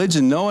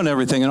religion, knowing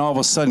everything, and all of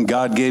a sudden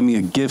God gave me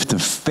a gift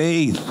of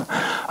faith.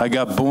 I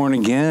got born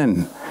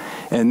again,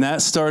 and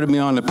that started me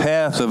on the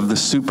path of the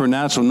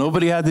supernatural.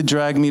 Nobody had to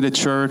drag me to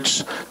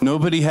church.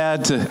 Nobody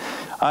had to.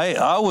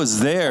 I was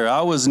there.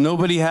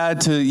 Nobody had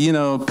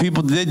to,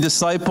 people did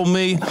disciple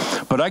me,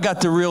 but I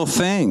got the real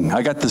thing.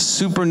 I got the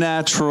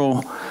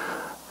supernatural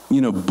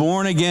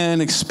born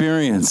again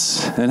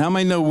experience. And how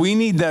many know we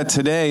need that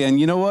today? And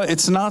you know what?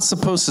 It's not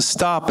supposed to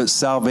stop at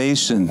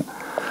salvation.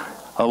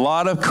 A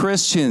lot of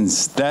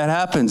Christians, that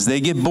happens. They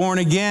get born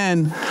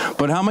again,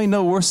 but how many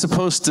know we're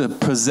supposed to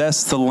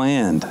possess the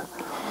land?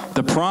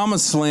 The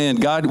promised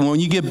land. God, when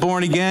you get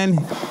born again,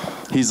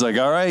 He's like,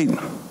 all right,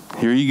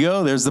 here you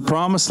go. There's the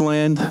promised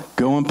land.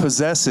 Go and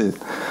possess it.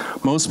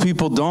 Most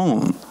people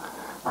don't,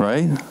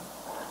 right?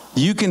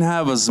 You can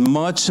have as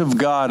much of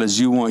God as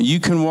you want. You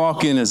can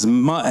walk in as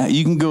much,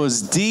 you can go as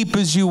deep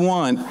as you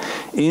want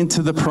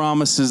into the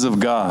promises of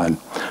God,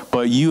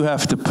 but you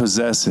have to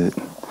possess it.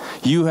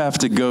 You have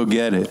to go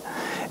get it.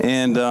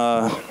 And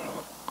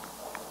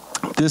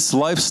this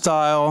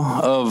lifestyle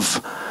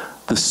of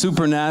the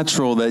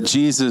supernatural that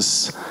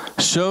Jesus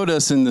showed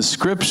us in the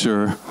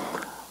scripture,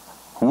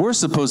 we're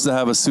supposed to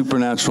have a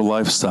supernatural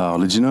lifestyle.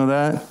 Did you know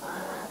that?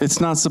 It's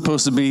not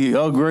supposed to be,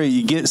 oh great,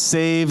 you get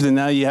saved and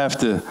now you have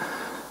to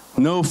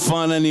no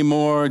fun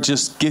anymore,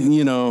 just get,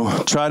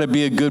 try to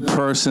be a good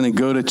person and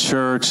go to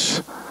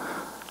church.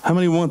 How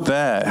many want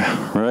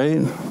that,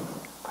 right?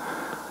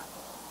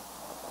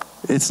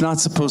 It's not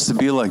supposed to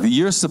be like that.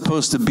 You're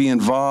supposed to be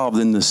involved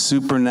in the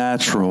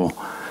supernatural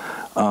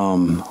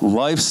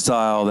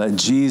lifestyle that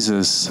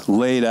Jesus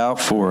laid out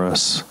for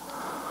us.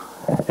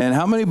 And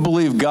how many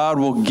believe God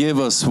will give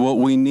us what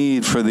we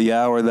need for the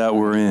hour that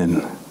we're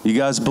in? You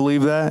guys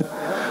believe that?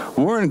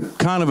 We're in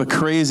kind of a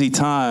crazy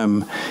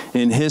time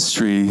in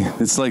history.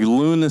 It's like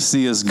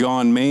lunacy has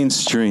gone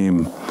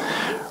mainstream,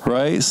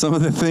 right? Some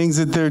of the things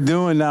that they're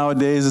doing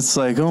nowadays, it's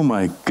like, oh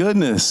my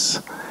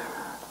goodness.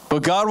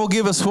 But God will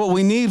give us what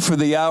we need for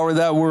the hour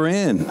that we're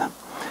in.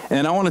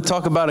 And I want to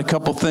talk about a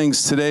couple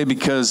things today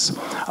because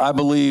I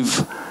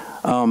believe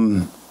God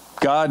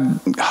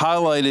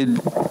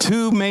highlighted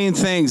two main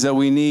things that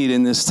we need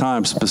in this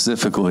time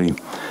specifically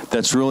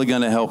that's really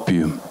going to help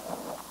you.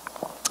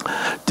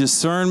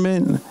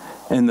 Discernment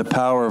and the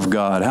power of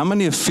God? How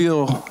many of you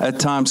feel at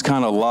times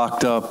kind of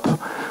locked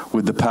up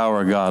with the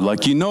power of God?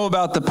 Like you know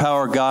about the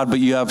power of God, but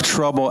you have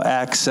trouble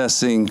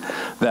accessing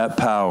that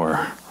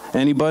power.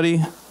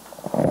 Anybody?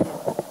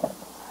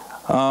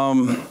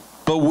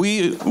 But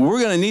we're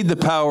going to need the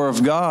power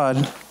of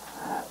God,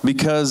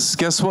 because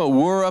guess what?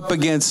 We're up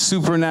against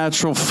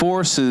supernatural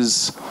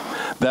forces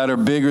that are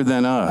bigger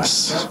than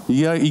us.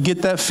 You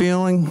get that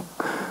feeling?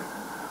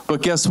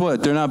 But guess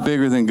what? They're not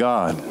bigger than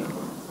God.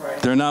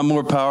 They're not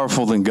more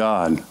powerful than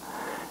God.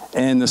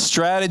 And the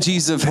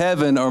strategies of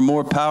heaven are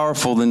more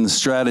powerful than the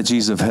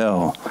strategies of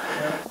hell.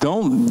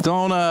 Don't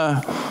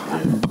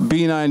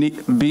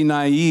be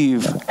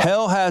naive.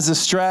 Hell has a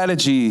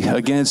strategy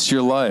against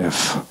your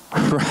life,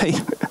 right?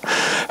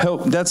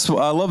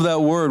 I love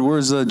that word.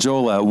 Where's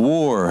Joel at?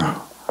 War,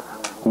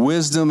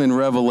 wisdom, and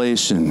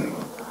revelation.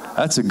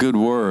 That's a good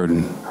word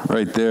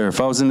right there.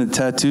 If I was into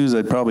tattoos,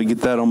 I'd probably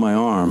get that on my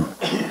arm,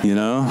 you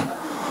know?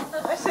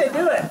 I say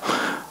do it.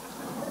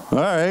 All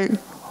right.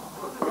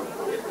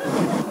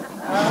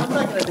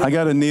 I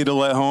got a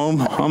needle at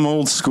home. I'm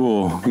old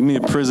school. Give me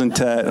a prison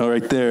tat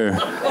right there.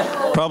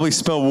 Probably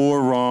spell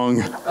war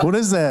wrong. What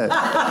is that?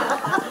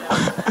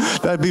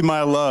 That'd be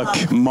my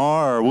luck.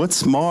 Mar.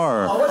 What's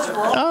mar?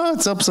 Oh,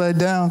 it's upside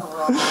down.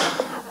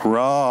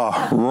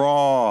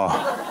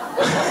 Raw.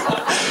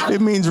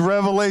 It means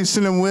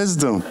revelation and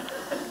wisdom.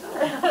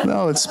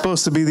 No, it's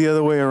supposed to be the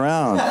other way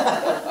around.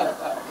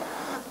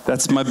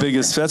 That's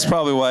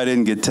probably why I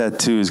didn't get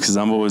tattoos, because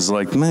I'm always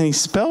like, man, he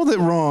spelled it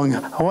wrong.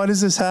 Why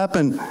does this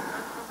happen?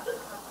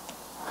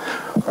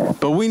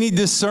 But we need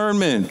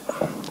discernment,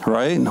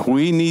 right?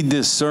 We need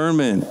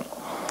discernment.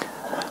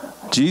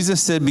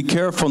 Jesus said, be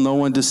careful, no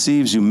one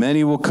deceives you.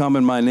 Many will come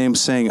in my name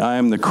saying, I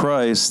am the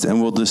Christ,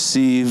 and will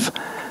deceive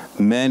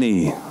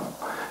many.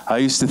 I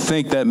used to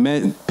think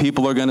that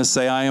people are going to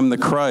say, I am the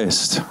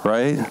Christ,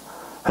 right?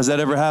 Has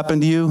that ever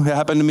happened to you? It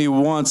happened to me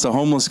once. A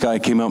homeless guy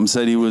came up and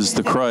said he was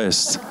the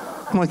Christ.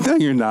 I'm like, no,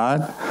 you're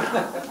not.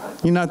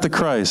 You're not the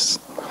Christ.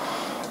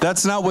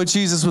 That's not what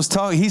Jesus was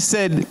talking. He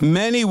said,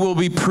 many will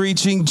be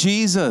preaching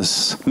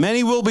Jesus.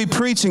 Many will be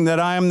preaching that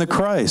I am the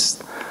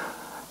Christ.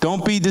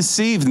 Don't be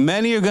deceived.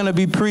 Many are going to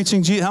be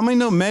preaching Jesus. How many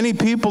know many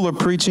people are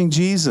preaching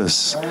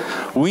Jesus?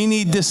 We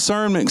need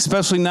discernment,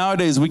 especially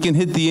nowadays. We can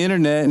hit the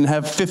internet and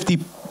have 50,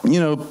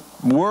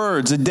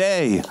 words a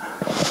day.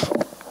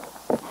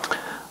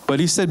 But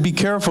he said, be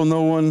careful,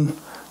 no one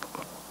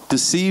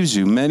deceives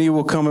you. Many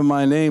will come in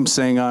my name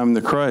saying I'm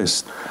the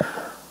Christ.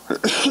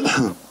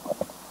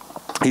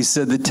 He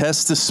said to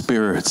test the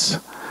spirits,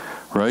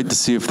 right, to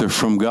see if they're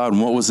from God.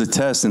 And what was the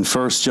test? In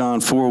 1 John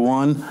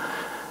 4:1,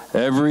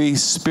 every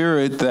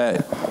spirit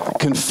that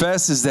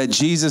confesses that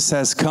Jesus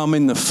has come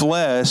in the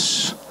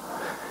flesh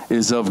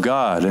is of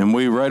God. And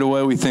right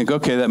away we think,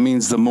 okay, that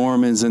means the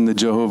Mormons and the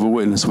Jehovah's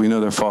Witnesses. We know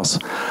they're false.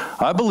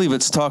 I believe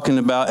it's talking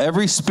about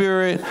every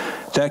spirit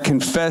that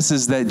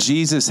confesses that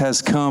Jesus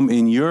has come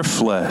in your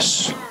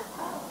flesh.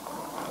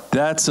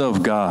 That's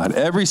of God.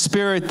 Every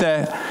spirit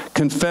that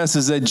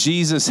confesses that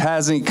Jesus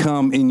hasn't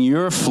come in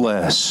your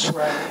flesh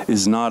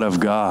is not of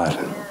God.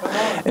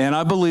 And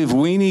I believe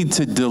we need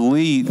to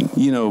delete,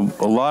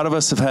 a lot of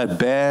us have had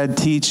bad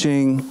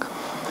teaching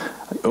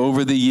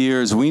over the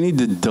years. We need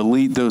to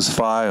delete those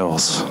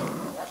files.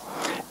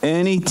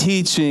 Any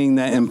teaching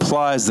that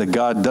implies that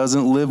God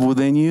doesn't live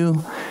within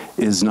you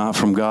is not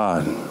from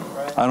God.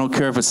 I don't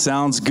care if it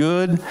sounds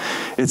good.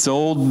 It's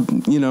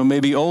old,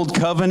 maybe old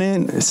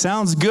covenant. It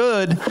sounds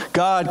good.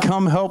 God,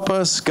 come help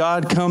us.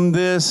 God, come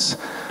this.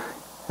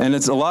 And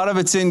a lot of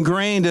it's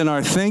ingrained in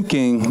our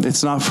thinking.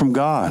 It's not from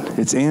God.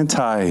 It's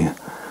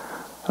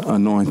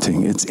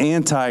anti-anointing. It's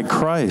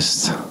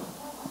anti-Christ.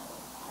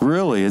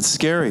 Really, it's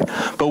scary.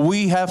 But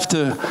we have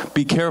to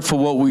be careful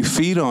what we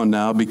feed on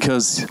now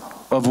because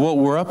of what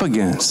we're up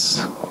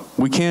against.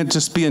 We can't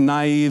just be a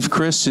naive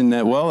Christian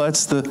that, well,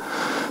 that's the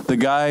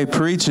guy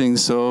preaching,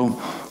 so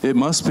it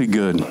must be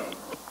good.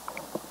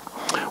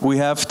 We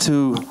have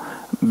to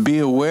be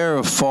aware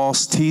of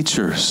false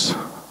teachers,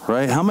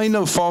 right? How many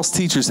know false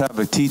teachers have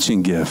a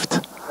teaching gift?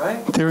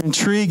 Right. They're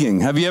intriguing.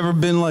 Have you ever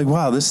been like,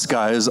 wow, this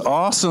guy is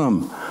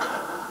awesome?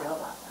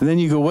 And then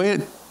you go,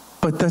 wait,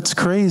 but that's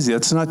crazy.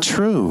 That's not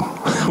true.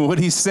 What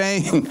he's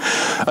saying,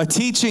 a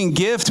teaching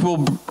gift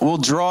will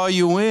draw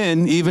you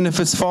in even if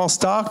it's false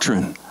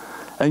doctrine.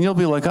 And you'll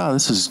be like, oh,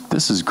 this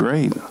is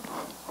great.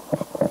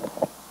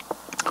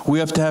 We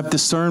have to have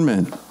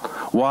discernment.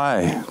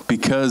 Why?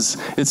 Because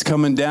it's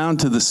coming down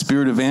to the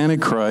spirit of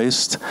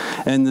Antichrist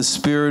and the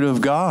spirit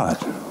of God,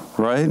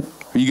 right?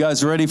 Are you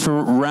guys ready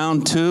for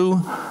round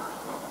 2?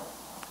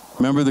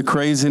 Remember the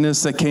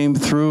craziness that came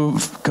through a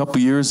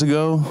couple years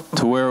ago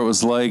to where it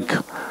was like,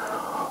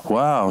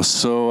 wow,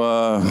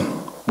 so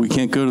we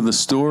can't go to the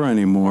store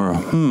anymore.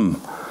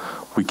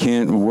 We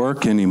can't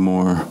work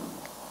anymore.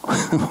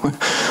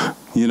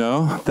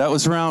 That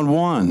was round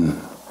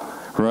 1,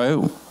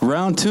 right?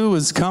 Round 2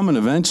 is coming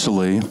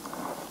eventually.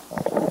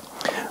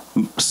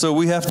 So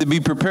we have to be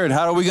prepared.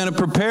 How are we going to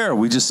prepare?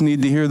 We just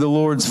need to hear the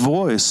Lord's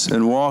voice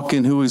and walk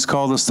in who he's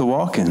called us to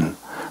walk in,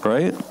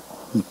 right?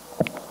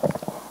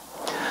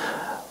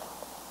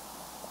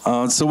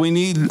 So we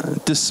need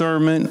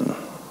discernment.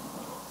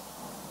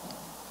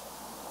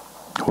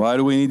 Why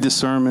do we need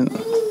discernment?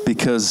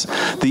 Because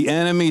the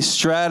enemy's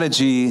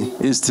strategy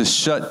is to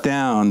shut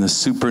down the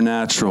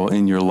supernatural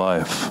in your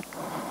life.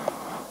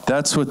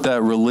 That's what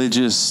that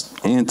religious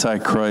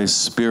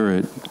antichrist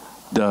spirit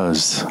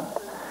does.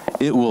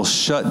 It will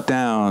shut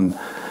down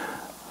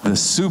the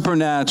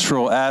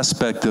supernatural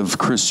aspect of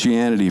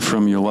Christianity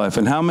from your life.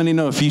 And how many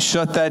know if you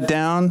shut that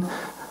down,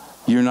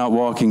 you're not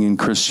walking in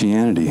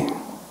Christianity?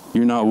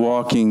 You're not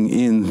walking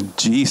in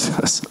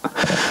Jesus.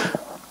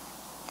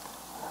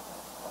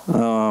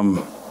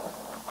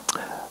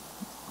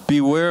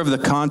 Beware of the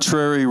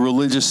contrary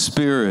religious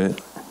spirit.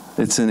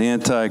 It's an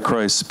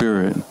antichrist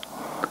spirit,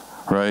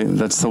 right?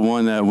 That's the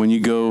one that when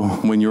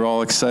you're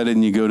all excited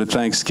and you go to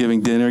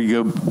Thanksgiving dinner,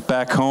 you go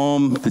back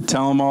home to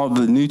tell them all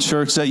the new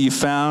church that you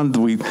found.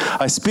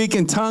 I speak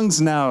in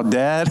tongues now,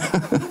 Dad.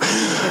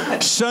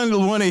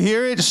 Shundo, want to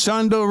hear it?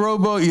 Shundo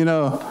Robo,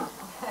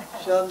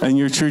 And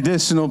your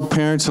traditional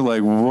parents are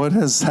like, what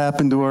has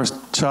happened to our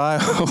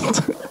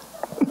child?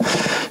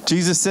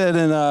 Jesus said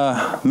in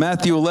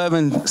Matthew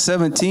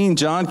 11:17,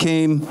 John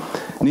came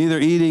neither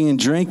eating and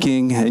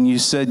drinking, and you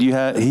said he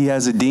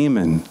has a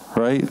demon,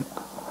 right?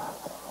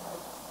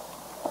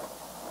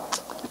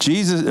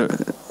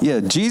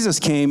 Jesus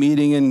came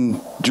eating and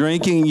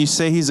drinking, and you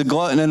say he's a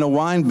glutton and a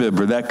wine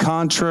bibber, that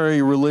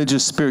contrary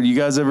religious spirit. You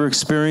guys ever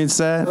experienced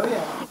that? Oh,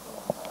 yeah.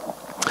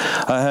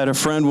 I had a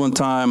friend one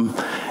time,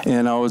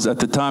 and I was at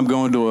the time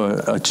going to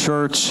a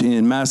church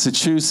in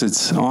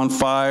Massachusetts, on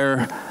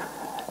fire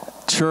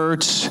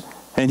church,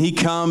 and he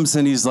comes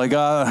and he's like,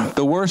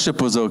 the worship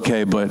was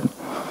okay, but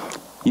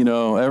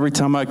every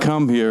time I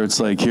come here, it's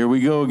like, here we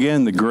go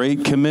again, the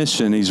Great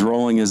Commission. He's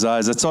rolling his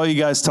eyes. That's all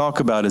you guys talk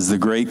about is the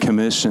Great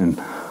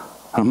Commission.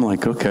 I'm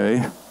like,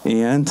 okay,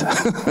 and?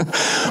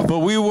 But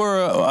we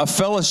were a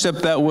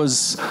fellowship that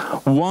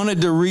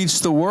wanted to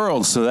reach the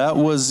world, so that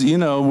was, we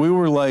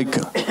were like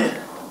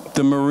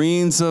the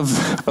Marines of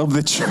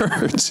the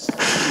church.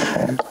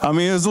 I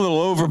mean, it was a little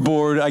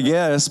overboard, I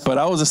guess, but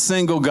I was a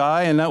single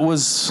guy, and it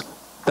was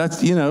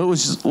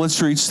just,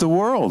 let's reach the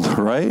world,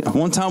 right?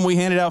 One time we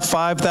handed out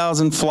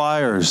 5,000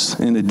 flyers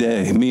in a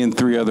day, me and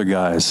 3 other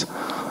guys.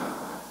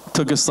 It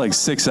took us like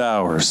 6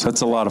 hours.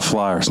 That's a lot of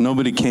flyers.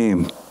 Nobody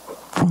came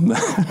from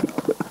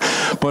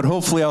that. But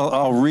hopefully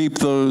I'll reap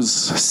those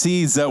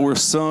seeds that were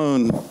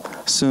sown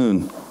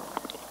soon.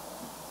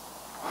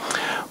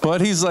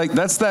 But he's like,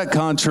 that's that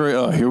contrary.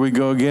 Oh, here we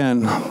go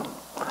again.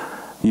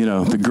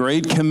 The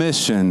Great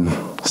Commission.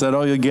 Is that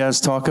all you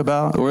guys talk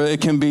about? Or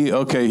it can be,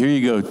 okay, here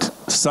you go.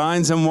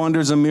 Signs and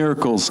wonders and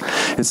miracles.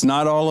 It's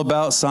not all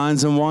about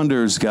signs and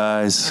wonders,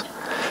 guys.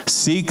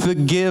 Seek the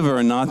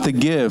giver, not the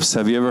gifts.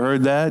 Have you ever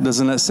heard that?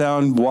 Doesn't that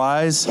sound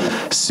wise?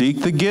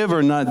 Seek the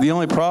giver, not. The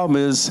only problem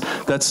is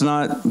that's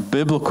not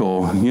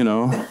biblical,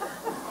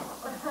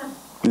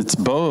 It's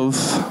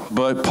both.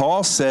 But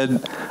Paul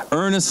said,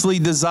 earnestly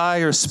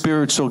desire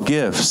spiritual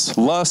gifts.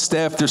 Lust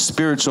after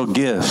spiritual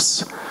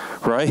gifts,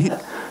 right?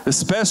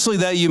 Especially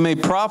that you may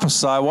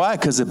prophesy. Why?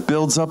 Because it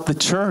builds up the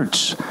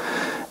church.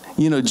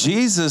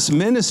 Jesus'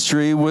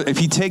 ministry,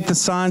 if you take the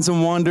signs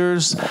and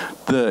wonders,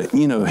 the,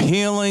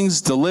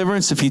 healings,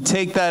 deliverance, if you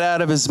take that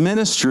out of his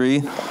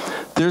ministry,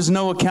 there's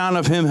no account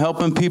of him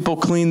helping people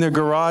clean their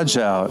garage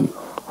out,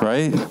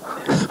 right?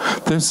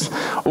 The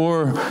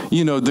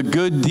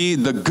good deed,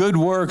 the good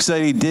works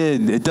that he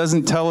did, it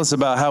doesn't tell us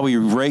about how he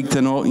raked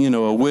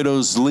a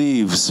widow's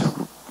leaves,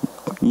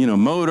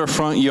 mowed her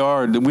front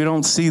yard. We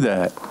don't see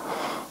that.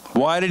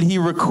 Why did he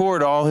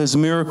record all his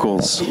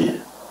miracles?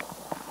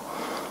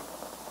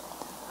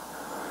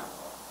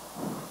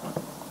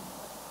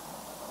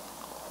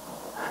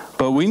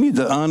 But we need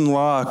to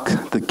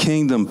unlock the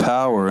kingdom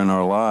power in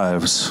our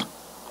lives.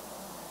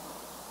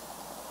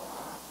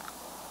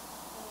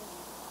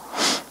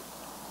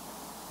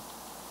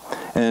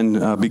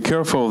 And be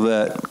careful of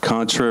that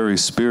contrary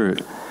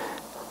spirit.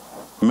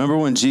 Remember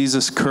when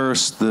Jesus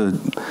cursed the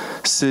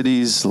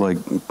cities like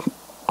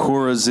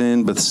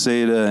Chorazin,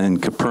 Bethsaida,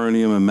 and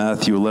Capernaum in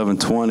Matthew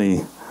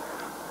 11:20?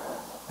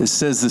 It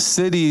says the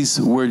cities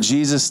where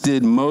Jesus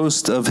did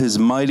most of his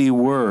mighty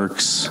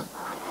works,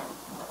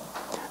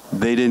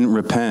 they didn't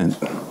repent.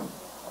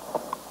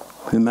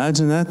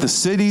 Imagine that. The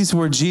cities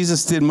where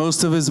Jesus did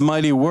most of his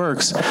mighty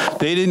works,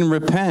 they didn't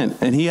repent.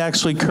 And he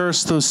actually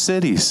cursed those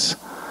cities.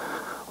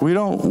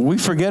 We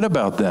forget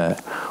about that.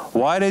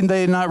 Why didn't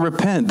they not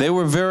repent? They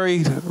were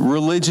very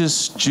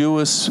religious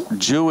Jewish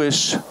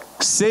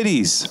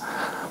cities.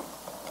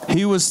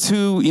 He was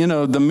too,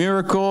 the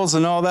miracles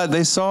and all that,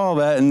 they saw all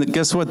that, and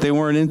guess what? They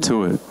weren't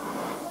into it.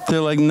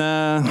 They're like,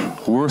 nah,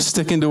 we're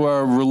sticking to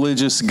our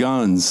religious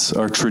guns,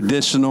 our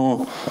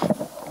traditional,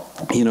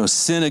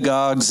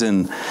 synagogues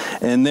and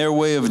their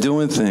way of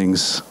doing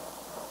things.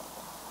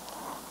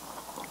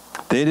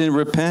 They didn't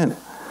repent.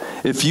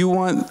 If you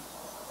want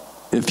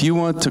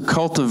to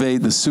cultivate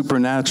the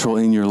supernatural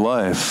in your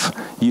life,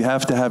 you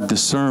have to have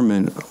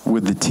discernment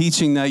with the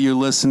teaching that you're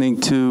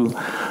listening to,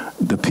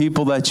 the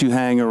people that you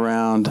hang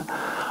around.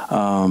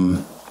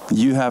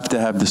 You have to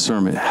have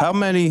discernment. How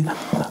many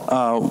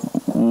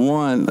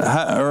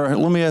or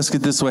let me ask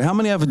it this way. How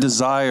many have a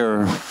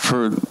desire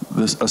for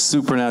a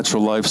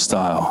supernatural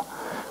lifestyle?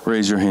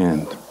 Raise your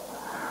hand.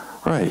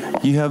 Right.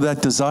 You have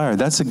that desire.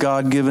 That's a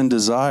God-given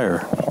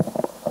desire.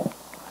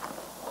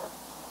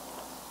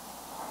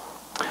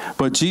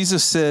 But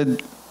Jesus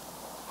said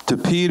to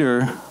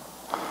Peter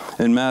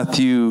in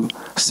Matthew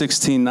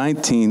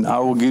 16:19, I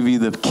will give you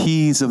the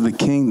keys of the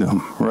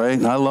kingdom, right?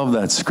 And I love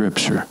that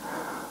scripture.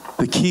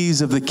 The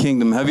keys of the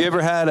kingdom. Have you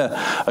ever had a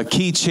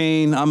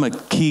keychain? I'm a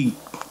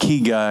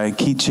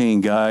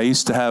keychain guy. I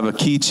used to have a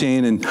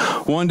keychain, and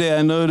one day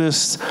I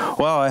noticed,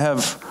 wow, I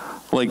have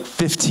like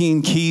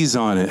 15 keys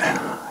on it.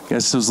 I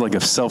guess it was like a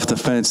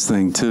self-defense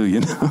thing too, you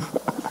know?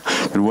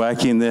 And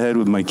whack you in the head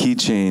with my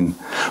keychain.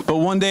 But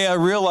one day I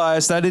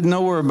realized I didn't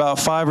know where about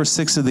 5 or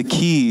 6 of the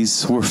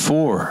keys were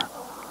for.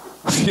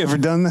 Have you ever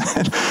done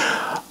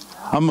that?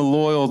 I'm a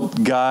loyal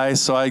guy,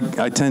 so I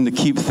tend to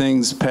keep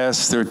things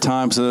past their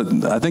time. So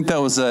I think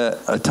that was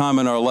a time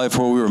in our life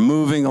where we were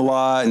moving a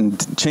lot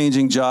and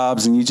changing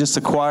jobs, and you just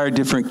acquire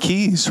different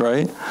keys,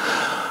 right?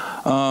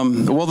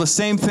 Well, the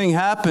same thing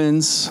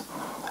happens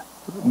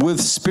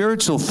with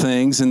spiritual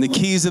things and the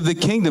keys of the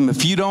kingdom.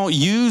 If you don't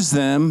use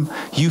them,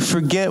 you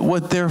forget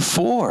what they're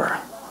for,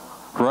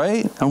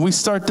 right? And we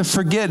start to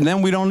forget, and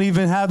then we don't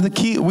even have the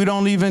key.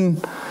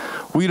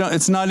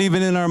 It's not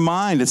even in our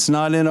mind. It's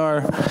not in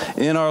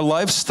our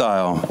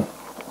lifestyle.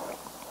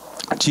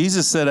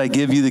 Jesus said, I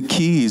give you the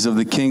keys of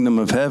the kingdom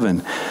of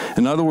heaven.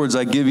 In other words,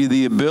 I give you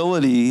the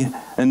ability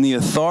and the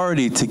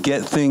authority to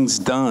get things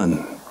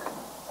done.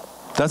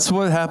 That's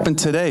what happened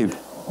today.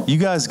 You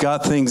guys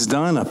got things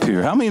done up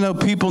here. How many know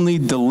people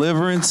need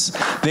deliverance?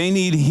 They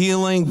need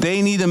healing.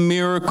 They need a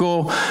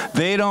miracle.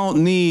 They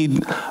don't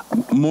need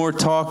more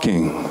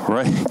talking,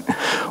 right?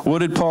 What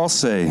did Paul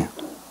say?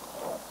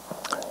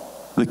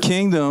 The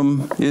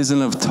kingdom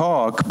isn't of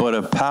talk, but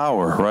of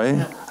power,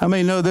 right? How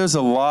many know there's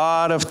a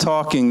lot of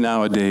talking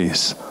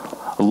nowadays?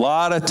 A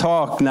lot of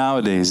talk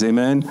nowadays,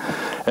 amen?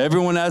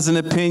 Everyone has an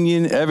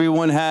opinion.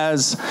 Everyone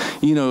has,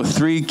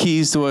 3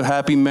 keys to a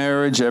happy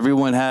marriage.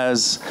 Everyone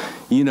has,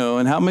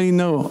 and how many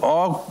know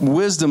all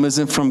wisdom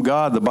isn't from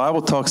God? The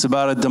Bible talks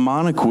about a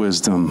demonic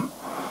wisdom,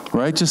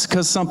 right? Just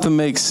because something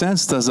makes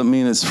sense doesn't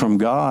mean it's from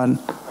God,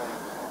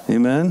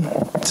 amen?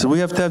 So we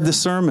have to have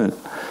discernment.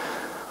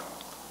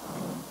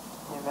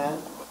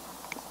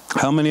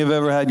 How many have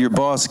ever had your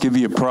boss give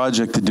you a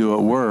project to do at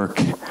work,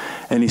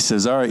 and he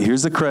says, all right,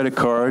 here's the credit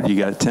card. You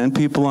got 10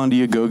 people under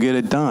you. Go get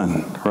it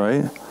done,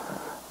 right?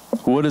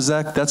 What is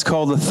that? That's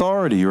called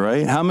authority,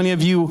 right? How many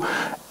of you,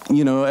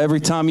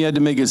 every time you had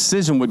to make a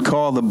decision would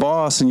call the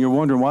boss, and you're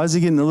wondering, why is he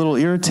getting a little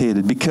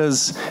irritated?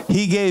 Because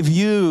he gave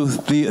you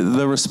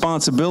the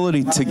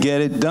responsibility to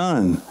get it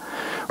done.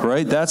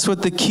 Right? That's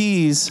what the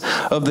keys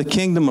of the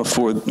kingdom are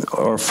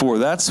for.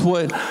 That's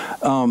what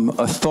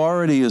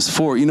authority is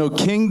for.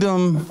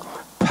 Kingdom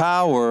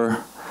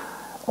power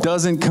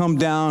doesn't come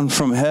down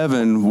from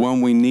heaven when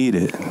we need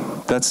it.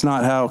 That's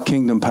not how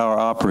kingdom power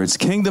operates.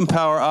 Kingdom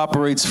power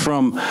operates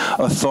from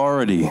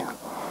authority.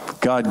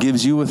 God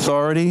gives you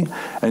authority,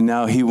 and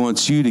now he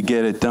wants you to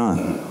get it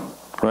done.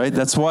 Right?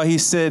 That's why he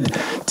said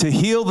to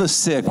heal the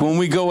sick. When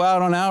we go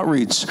out on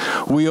outreach,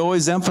 we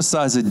always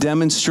emphasize a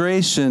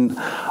demonstration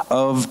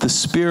of the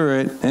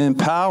Spirit and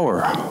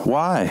power.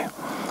 Why?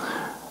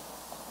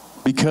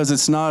 Because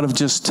it's not of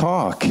just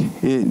talk.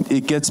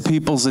 It gets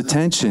people's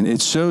attention.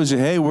 It shows you,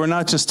 hey, we're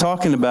not just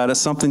talking about it.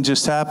 Something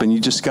just happened. You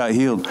just got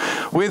healed.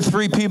 We had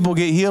 3 people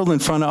get healed in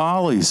front of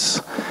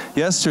Ollie's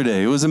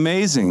yesterday. It was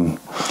amazing.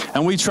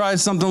 And we tried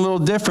something a little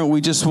different.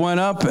 We just went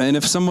up, and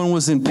if someone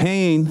was in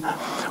pain,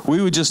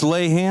 we would just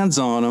lay hands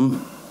on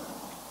them.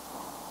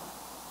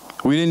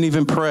 We didn't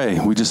even pray.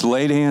 We just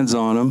laid hands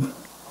on them,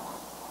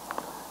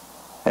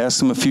 asked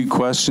them a few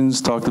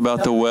questions, talked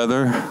about the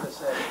weather,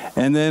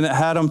 and then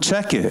had them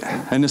check it.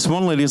 And this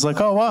one lady is like,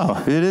 oh,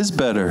 wow, it is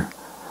better.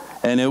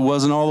 And it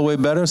wasn't all the way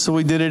better, so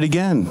we did it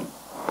again.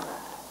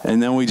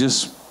 And then we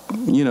just,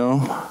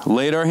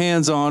 laid our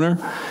hands on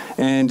her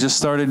and just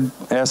started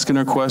asking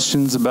her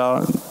questions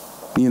about,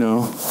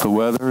 the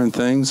weather and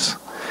things.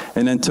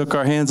 And then took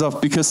our hands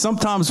off. Because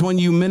sometimes when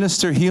you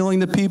minister healing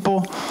to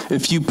people,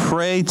 if you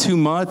pray too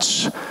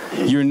much,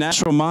 your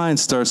natural mind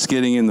starts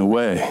getting in the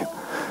way.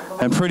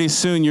 And pretty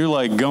soon you're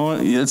like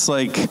it's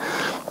like,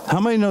 how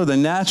many know the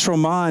natural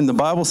mind, the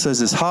Bible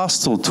says, is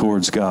hostile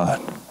towards God?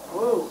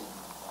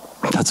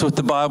 That's what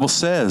the Bible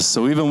says.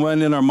 So even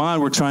when in our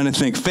mind we're trying to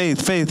think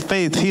faith, faith,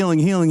 faith, healing,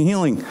 healing,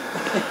 healing,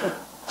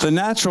 the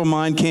natural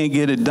mind can't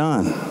get it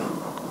done,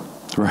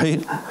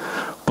 right?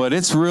 But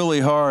it's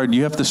really hard.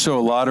 You have to show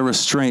a lot of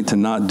restraint to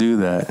not do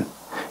that.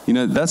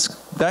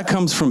 That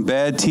comes from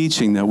bad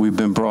teaching that we've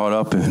been brought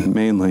up in,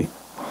 mainly.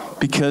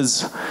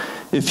 Because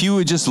if you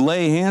would just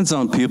lay hands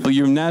on people,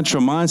 your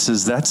natural mind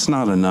says, that's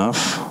not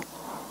enough.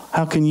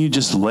 How can you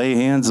just lay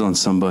hands on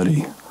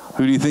somebody?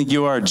 Who do you think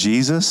you are,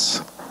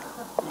 Jesus?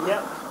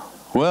 Yep.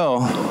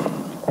 Well,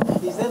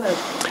 he's in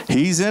us.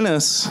 He's in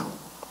us.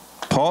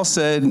 Paul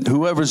said,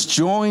 whoever's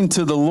joined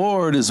to the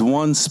Lord is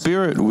one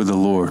spirit with the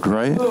Lord,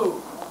 right?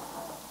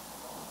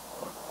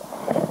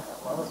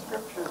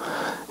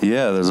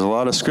 Yeah, there's a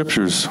lot of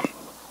scriptures.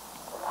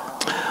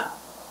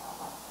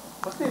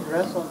 What's the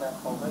address on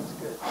that phone? That's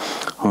good.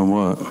 On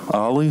what?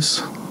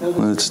 Ollie's?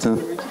 That's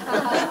done.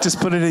 Just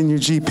put it in your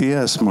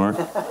GPS, Mark.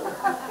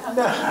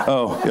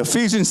 Oh,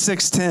 Ephesians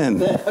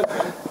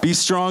 6:10. Be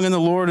strong in the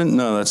Lord. And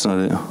no, that's not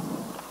it.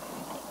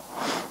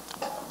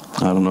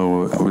 I don't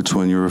know which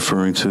one you're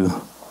referring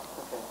to.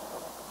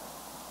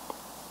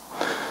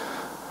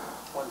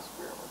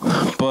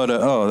 But,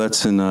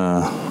 that's in,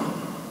 I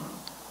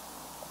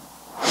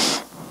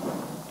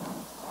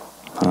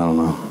don't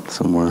know,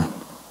 somewhere.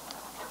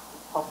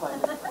 I'll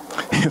find it.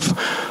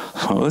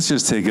 Let's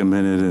just take a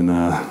minute and,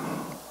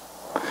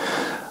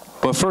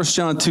 but 1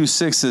 John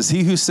 2:6 says,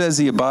 he who says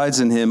he abides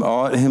in him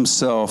ought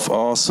himself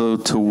also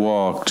to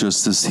walk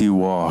just as he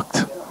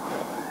walked.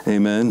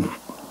 Amen.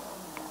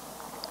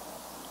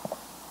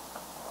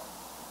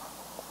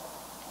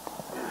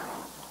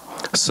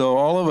 So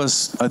all of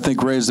us, I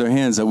think, raise their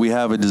hands that we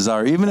have a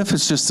desire, even if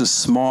it's just a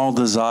small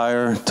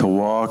desire to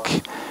walk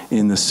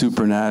in the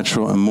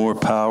supernatural and more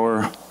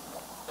power.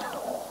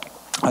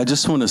 I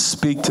just want to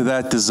speak to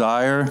that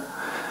desire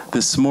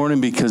this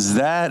morning because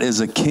that is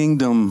a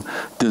kingdom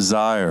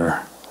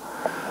desire.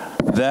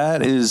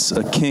 That is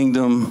a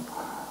kingdom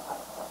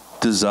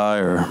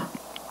desire.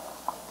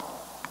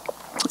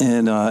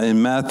 And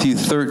in Matthew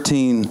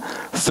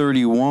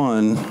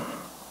 13:31,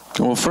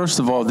 well, first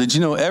of all, did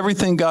you know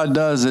everything God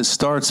does, it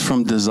starts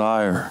from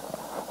desire?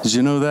 Did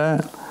you know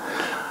that?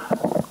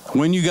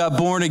 When you got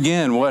born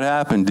again, what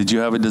happened? Did you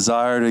have a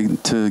desire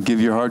to give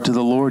your heart to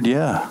the Lord?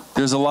 Yeah.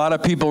 There's a lot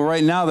of people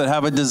right now that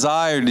have a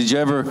desire. Did you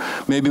ever,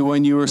 maybe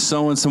when you were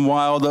sowing some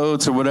wild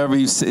oats or whatever,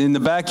 in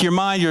the back of your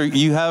mind,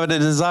 you have a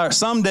desire.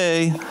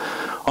 Someday,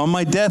 on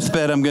my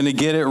deathbed, I'm going to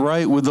get it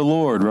right with the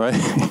Lord, right?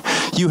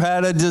 You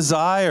had a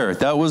desire.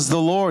 That was the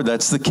Lord.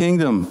 That's the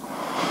kingdom.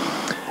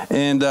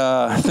 And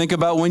think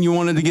about when you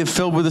wanted to get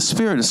filled with the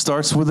Spirit. It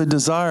starts with a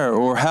desire.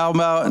 Or how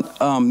about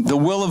the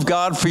will of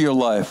God for your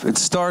life? It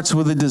starts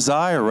with a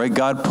desire, right?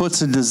 God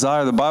puts a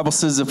desire. The Bible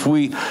says if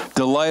we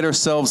delight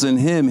ourselves in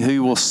Him, He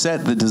will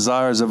set the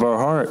desires of our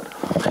heart.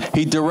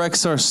 He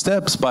directs our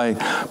steps by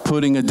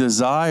putting a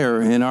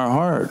desire in our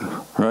heart,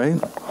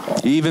 right?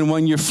 Even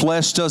when your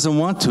flesh doesn't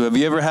want to. Have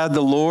you ever had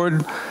the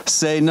Lord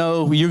say,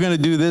 no, you're going to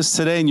do this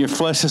today, and your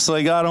flesh is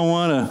like, I don't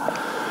want to.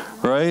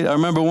 Right? I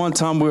remember one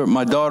time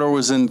my daughter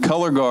was in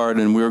color guard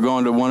and we were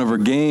going to one of her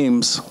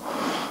games,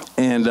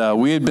 and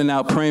we had been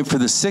out praying for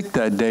the sick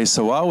that day.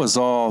 So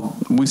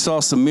we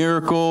saw some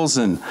miracles,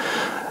 and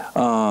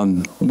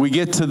we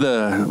get to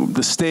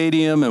the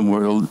stadium and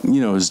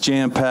it's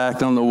jam packed. I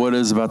don't know what it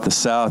is about the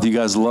South. You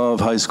guys love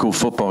high school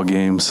football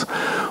games,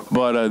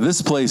 but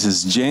this place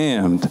is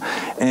jammed.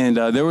 And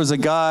there was a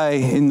guy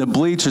in the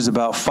bleachers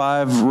about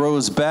 5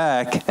 rows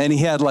back, and he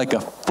had like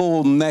a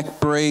full neck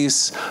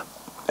brace.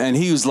 And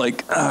he was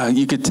like,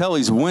 you could tell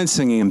he's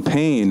wincing in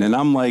pain. And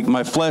I'm like,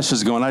 my flesh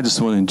is going, I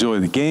just want to enjoy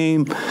the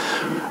game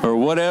or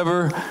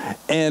whatever.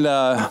 And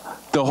the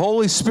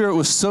Holy Spirit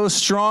was so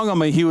strong on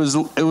me. It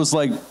was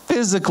like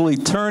physically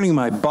turning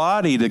my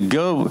body to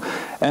go.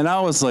 And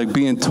I was like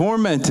being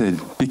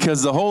tormented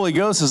because the Holy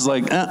Ghost is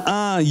like,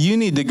 you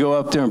need to go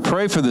up there and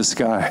pray for this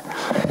guy.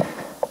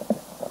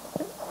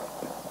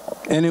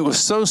 And it was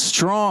so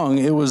strong.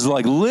 It was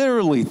like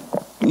literally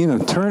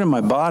turning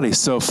my body.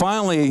 So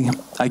finally,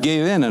 I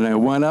gave in and I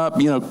went up.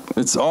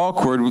 It's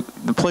awkward.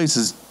 The place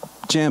is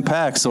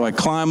jam-packed, so I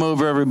climb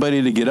over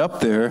everybody to get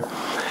up there,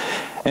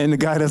 and the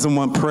guy doesn't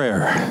want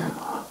prayer.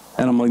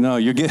 And I'm like, no,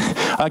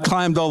 I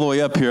climbed all the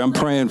way up here. I'm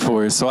praying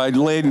for you. So I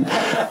laid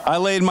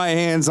my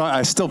hands on.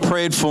 I still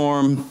prayed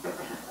for him.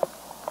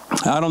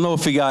 I don't know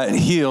if he got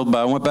healed, but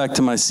I went back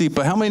to my seat.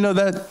 But how many know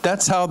that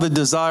that's how the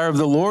desire of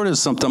the Lord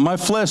is sometimes? My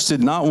flesh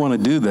did not want to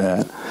do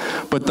that.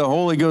 But the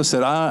Holy Ghost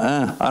said,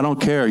 I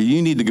don't care.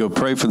 You need to go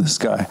pray for this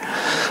guy.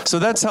 So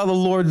that's how the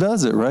Lord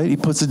does it, right? He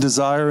puts a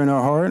desire in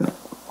our heart.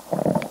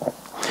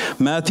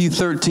 Matthew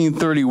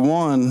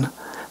 13:31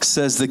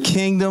 says, the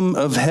kingdom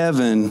of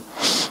heaven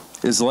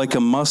is like a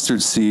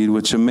mustard seed,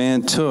 which a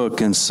man took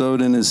and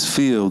sowed in his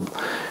field,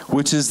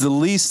 which is the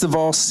least of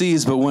all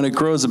seeds, but when it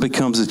grows, it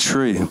becomes a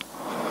tree.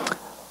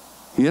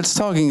 It's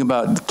talking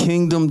about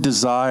kingdom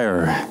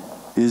desire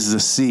is the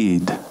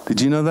seed.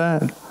 Did you know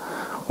that?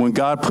 When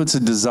God puts a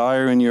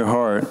desire in your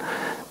heart,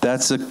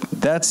 that's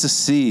a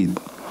seed.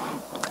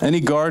 Any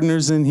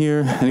gardeners in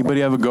here?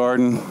 Anybody have a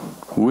garden?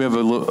 We have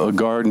a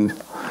garden.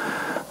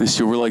 This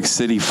year we're like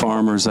city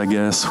farmers, I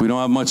guess. We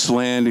don't have much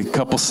land, a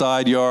couple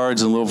side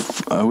yards, and we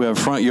have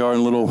a front yard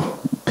and a little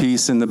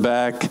piece in the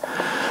back.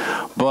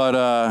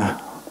 but.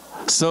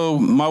 So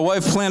my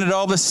wife planted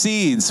all the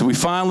seeds. We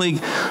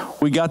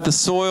got the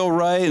soil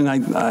right, and I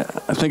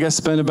think I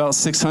spent about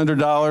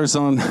 $600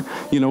 on,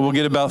 we'll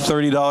get about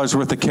 $30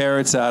 worth of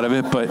carrots out of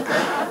it, but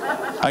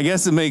I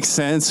guess it makes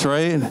sense,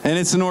 right? And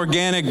it's an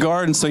organic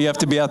garden, so you have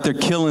to be out there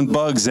killing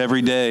bugs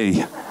every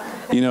day.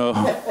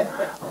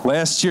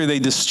 Last year they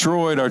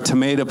destroyed our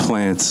tomato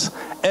plants.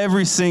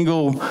 Every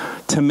single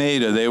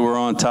tomato, they were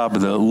on top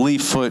of the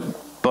leaf foot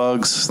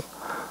bugs.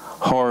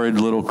 horrid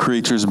little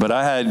creatures, but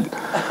I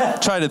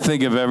had tried to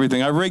think of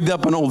everything. I rigged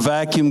up an old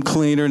vacuum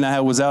cleaner, and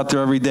I was out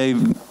there every day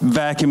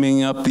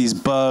vacuuming up these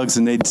bugs,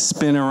 and they'd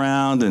spin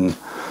around, and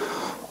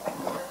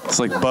it's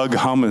like bug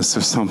hummus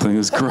or something. It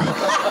was gross.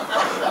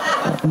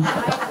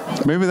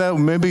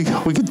 Maybe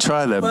we could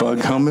try that, bug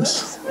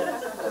hummus.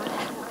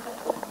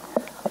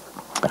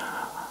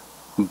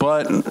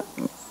 But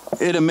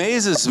it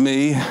amazes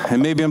me,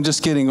 and maybe I'm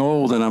just getting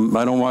old and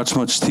I don't watch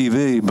much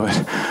TV, but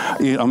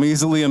I'm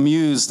easily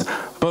amused.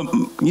 But,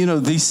 you know,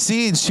 these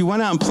seeds, she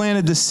went out and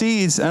planted the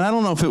seeds, and I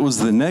don't know if it was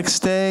the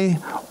next day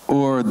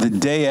or the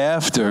day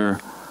after,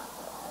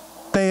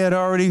 they had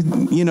already,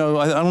 you know,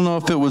 I don't know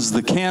if it was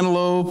the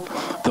cantaloupe,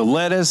 the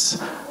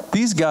lettuce.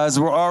 These guys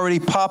were already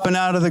popping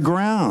out of the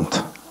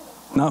ground.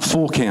 Not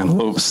full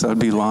cantaloupes, that'd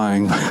be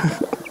lying.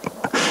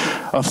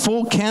 A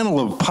full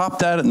cantaloupe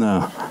popped out of,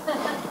 no.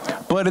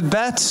 But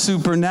that's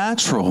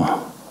supernatural.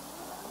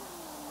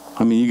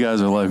 I mean, you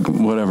guys are like,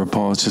 whatever,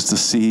 Paul, it's just a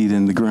seed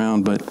in the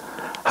ground. But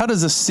how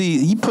does a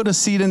seed, you put a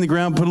seed in the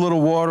ground, put a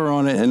little water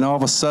on it, and all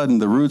of a sudden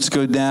the roots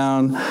go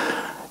down,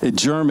 it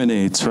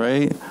germinates,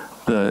 right?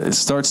 It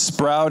starts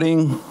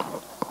sprouting.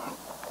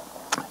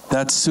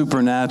 That's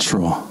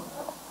supernatural.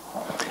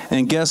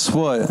 And guess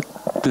what?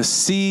 The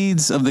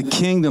seeds of the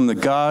kingdom,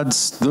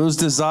 those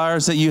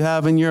desires that you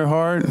have in your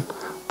heart,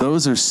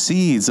 those are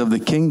seeds of the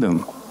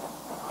kingdom.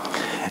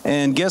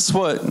 And guess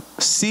what?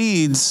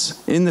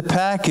 Seeds in the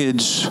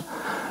package,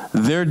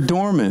 they're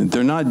dormant.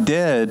 They're not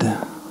dead.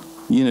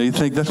 You know, you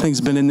think that thing's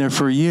been in there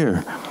for a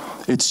year.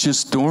 It's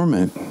just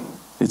dormant.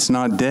 It's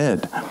not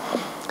dead.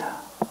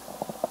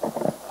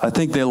 I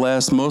think they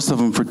last, most of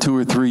them, for 2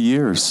 or 3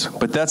 years.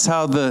 But that's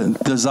how the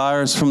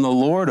desires from the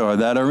Lord are,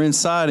 that are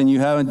inside, and you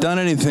haven't done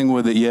anything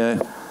with it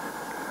yet.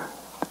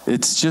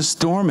 It's just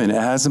dormant. It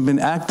hasn't been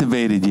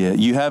activated yet.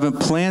 You haven't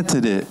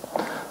planted it.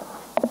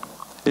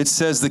 It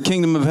says the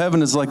kingdom of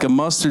heaven is like a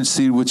mustard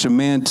seed which a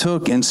man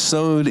took and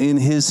sowed in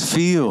his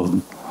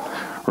field,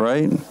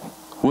 right?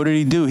 What did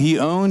he do? He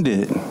owned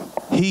it.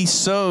 He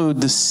sowed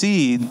the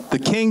seed, the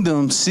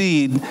kingdom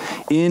seed,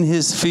 in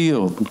his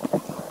field.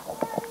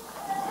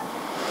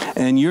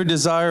 And your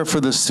desire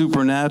for the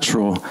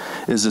supernatural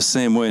is the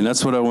same way. And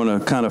that's what I want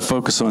to kind of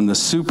focus on, the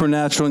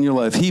supernatural in your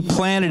life. He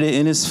planted it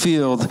in his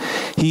field.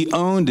 He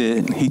owned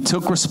it. He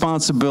took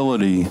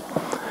responsibility.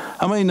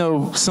 How many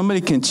know somebody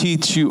can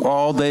teach you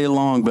all day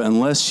long, but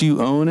unless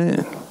you own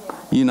it,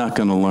 you're not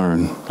going to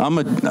learn? I'm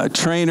a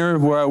trainer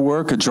where I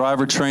work, a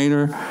driver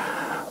trainer.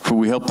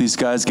 We help these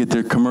guys get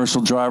their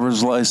commercial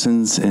driver's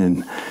license,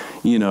 and,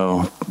 you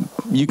know,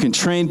 you can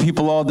train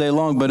people all day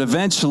long, but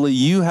eventually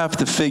you have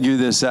to figure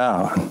this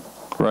out,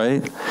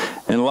 right?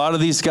 And a lot of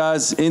these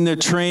guys in their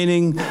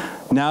training,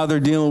 now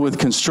they're dealing with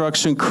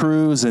construction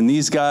crews, and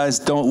these guys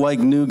don't like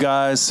new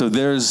guys, so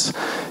there's,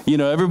 you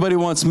know, everybody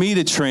wants me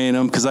to train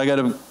them because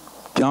I'm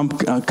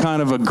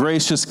kind of a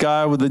gracious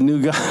guy with the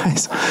new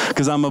guys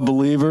because I'm a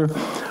believer.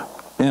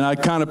 And I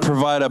kind of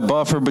provide a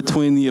buffer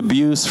between the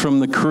abuse from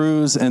the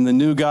crews and the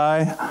new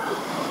guy.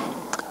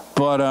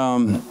 But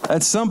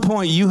at some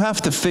point, you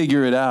have to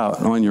figure it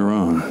out on your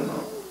own.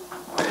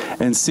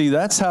 And see,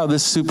 that's how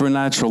this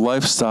supernatural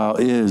lifestyle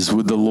is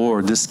with the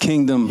Lord, this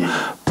kingdom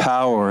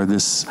power,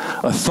 this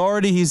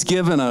authority he's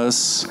given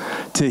us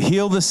to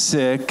heal the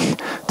sick,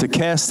 to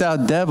cast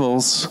out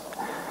devils.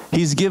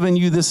 He's given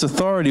you this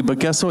authority, but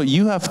guess what?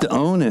 You have to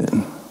own it.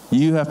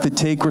 You have to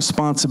take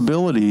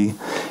responsibility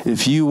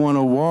if you want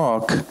to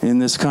walk in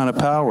this kind of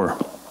power.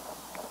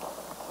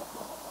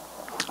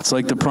 It's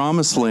like the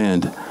promised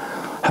land.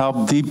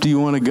 How deep do you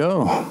want to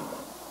go?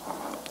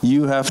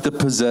 You have to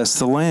possess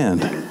the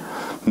land.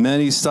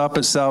 Many stop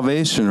at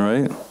salvation,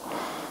 right?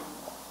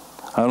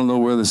 I don't know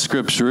where the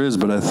scripture is,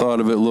 but I thought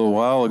of it a little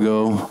while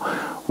ago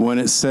when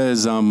it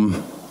says,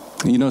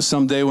 you know,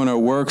 someday when our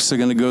works are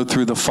going to go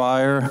through the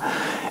fire,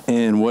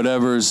 and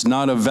whatever's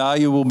not of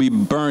value will be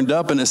burned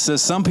up. And it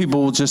says some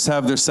people will just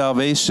have their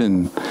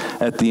salvation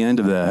at the end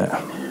of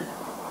that.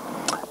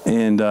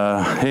 And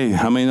hey,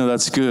 how many know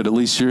that's good? At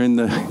least you're in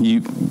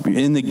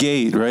the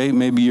gate, right?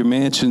 Maybe your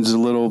mansion's a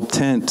little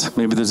tent.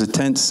 Maybe there's a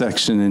tent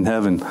section in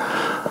heaven.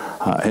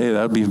 Hey,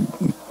 that'd be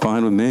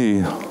fine with me.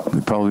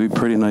 It'd probably be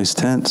pretty nice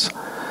tents.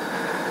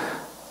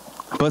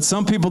 But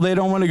some people, they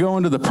don't want to go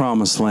into the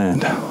promised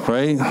land,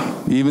 right?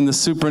 Even the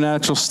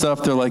supernatural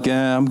stuff, they're like,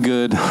 I'm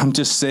good. I'm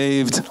just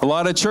saved. A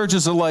lot of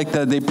churches are like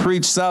that. They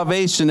preach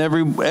salvation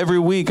every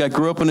week. I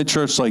grew up in a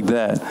church like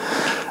that.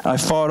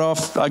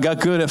 I got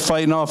good at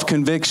fighting off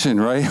conviction,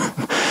 right?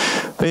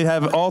 They'd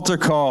have altar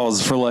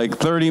calls for like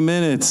 30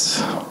 minutes.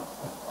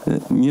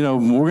 You know,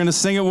 we're going to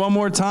sing it one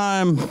more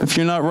time if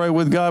you're not right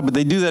with God. But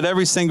they do that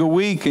every single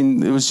week,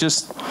 and it was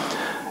just...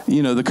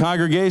 You know, the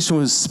congregation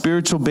was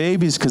spiritual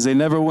babies because they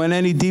never went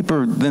any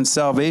deeper than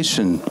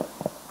salvation.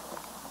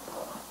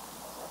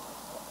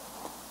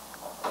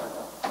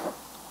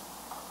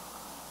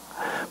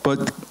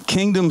 But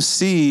kingdom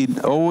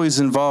seed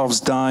always involves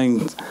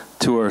dying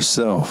to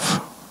ourselves.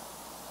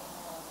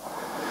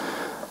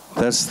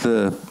 That's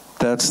the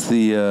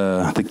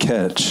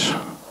catch.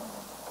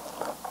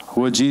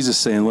 What Jesus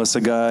say? Unless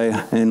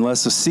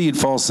a seed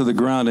falls to the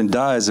ground and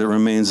dies, it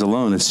remains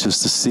alone. It's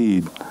just a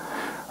seed,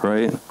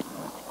 right?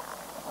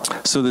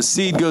 So the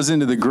seed goes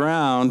into the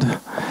ground,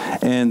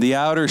 and the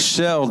outer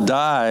shell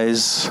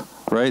dies,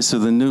 right? So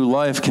the new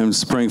life can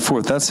spring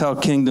forth. That's how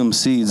kingdom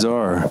seeds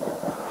are.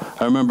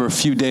 I remember a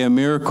few Day of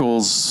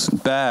Miracles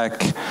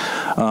back,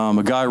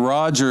 a guy,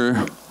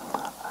 Roger,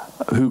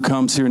 who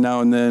comes here now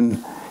and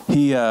then,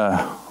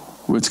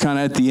 it's kind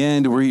of at the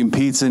end, we're eating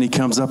pizza, and he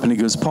comes up and he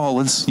goes,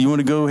 Paul, you want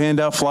to go hand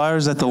out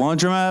flyers at the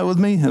laundromat with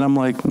me? And I'm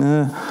like,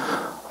 nah,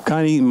 I'm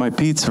kind of eating my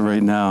pizza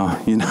right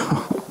now, you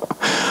know.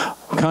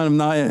 Kind of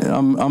not,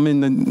 I'm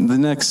in the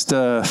next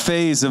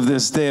phase of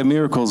this Day of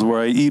Miracles where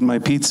I eat my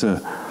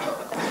pizza.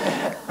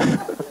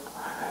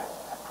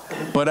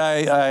 But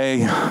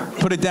I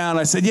put it down.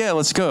 I said, yeah,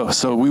 let's go.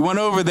 So we went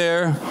over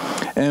there,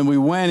 and we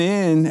went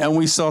in, and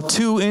we saw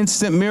 2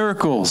 instant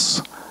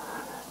miracles.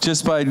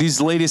 Just by,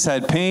 these ladies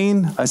had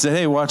pain. I said,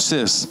 hey, watch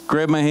this.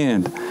 Grab my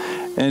hand.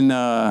 And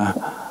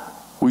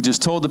we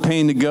just told the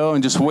pain to go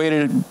and just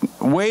waited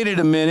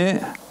a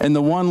minute. And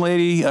the one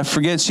lady, I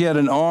forget, she had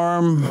an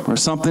arm or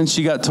something.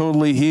 She got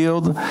totally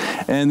healed.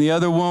 And the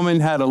other woman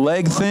had a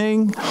leg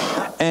thing.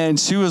 And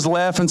she was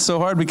laughing so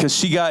hard because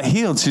she got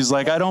healed. She's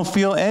like, I don't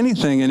feel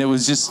anything. And it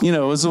was just, you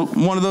know, it was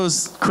one of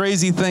those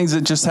crazy things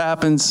that just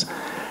happens.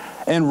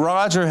 And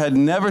Roger had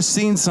never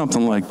seen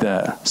something like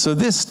that. So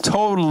this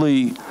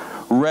totally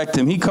wrecked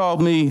him. He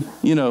called me,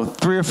 you know,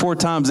 3 or 4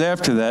 times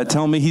after that,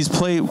 telling me he's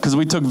played, because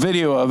we took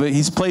video of it,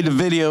 he's played the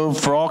video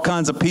for all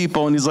kinds of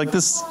people, and he's like,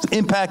 this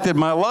impacted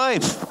my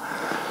life.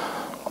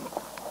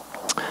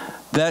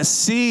 That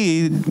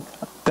seed,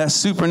 that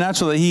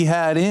supernatural that he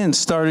had in,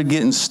 started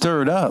getting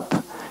stirred up.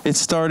 It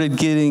started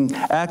getting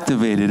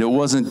activated. It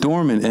wasn't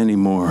dormant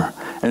anymore.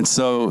 And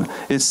so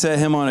it set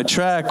him on a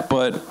track,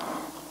 but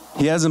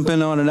he hasn't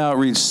been on an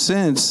outreach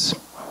since.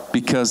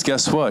 Because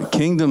guess what?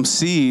 Kingdom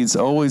seeds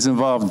always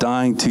involve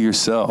dying to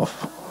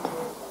yourself.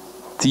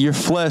 Your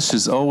flesh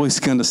is always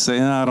going to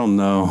say, I don't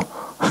know.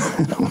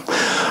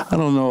 I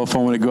don't know if I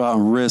want to go out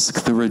and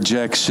risk the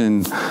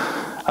rejection.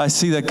 I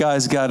see that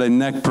guy's got a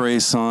neck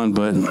brace on,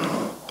 but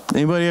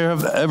anybody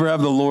ever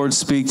have the Lord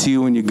speak to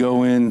you when you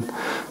go in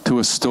to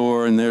a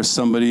store and there's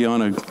somebody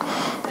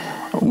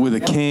with a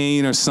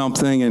cane or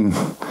something, and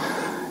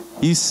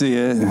you see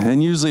it,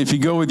 and usually if you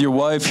go with your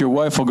wife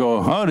will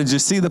go, oh, did you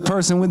see the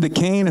person with the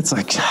cane? It's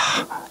like,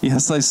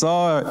 yes, I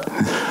saw her.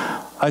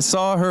 I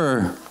saw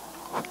her.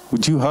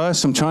 Would you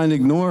hush? I'm trying to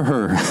ignore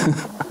her.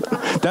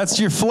 That's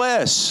your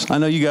flesh. I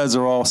know you guys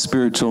are all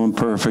spiritual and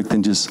perfect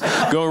and just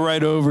go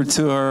right over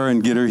to her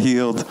and get her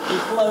healed.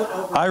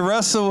 I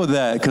wrestle with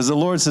that because the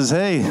Lord says,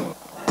 hey,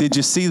 did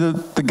you see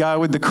the guy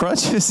with the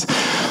crutches?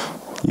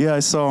 Yeah, I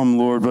saw him,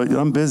 Lord, but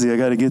I'm busy. I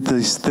got to get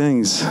these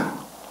things.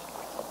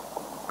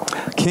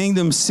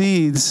 Kingdom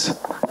seeds,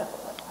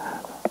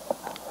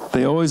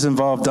 they always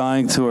involve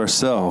dying to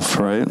ourselves,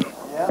 right?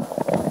 Yeah.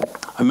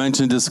 I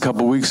mentioned this a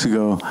couple weeks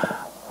ago.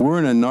 We're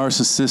in a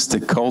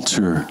narcissistic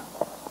culture,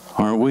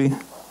 aren't we?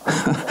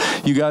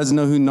 You guys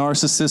know who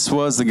Narcissus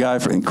was? The guy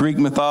from Greek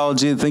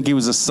mythology. I think he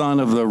was a son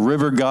of the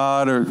river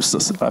god, or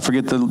I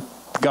forget the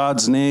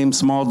god's name,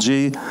 small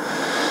g.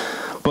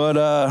 But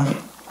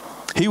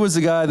he was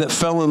the guy that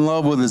fell in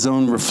love with his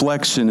own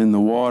reflection in the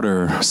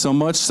water, so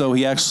much so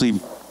he actually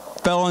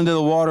fell into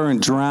the water and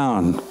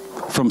drowned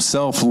from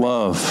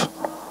self-love.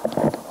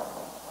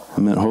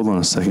 Hold on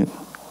a second.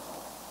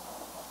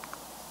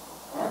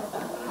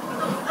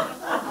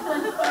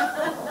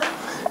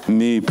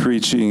 Me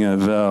preaching at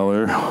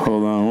Valor.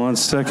 Hold on one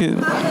second.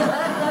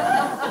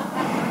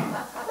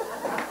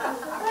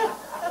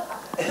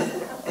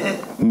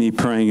 Me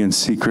praying in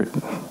secret.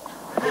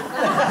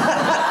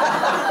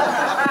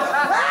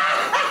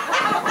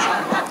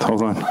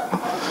 Hold on.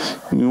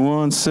 Give me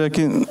 1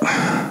 second.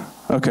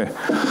 Okay.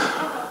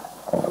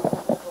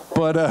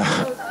 But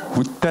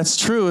that's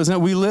true, isn't it?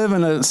 We live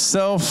in a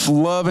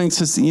self-loving,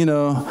 you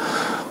know,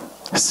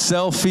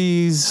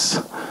 selfies,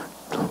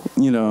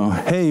 you know,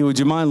 hey, would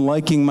you mind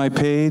liking my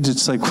page?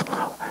 It's like,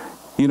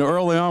 you know,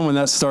 early on when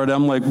that started,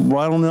 I'm like, well,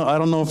 I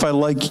don't know if I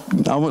like,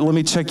 let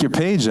me check your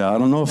page out. I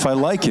don't know if I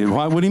like it.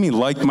 What do you mean,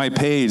 like my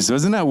page?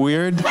 Isn't that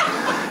weird?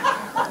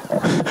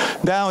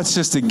 Now it's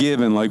just a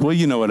given, like, well,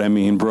 you know what I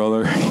mean,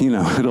 brother. You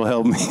know, it'll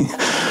help me.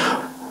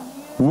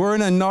 We're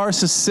in a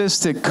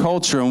narcissistic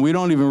culture, and we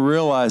don't even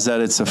realize that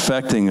it's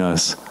affecting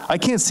us. I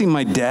can't see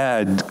my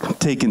dad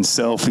taking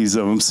selfies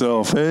of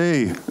himself.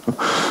 Hey,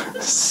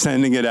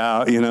 sending it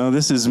out, you know,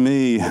 this is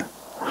me.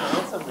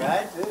 Handsome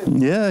guy, too.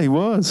 Yeah, he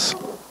was.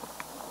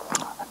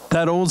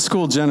 That old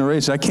school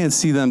generation, I can't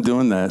see them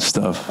doing that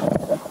stuff.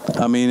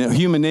 I mean,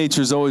 human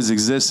nature's always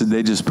existed.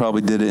 They just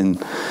probably did it in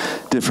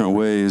different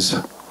ways.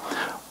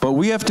 But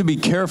we have to be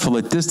careful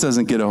that this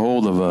doesn't get a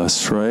hold of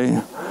us,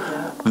 right?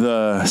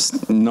 The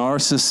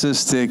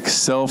narcissistic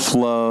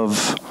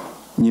self-love,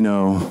 you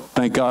know,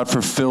 thank God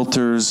for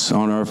filters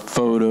on our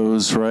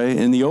photos, right?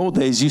 In the old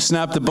days, you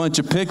snapped a bunch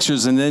of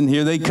pictures and then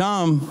here they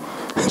come.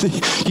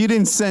 You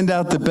didn't send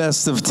out the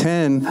best of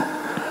 10.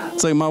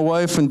 It's like my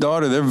wife and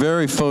daughter, they're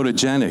very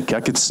photogenic.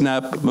 I could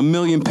snap a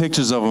million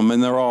pictures of them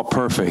and they're all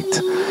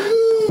perfect.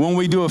 When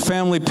we do a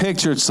family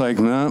picture, it's like,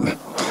 nah,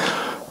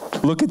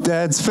 look at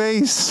Dad's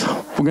face.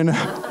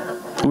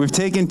 We've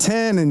taken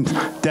 10 and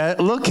Dad,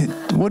 look,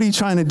 what are you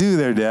trying to do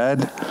there,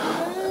 Dad?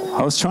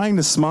 I was trying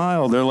to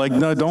smile. They're like,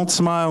 no, don't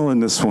smile in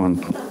this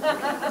one.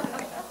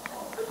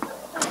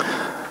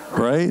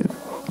 Right?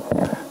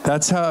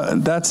 That's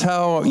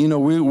how, you know,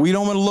 we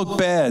don't want to look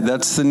bad.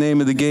 That's the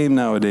name of the game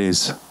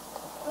nowadays.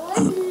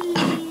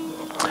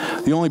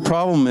 The only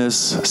problem is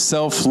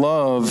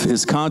self-love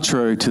is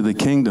contrary to the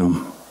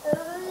kingdom.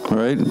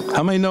 Right?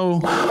 How many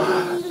know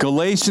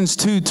Galatians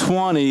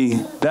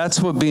 2:20, that's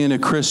what being a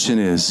Christian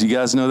is. You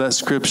guys know that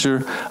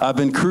scripture? I've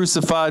been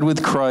crucified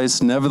with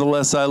Christ,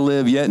 nevertheless I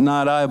live, yet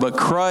not I, but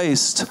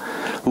Christ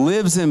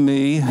lives in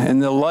me,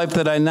 and the life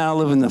that I now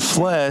live in the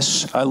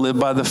flesh, I live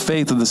by the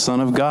faith of the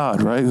Son of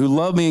God, right? Who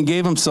loved me and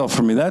gave himself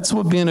for me. That's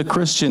what being a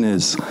Christian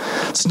is.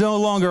 It's no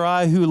longer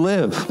I who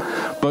live,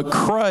 but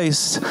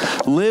Christ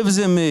lives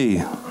in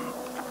me.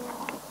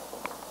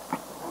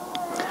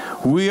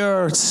 We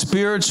are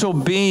spiritual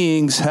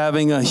beings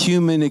having a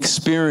human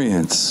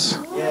experience.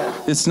 Yeah.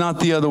 It's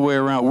not the other way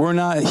around. We're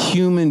not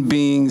human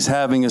beings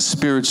having a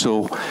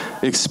spiritual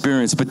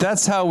experience. But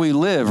that's how we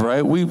live,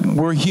 right?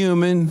 We're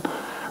human,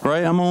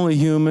 right? I'm only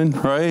human,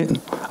 right?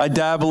 I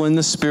dabble in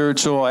the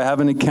spiritual. I have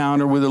an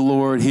encounter with the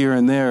Lord here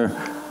and there.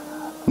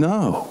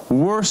 No,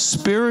 we're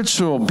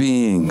spiritual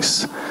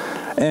beings.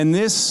 And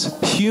this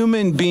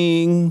human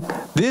being,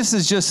 this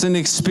is just an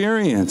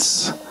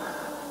experience.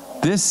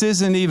 This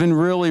isn't even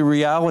really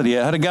reality.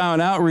 I had a guy on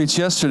outreach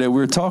yesterday.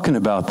 We were talking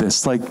about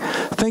this. Like,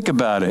 think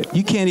about it.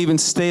 You can't even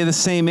stay the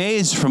same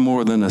age for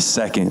more than a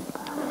second.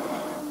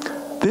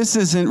 This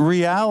isn't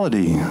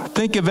reality.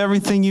 Think of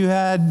everything you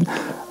had,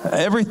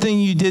 everything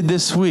you did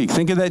this week.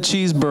 Think of that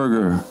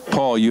cheeseburger,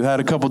 Paul, you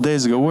had a couple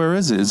days ago. Where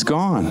is it? It's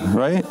gone,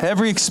 right?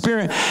 Every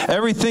experience,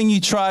 everything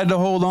you tried to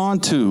hold on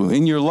to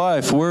in your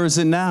life, where is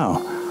it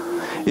now?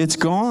 It's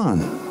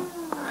gone.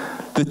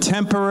 The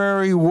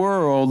temporary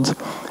world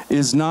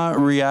is not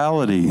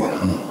reality.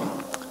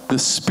 The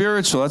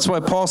spiritual, that's why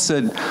Paul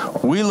said,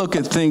 we look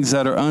at things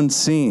that are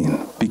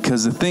unseen,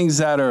 because the things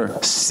that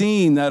are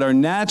seen, that are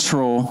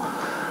natural,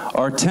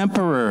 are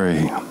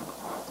temporary.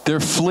 They're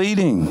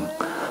fleeting.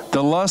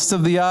 The lust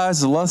of the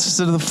eyes, the lust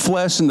of the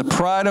flesh, and the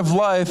pride of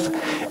life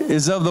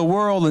is of the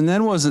world. And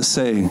then what does it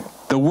say?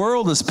 The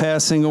world is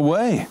passing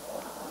away.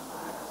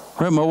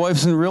 Right, my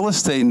wife's in real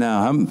estate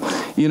now. How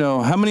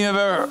many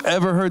have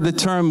ever heard the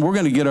term, we're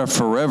going to get our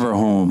forever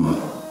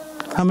home?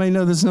 How many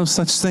know there's no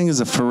such thing as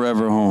a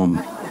forever home?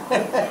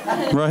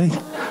 Right?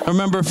 I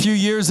remember a few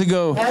years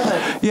ago,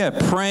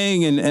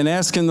 praying and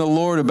asking the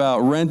Lord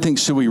about renting.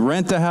 Should we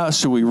rent a house?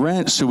 Should we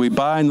rent? Should we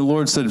buy? And the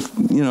Lord said,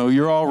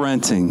 you're all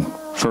renting,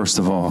 first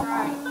of all.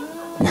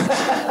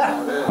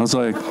 I was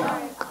like,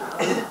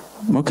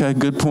 okay,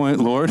 good point,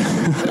 Lord.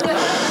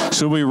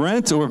 Should we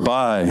rent or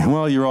buy?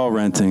 Well, you're all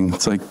renting.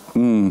 It's like,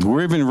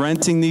 we're even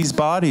renting these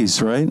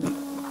bodies, right?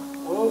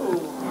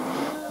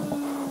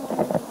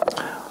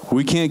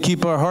 We can't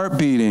keep our heart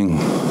beating,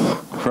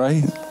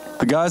 right?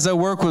 The guys I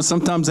work with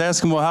sometimes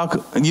ask them, well,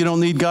 how you don't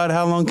need God,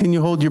 how long can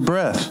you hold your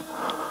breath?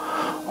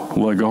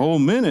 Like a whole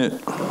minute.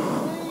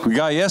 The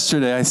guy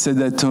yesterday, I said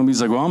that to him.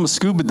 He's like, well, I'm a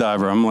scuba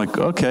diver. I'm like,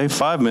 okay,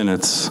 5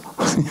 minutes.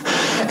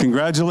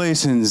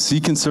 Congratulations,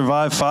 you can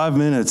survive 5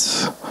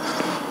 minutes.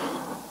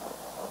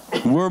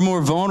 We're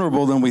more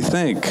vulnerable than we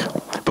think.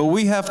 But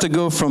we have to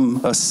go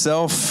from a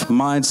self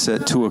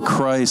mindset to a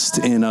Christ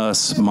in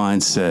us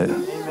mindset.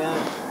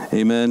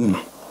 Amen.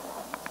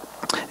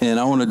 And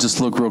I want to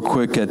just look real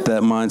quick at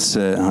that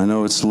mindset. I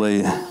know it's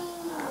late.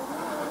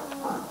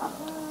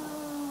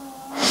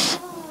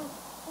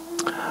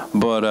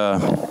 But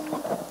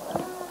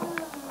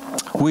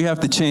we have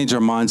to change our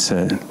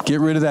mindset.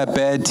 Get rid of that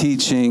bad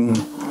teaching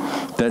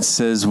that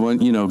says,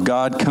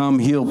 God come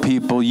heal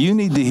people. You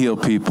need to heal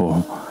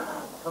people.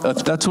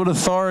 That's what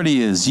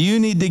authority is. You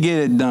need to get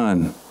it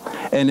done.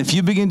 And if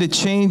you begin to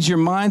change your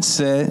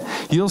mindset,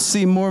 you'll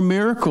see more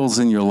miracles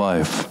in your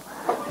life.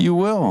 You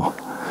will.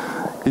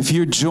 If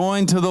you're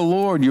joined to the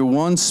Lord, you're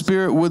one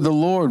spirit with the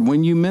Lord.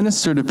 When you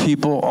minister to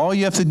people, all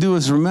you have to do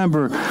is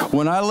remember,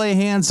 when I lay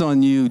hands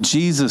on you,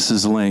 Jesus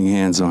is laying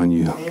hands on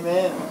you.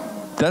 Amen.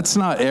 That's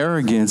not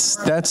arrogance.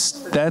 That's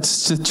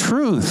the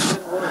truth.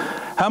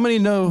 How many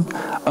know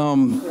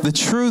the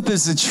truth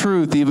is the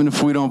truth, even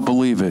if we don't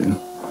believe it?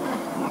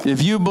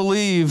 If you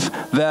believe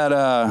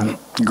that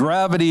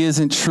gravity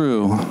isn't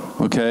true,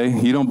 okay,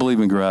 you don't believe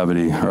in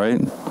gravity, right?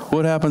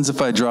 What happens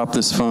if I drop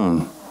this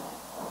phone?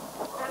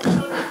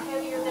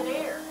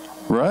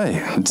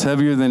 Right, it's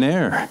heavier than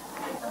air.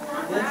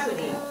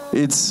 Density.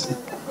 It's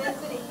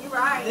density. You're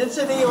right.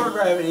 Density or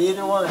gravity,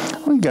 either one.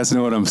 Well, you guys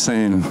know what I'm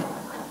saying.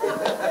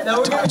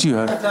 No, would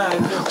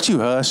you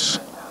hush?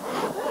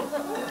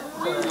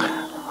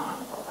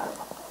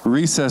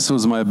 Recess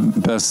was my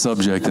best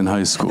subject in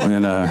high school,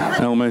 in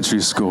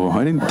elementary school.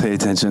 I didn't pay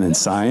attention in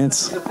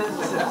science.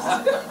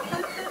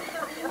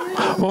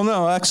 Well,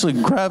 no, actually,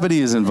 gravity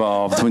is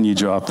involved when you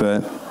drop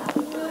that.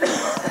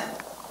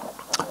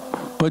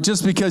 But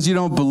just because you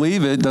don't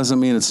believe it doesn't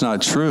mean it's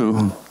not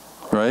true,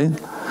 right?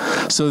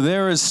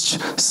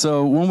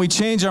 So when we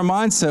change our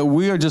mindset,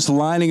 we are just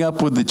lining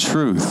up with the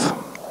truth.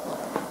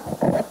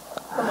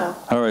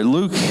 All right,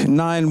 Luke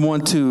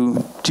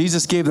 9:1-2.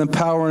 Jesus gave them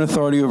power and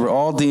authority over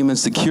all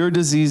demons to cure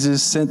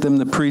diseases, sent them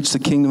to preach the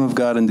kingdom of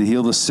God and to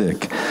heal the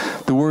sick.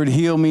 The word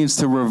heal means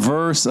to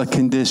reverse a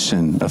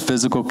condition, a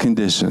physical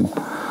condition.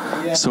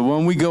 Yeah. So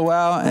when we go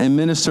out and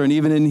minister, and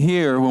even in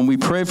here, when we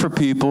pray for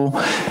people,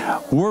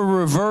 we're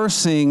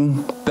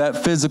reversing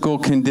that physical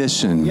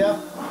condition. Yep.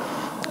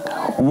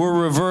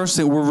 We're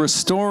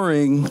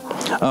restoring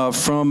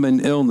from an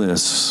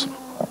illness.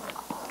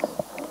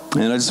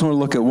 And I just want to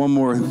look at one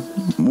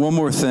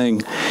more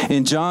thing.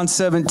 In John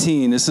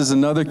 17, this is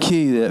another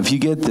key that if you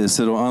get this,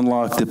 it'll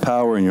unlock the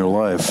power in your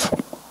life.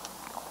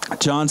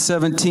 John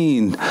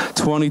 17,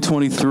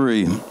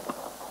 20-23.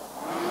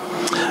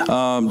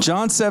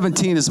 John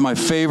 17 is my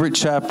favorite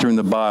chapter in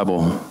the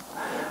Bible,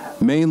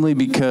 mainly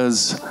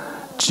because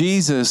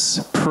Jesus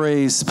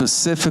prays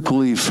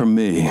specifically for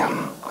me.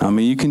 I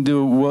mean, you can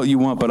do what you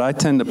want, but I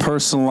tend to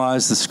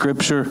personalize the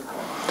scripture.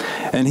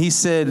 And he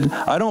said,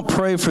 I don't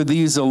pray for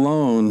these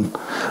alone,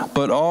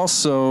 but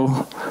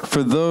also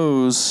for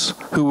those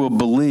who will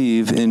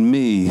believe in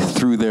me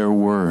through their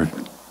word.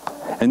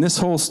 And this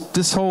whole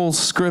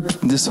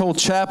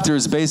chapter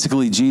is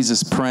basically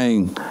Jesus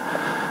praying.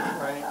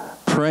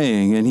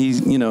 And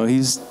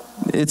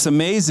it's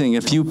amazing.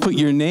 If you put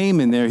your name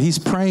in there, he's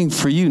praying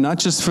for you, not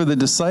just for the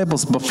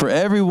disciples, but for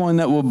everyone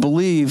that will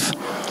believe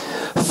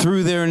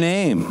through their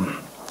name.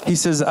 He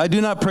says, I do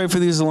not pray for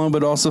these alone,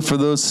 but also for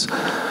those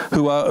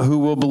who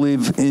will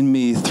believe in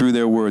me through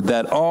their word,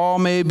 that all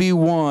may be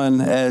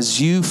one as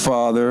you,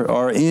 Father,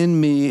 are in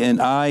me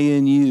and I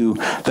in you,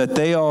 that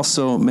they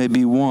also may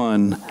be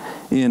one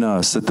in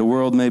us, that the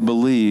world may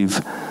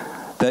believe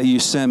that you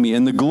sent me.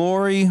 And the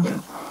glory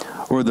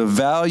or the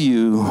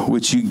value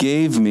which you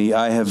gave me,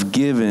 I have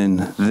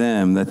given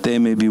them, that they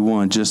may be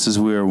one, just as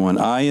we are one.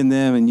 I in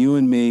them and you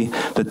in me,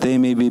 that they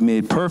may be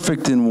made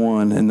perfect in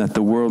one, and that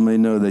the world may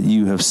know that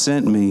you have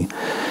sent me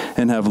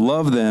and have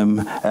loved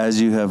them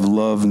as you have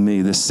loved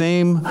me. The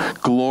same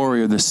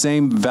glory or the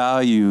same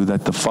value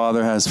that the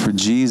Father has for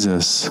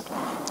Jesus,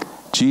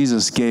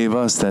 Jesus gave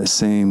us that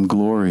same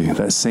glory,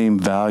 that same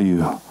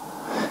value.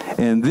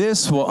 And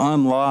this will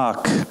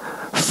unlock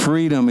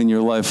freedom in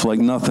your life like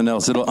nothing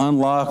else. It'll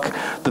unlock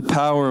the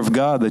power of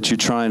God that you're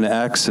trying to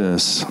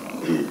access.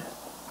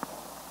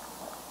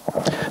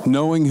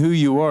 Knowing who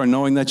you are,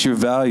 knowing that you're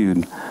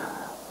valued.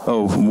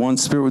 Oh, one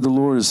spirit with the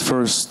Lord is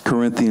 1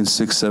 Corinthians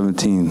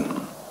 6:17.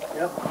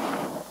 Yep.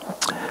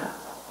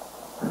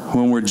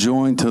 When we're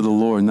joined to the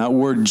Lord. And that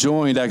word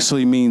joined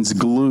actually means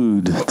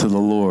glued to the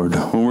Lord.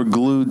 When we're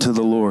glued to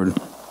the Lord.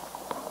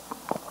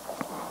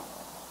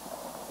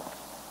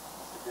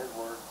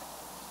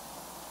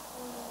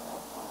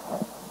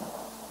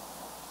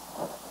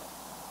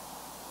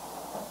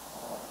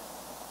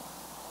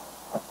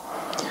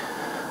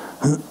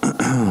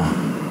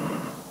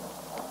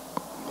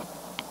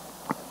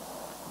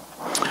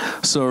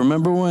 So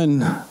remember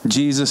when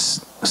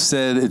Jesus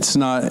said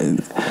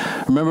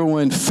remember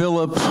when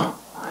Philip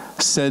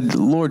said,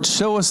 Lord,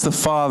 show us the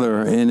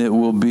Father and it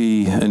will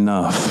be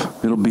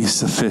enough. It'll be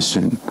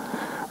sufficient,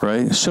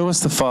 right? Show us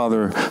the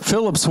Father.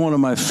 Philip's one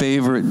of my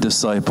favorite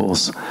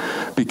disciples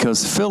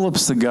because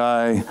Philip's the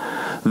guy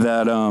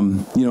that,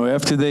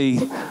 after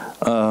they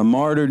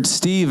martyred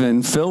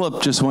Stephen,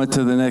 Philip just went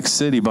to the next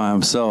city by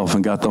himself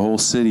and got the whole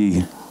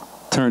city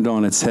turned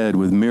on its head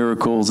with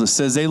miracles. It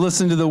says they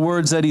listened to the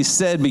words that he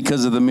said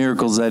because of the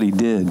miracles that he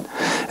did.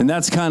 And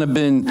that's kind of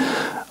been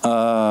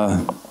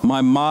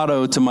my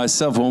motto to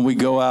myself when we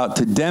go out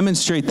to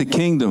demonstrate the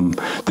kingdom.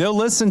 They'll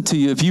listen to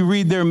you. If you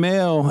read their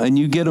mail and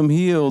you get them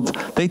healed,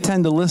 they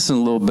tend to listen a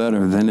little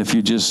better than if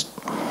you're just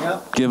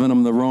giving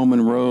them the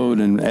Roman road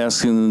and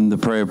asking them to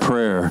pray a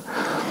prayer.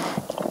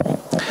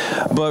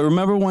 But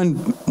remember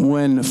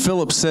when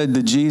Philip said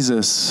to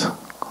Jesus,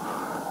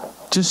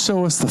 just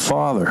show us the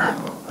Father.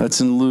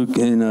 That's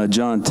in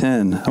John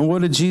 10. And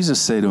what did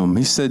Jesus say to him?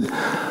 He said,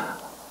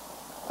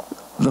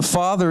 the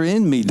Father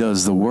in me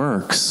does the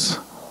works.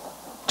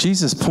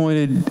 Jesus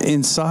pointed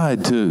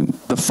inside to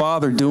the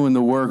Father doing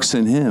the works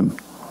in him,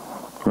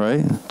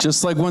 right?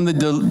 Just like when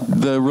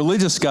the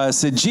religious guys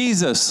said,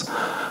 Jesus,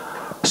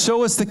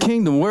 show us the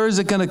kingdom. Where is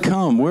it going to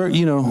come?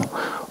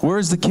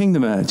 Where's the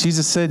kingdom at?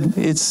 Jesus said,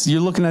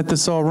 you're looking at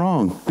this all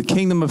wrong. The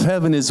kingdom of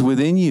heaven is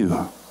within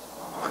you.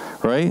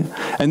 Right?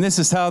 And this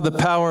is how the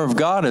power of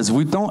God is.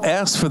 We don't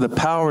ask for the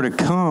power to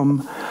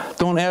come.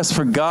 Don't ask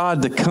for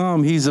God to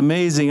come. He's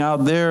amazing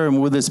out there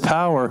and with his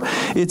power.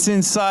 It's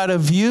inside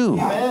of you.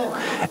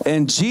 Amen.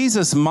 And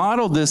Jesus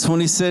modeled this when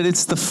he said,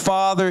 it's the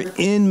Father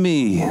in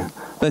me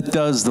that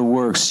does the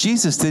works.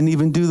 Jesus didn't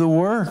even do the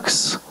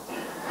works.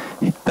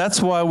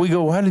 That's why we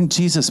go, why didn't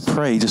Jesus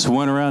pray? He just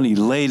went around, he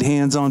laid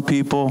hands on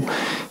people.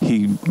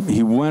 He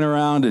went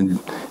around and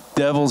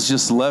devils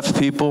just left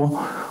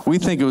people. We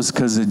think it was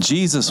because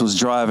Jesus was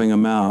driving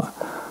them out.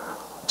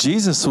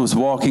 Jesus was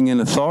walking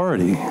in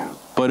authority,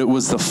 but it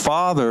was the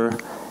Father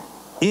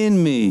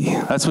in me.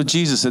 That's what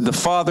Jesus said. The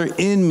Father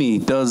in me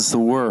does the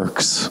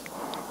works.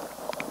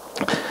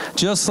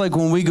 Just like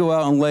when we go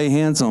out and lay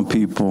hands on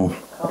people,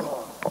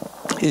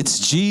 it's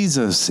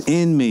Jesus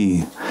in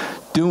me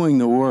doing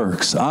the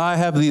works. I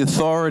have the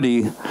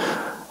authority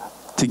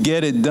to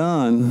get it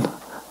done,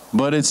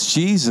 but it's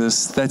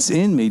Jesus that's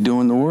in me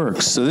doing the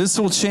works. So this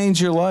will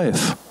change your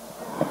life.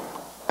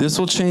 This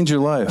will change your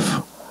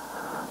life.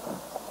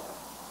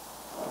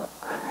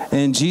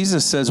 And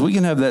Jesus says we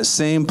can have that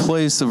same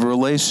place of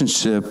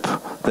relationship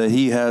that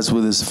he has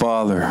with his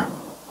Father.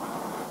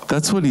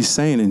 That's what he's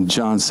saying in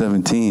John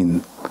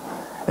 17.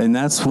 And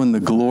that's when the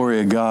glory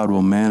of God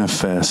will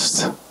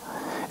manifest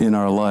in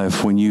our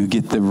life, when you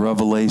get the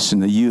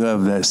revelation that you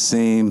have the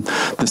same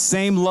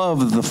love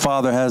that the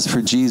Father has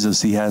for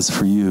Jesus, he has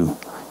for you.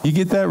 You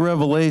get that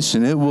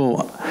revelation, it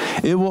will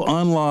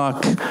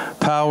unlock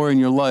power in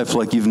your life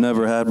like you've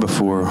never had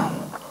before.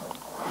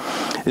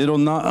 It'll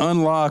not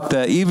unlock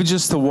that, even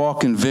just to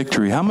walk in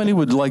victory. How many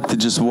would like to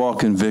just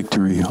walk in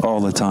victory all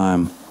the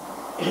time?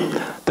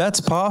 That's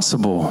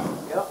possible.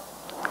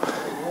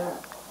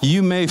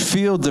 You may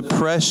feel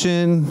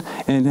depression,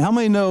 and how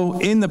many know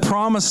in the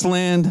promised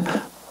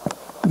land,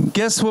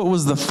 guess what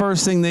was the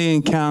first thing they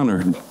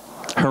encountered?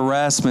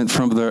 Harassment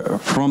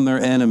from their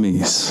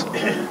enemies.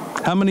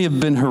 How many have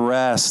been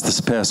harassed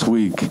this past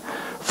week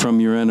from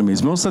your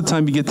enemies? Most of the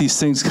time you get these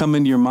things come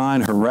into your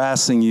mind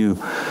harassing you.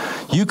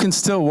 You can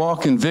still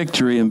walk in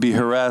victory and be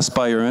harassed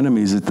by your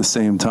enemies at the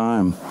same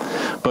time.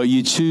 But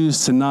you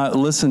choose to not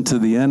listen to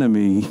the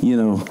enemy,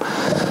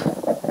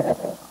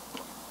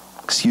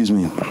 excuse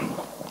me.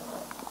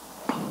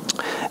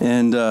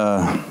 And,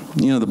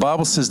 the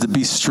Bible says to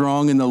be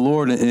strong in the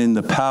Lord and in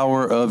the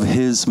power of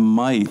his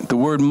might. The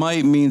word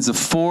might means a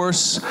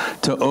force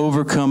to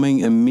overcoming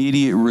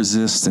immediate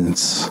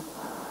resistance.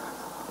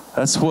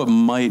 That's what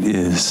might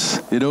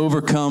is. It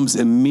overcomes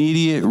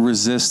immediate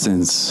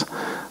resistance.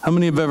 How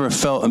many have ever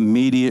felt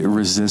immediate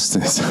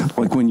resistance?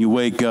 Like when you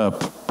wake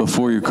up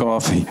before your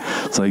coffee.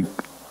 It's like,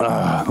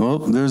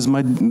 there's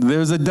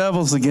the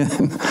devils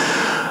again.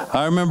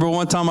 I remember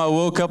one time I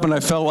woke up and I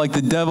felt like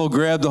the devil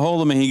grabbed a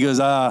hold of me. He goes,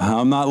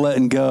 I'm not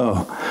letting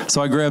go.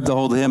 So I grabbed a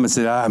hold of him and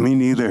said, me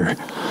neither.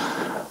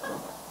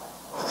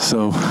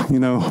 So,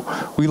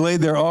 we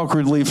laid there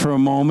awkwardly for a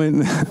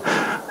moment.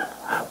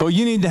 But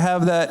you need to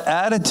have that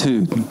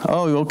attitude.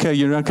 Oh, okay,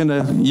 you're going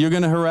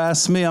to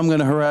harass me. I'm going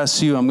to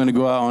harass you. I'm going to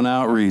go out on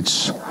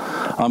outreach.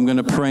 I'm going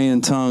to pray in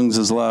tongues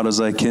as loud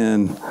as I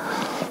can.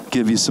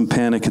 Give you some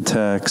panic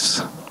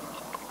attacks.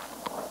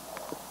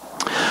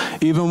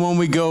 Even when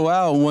we go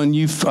out,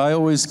 I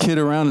always kid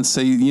around and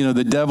say,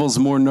 the devil's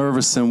more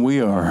nervous than we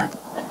are.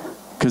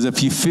 Because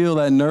if you feel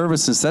that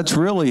nervousness, that's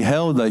really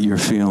hell that you're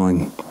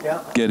feeling,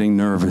 getting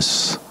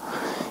nervous.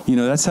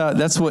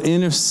 That's what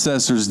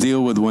intercessors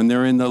deal with when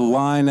they're in the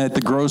line at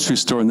the grocery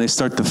store and they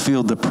start to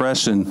feel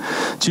depression.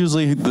 It's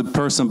usually the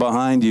person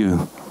behind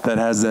you that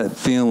has that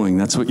feeling.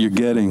 That's what you're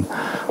getting.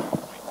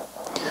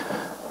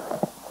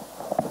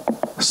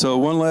 So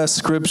one last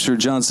scripture,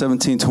 John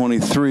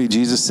 17:23,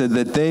 Jesus said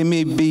that they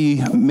may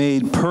be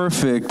made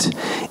perfect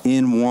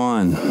in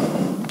one.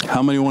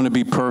 How many want to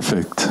be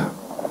perfect?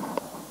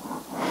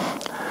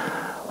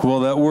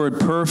 Well, that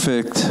word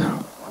perfect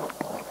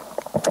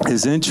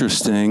is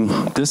interesting.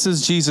 This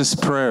is Jesus'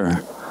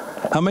 prayer.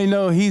 How many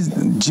know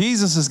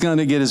Jesus is going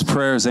to get his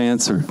prayers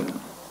answered?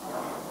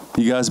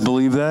 You guys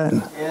believe that?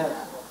 Yeah.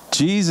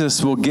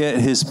 Jesus will get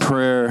his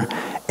prayer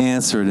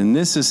answered, and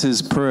this is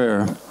his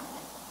prayer.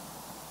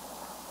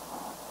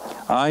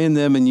 I and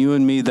them and you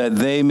and me, that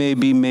they may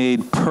be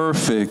made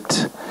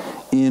perfect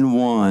in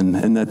one,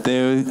 and that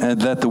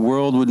the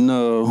world would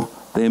know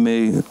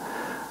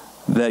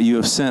that you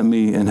have sent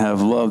me and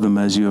have loved them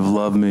as you have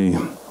loved me.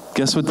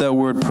 Guess what that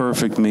word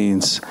perfect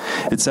means?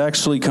 It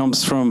actually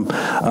comes from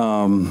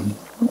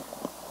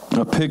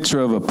a picture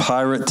of a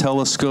pirate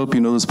telescope.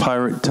 You know those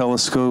pirate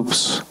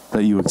telescopes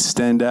that you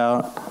extend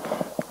out?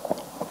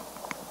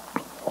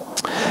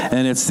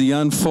 And it's the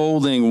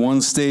unfolding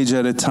one stage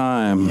at a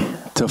time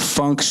to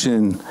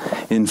function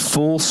in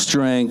full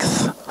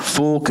strength,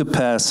 full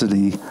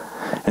capacity,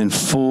 and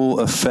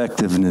full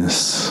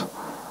effectiveness.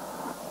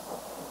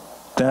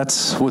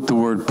 That's what the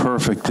word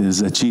perfect is,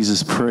 that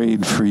Jesus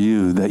prayed for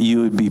you, that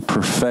you would be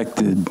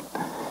perfected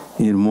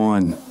in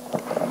one.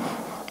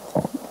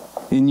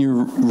 In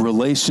your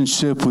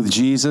relationship with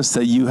Jesus,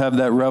 that you have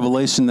that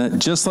revelation that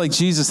just like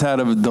Jesus had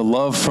of the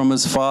love from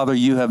his Father,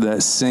 you have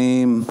that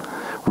same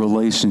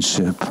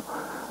relationship.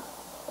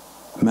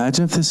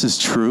 Imagine if this is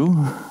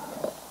true.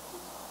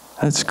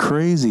 That's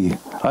crazy.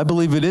 I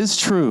believe it is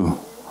true.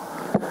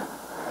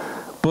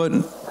 But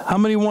how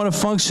many want to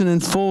function in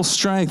full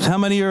strength? How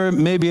many are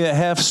maybe at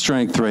half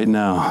strength right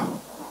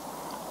now?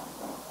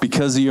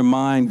 Because of your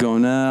mind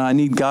going, I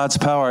need God's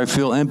power. I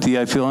feel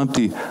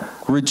empty.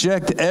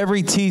 Reject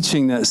every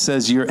teaching that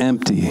says you're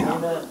empty.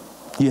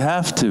 You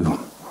have to.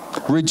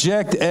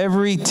 Reject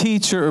every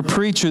teacher or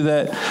preacher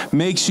that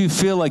makes you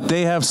feel like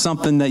they have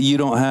something that you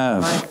don't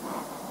have.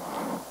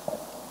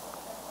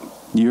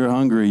 You're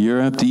hungry, you're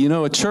empty.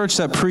 A church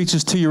that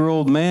preaches to your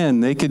old man,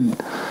 they could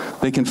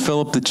they can fill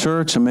up the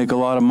church and make a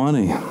lot of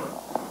money.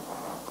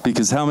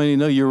 Because how many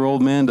know your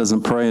old man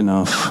doesn't pray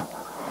enough?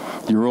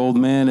 Your old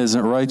man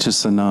isn't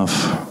righteous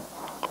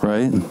enough,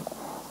 right?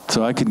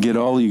 So I could get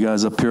all of you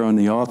guys up here on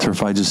the altar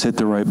if I just hit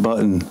the right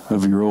button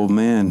of your old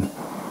man.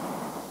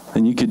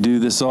 And you could do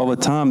this all the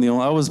time.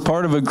 I was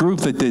part of a group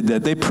that did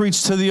that. They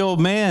preached to the old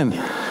man.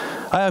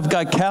 I have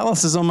got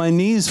calluses on my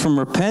knees from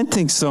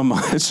repenting so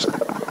much.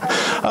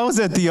 I was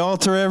at the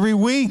altar every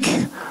week.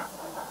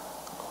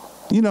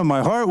 You know,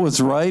 my heart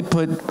was right,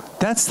 but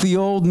that's the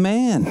old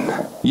man.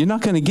 You're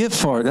not going to get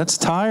far. That's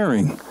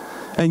tiring.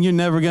 And you're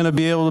never going to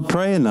be able to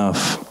pray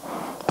enough.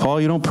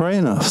 Paul, you don't pray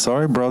enough.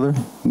 Sorry, brother.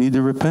 You need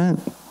to repent.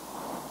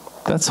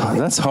 That's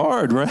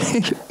hard,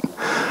 right?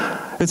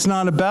 It's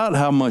not about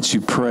how much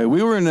you pray.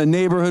 We were in a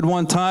neighborhood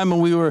one time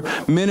and we were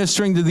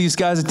ministering to these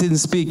guys that didn't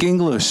speak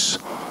English.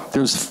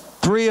 There's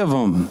 3 of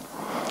them.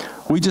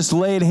 We just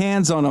laid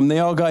hands on them. They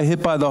all got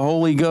hit by the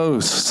Holy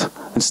Ghost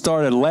and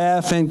started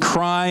laughing,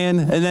 crying.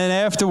 And then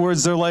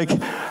afterwards, they're like,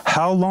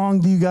 how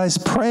long do you guys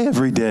pray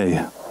every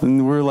day?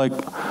 And we're like,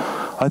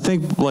 I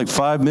think like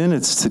 5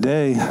 minutes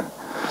today.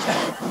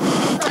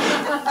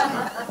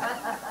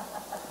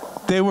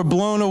 They were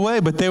blown away,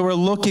 but they were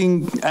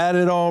looking at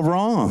it all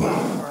wrong.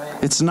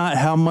 It's not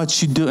how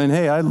much you do. And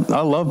hey, I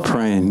love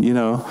praying, you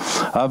know.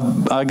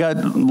 I got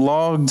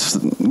logged,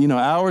 you know,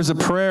 hours of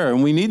prayer,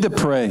 and we need to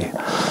pray.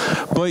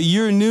 But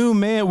your new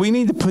man, we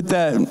need to put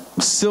that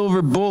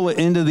silver bullet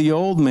into the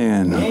old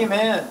man.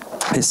 Amen.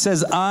 It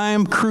says,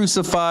 I'm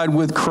crucified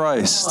with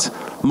Christ.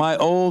 My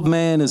old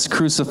man is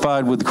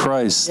crucified with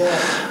Christ.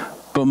 Yeah.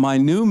 But my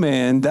new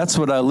man, that's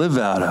what I live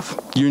out of.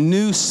 Your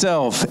new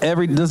self.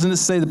 Doesn't it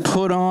say to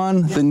put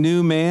on the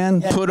new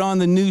man? Yeah. Put on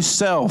the new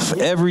self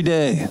every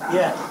day.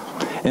 Yeah.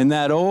 And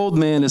that old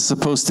man is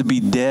supposed to be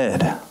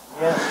dead.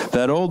 Yeah.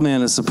 That old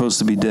man is supposed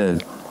to be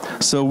dead.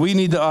 So we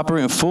need to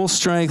operate in full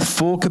strength,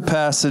 full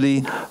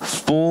capacity,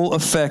 full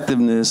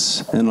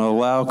effectiveness, and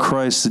allow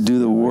Christ to do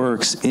the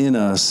works in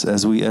us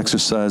as we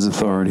exercise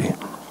authority.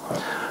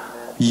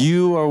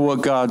 You are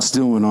what God's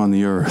doing on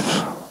the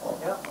earth.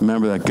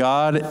 Remember that.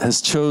 God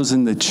has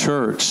chosen the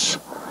church.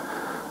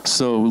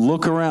 So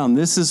look around.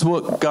 This is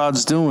what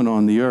God's doing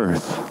on the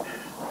earth.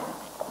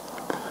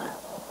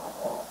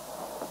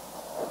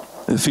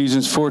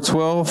 Ephesians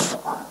 4:12,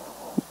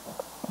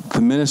 the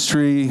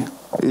ministry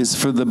is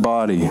for the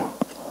body.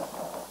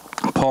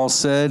 Paul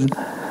said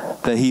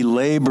that he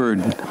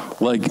labored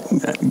like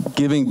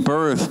giving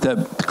birth,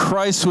 that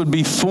Christ would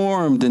be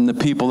formed in the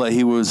people that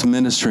he was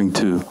ministering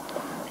to.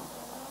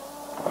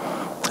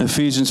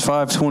 Ephesians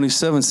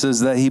 5:27 says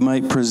that he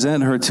might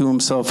present her to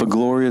himself a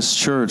glorious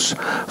church,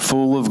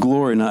 full of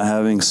glory, not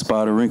having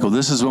spot or wrinkle.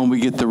 This is when we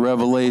get the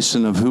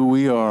revelation of who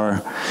we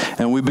are,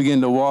 and we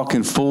begin to walk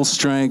in full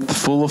strength,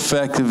 full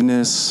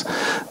effectiveness.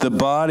 The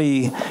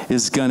body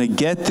is going to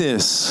get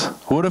this.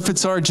 What if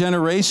it's our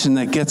generation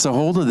that gets a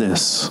hold of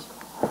this?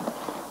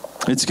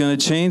 It's going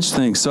to change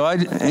things. So I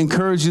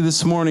encourage you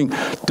this morning,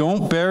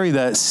 don't bury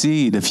that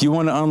seed. If you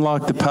want to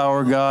unlock the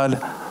power of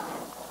God,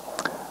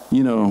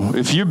 you know,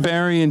 if you're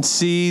burying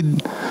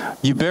seed,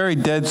 you bury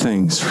dead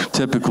things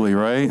typically,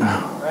 right?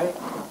 Right.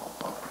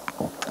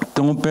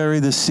 Don't bury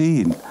the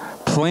seed.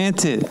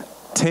 Plant it.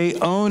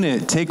 Own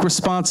it. Take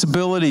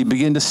responsibility.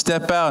 Begin to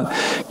step out.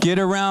 Get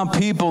around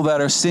people that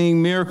are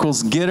seeing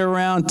miracles. Get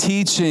around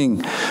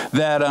teaching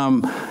that,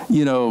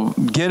 you know,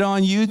 get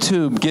on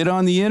YouTube. Get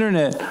on the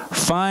internet.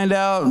 Find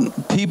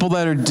out people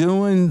that are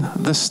doing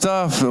the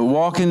stuff,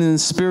 walking in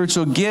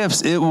spiritual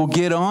gifts. It will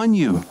get on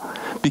you.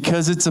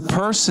 Because it's a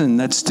person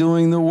that's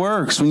doing the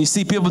works. When you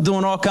see people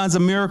doing all kinds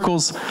of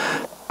miracles,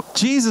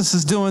 Jesus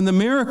is doing the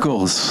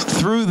miracles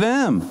through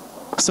them.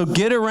 So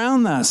get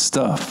around that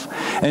stuff,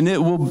 and it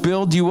will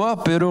build you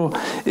up.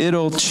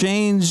 It'll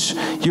change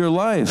your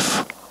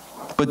life.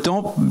 But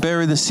don't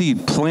bury the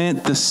seed.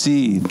 Plant the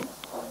seed.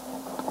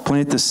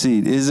 Plant the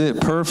seed. Is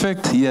it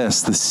perfect?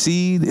 Yes, the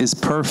seed is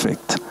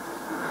perfect.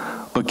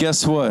 But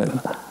guess what?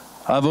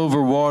 I've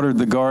overwatered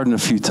the garden a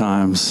few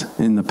times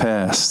in the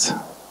past.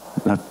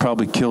 I've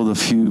probably killed a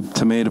few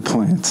tomato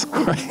plants,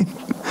 right?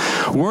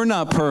 We're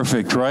not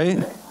perfect,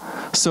 right?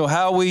 So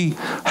how we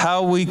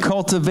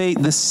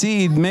cultivate the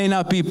seed may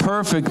not be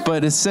perfect,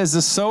 but it says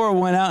the sower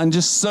went out and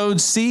just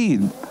sowed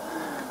seed.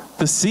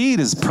 The seed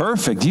is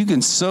perfect. You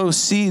can sow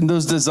seed, and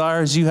those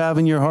desires you have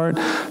in your heart,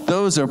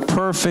 those are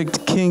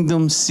perfect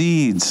kingdom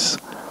seeds.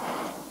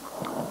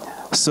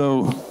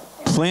 So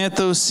plant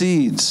those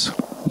seeds.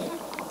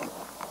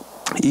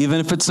 Even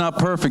if it's not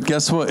perfect,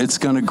 guess what? It's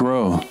going to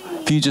grow.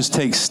 If you just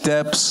take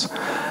steps,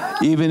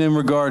 even in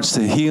regards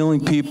to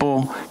healing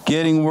people,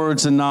 getting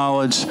words of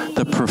knowledge,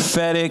 the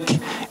prophetic,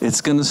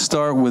 it's going to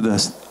start with a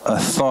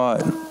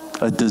thought,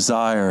 a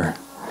desire.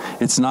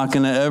 It's not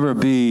going to ever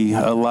be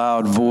a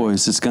loud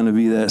voice. It's going to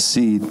be that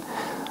seed.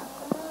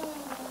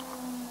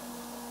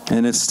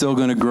 And it's still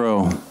going to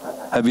grow.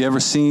 Have you ever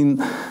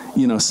seen,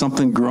 you know,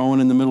 something growing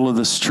in the middle of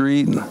the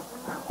street?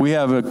 We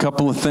have a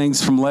couple of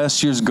things from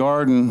last year's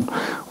garden.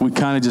 We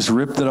kind of just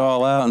ripped it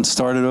all out and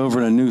started over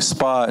in a new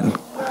spot.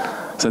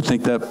 So I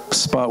think that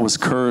spot was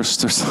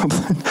cursed or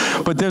something.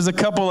 But there's a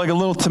couple, like a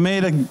little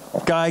tomato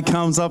guy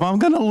comes up, I'm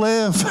going to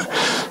live.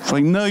 It's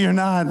like, no, you're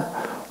not.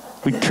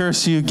 We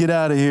curse you. Get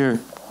out of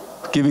here.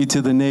 Give you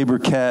to the neighbor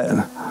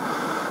cat.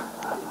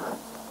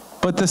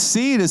 But the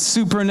seed is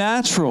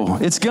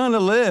supernatural. It's going to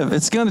live.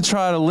 It's going to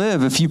try to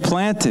live if you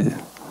plant it,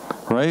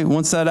 right?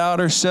 Once that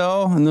outer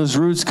shell and those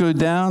roots go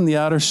down, the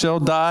outer shell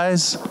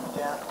dies.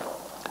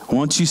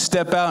 Once you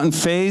step out in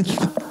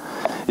faith,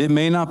 it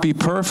may not be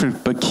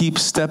perfect, but keep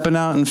stepping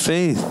out in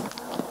faith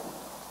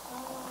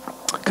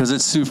because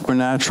it's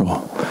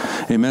supernatural.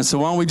 Amen. So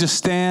why don't we just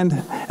stand,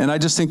 and I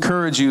just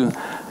encourage you,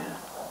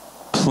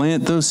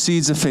 plant those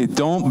seeds of faith.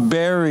 Don't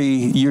bury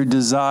your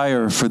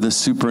desire for the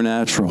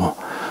supernatural.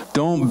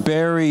 Don't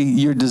bury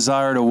your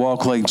desire to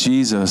walk like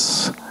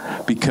Jesus,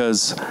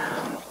 because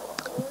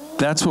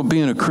that's what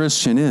being a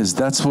Christian is.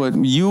 That's what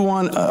you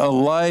want, a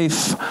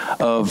life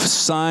of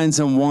signs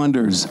and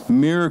wonders,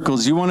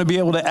 miracles. You want to be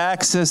able to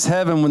access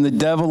heaven when the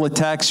devil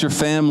attacks your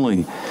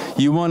family.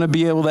 You want to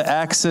be able to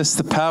access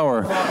the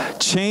power.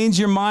 Change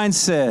your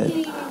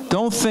mindset.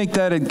 Don't think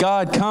that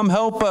God, come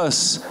help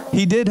us.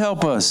 He did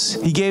help us.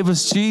 He gave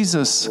us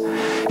Jesus.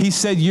 He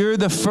said, you're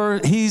the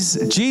first.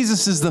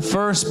 Jesus is the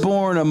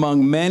firstborn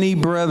among many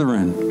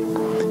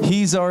brethren.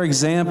 He's our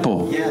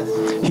example.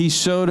 Yes. He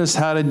showed us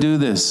how to do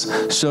this,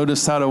 showed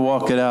us how to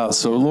walk it out.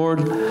 So,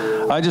 Lord,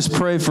 I just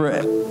pray for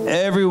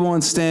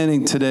everyone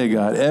standing today,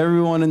 God,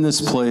 everyone in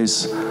this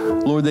place,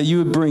 Lord, that you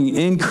would bring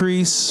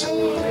increase,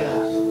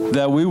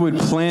 that we would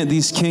plant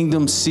these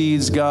kingdom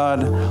seeds,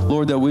 God,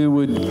 Lord, that we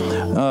would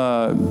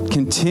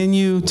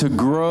continue to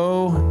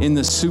grow in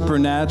the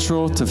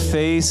supernatural, to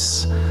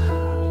face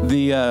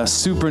the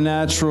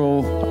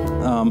supernatural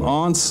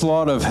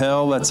onslaught of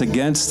hell that's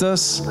against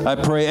us. I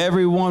pray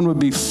everyone would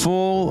be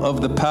full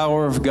of the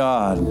power of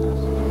God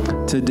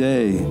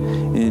today,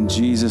 in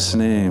Jesus'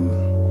 name.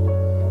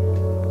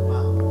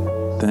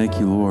 Thank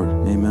you, Lord.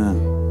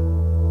 Amen.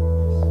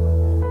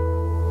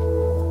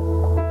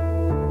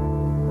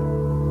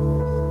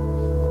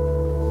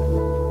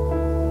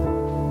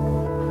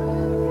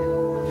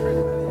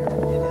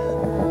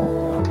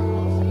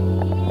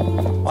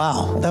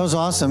 Wow, that was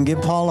awesome.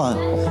 Give Paul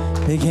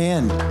a big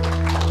hand.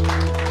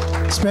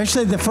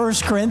 Especially the 1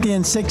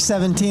 Corinthians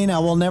 6:17, I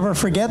will never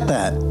forget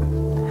that.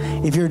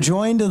 If you're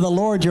joined to the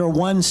Lord, you're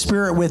one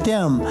spirit with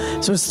Him.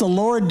 So it's the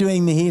Lord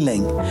doing the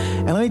healing.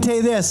 And let me tell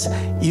you this,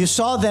 you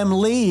saw them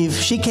leave.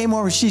 She came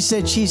over, she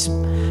said she's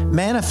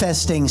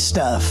manifesting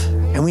stuff.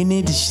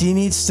 And she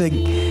needs to,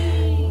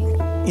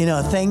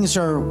 things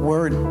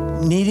we're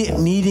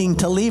needing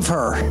to leave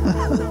her.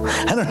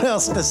 I don't know how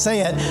else to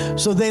say it.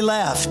 So they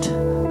left.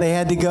 They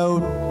had to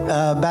go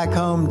back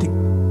home.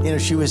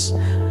 She was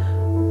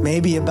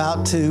maybe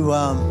about to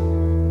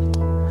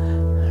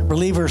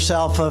relieve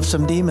herself of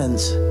some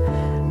demons.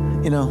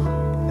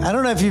 I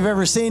don't know if you've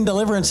ever seen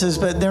deliverances,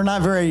 but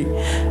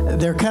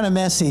they're kind of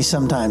messy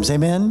sometimes.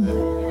 Amen?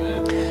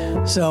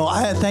 So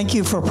I thank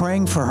you for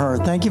praying for her.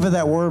 Thank you for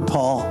that word,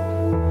 Paul.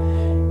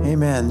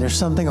 Amen. There's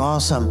something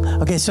awesome.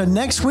 Okay, so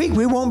next week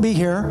we won't be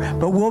here,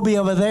 but we'll be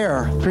over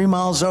there, 3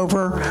 miles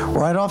over,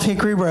 right off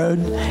Hickory Road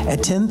at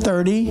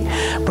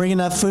 10:30. Bring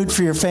enough food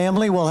for your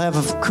family. We'll have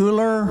a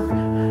cooler,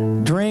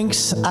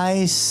 drinks,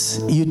 ice,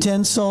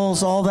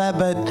 utensils, all that,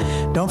 but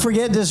don't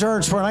forget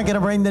desserts. We're not going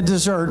to bring the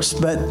desserts,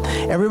 but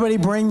everybody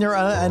bring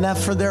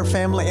enough for their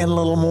family and a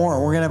little more.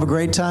 We're going to have a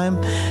great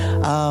time.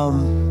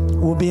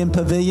 We'll be in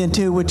Pavilion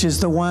 2, which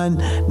is the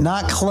one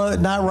not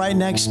right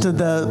next to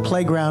the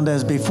playground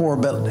as before,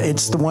 but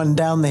it's the one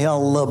down the hill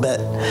a little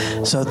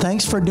bit. So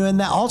thanks for doing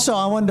that. Also,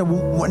 I wanted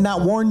to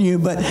not warn you,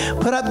 but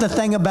put up the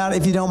thing about,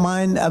 if you don't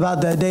mind,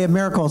 about the Day of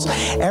Miracles.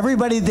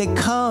 Everybody that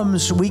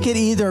comes, we could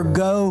either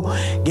go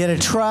get a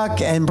truck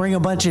and bring a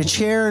bunch of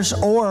chairs,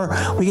 or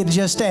we could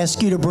just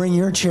ask you to bring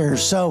your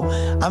chairs. So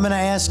I'm going to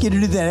ask you to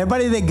do that.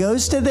 Everybody that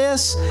goes to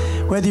this,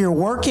 whether you're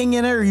working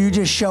in it or you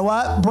just show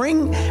up,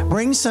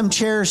 bring some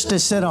chairs to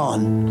sit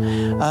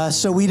on,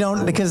 so we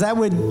don't, because that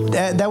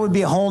would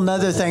be a whole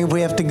nother thing if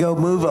we have to go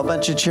move a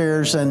bunch of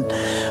chairs. And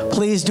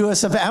please do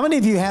us a favor. How many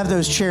of you have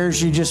those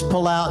chairs you just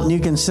pull out and you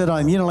can sit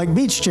on, like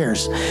beach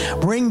chairs?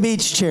 Bring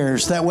beach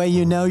chairs. That way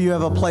you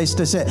have a place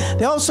to sit.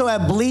 They also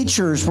have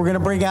bleachers we're going to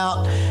bring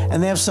out,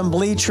 and they have some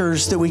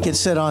bleachers that we could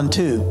sit on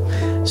too.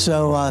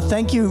 So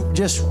thank you.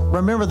 Just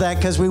remember that,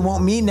 because we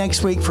won't meet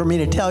next week for me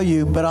to tell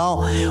you, but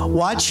I'll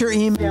watch your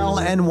email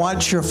and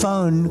watch your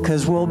phone,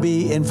 because we'll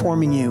be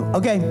informing you.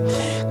 Okay.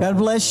 God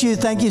bless you.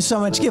 Thank you so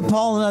much. Give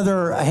Paul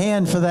another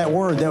hand for that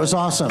word. That was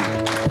awesome.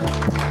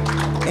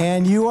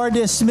 And you are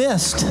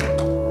dismissed.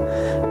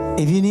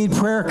 If you need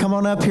prayer, come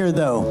on up here,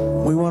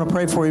 though. We want to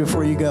pray for you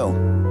before you go.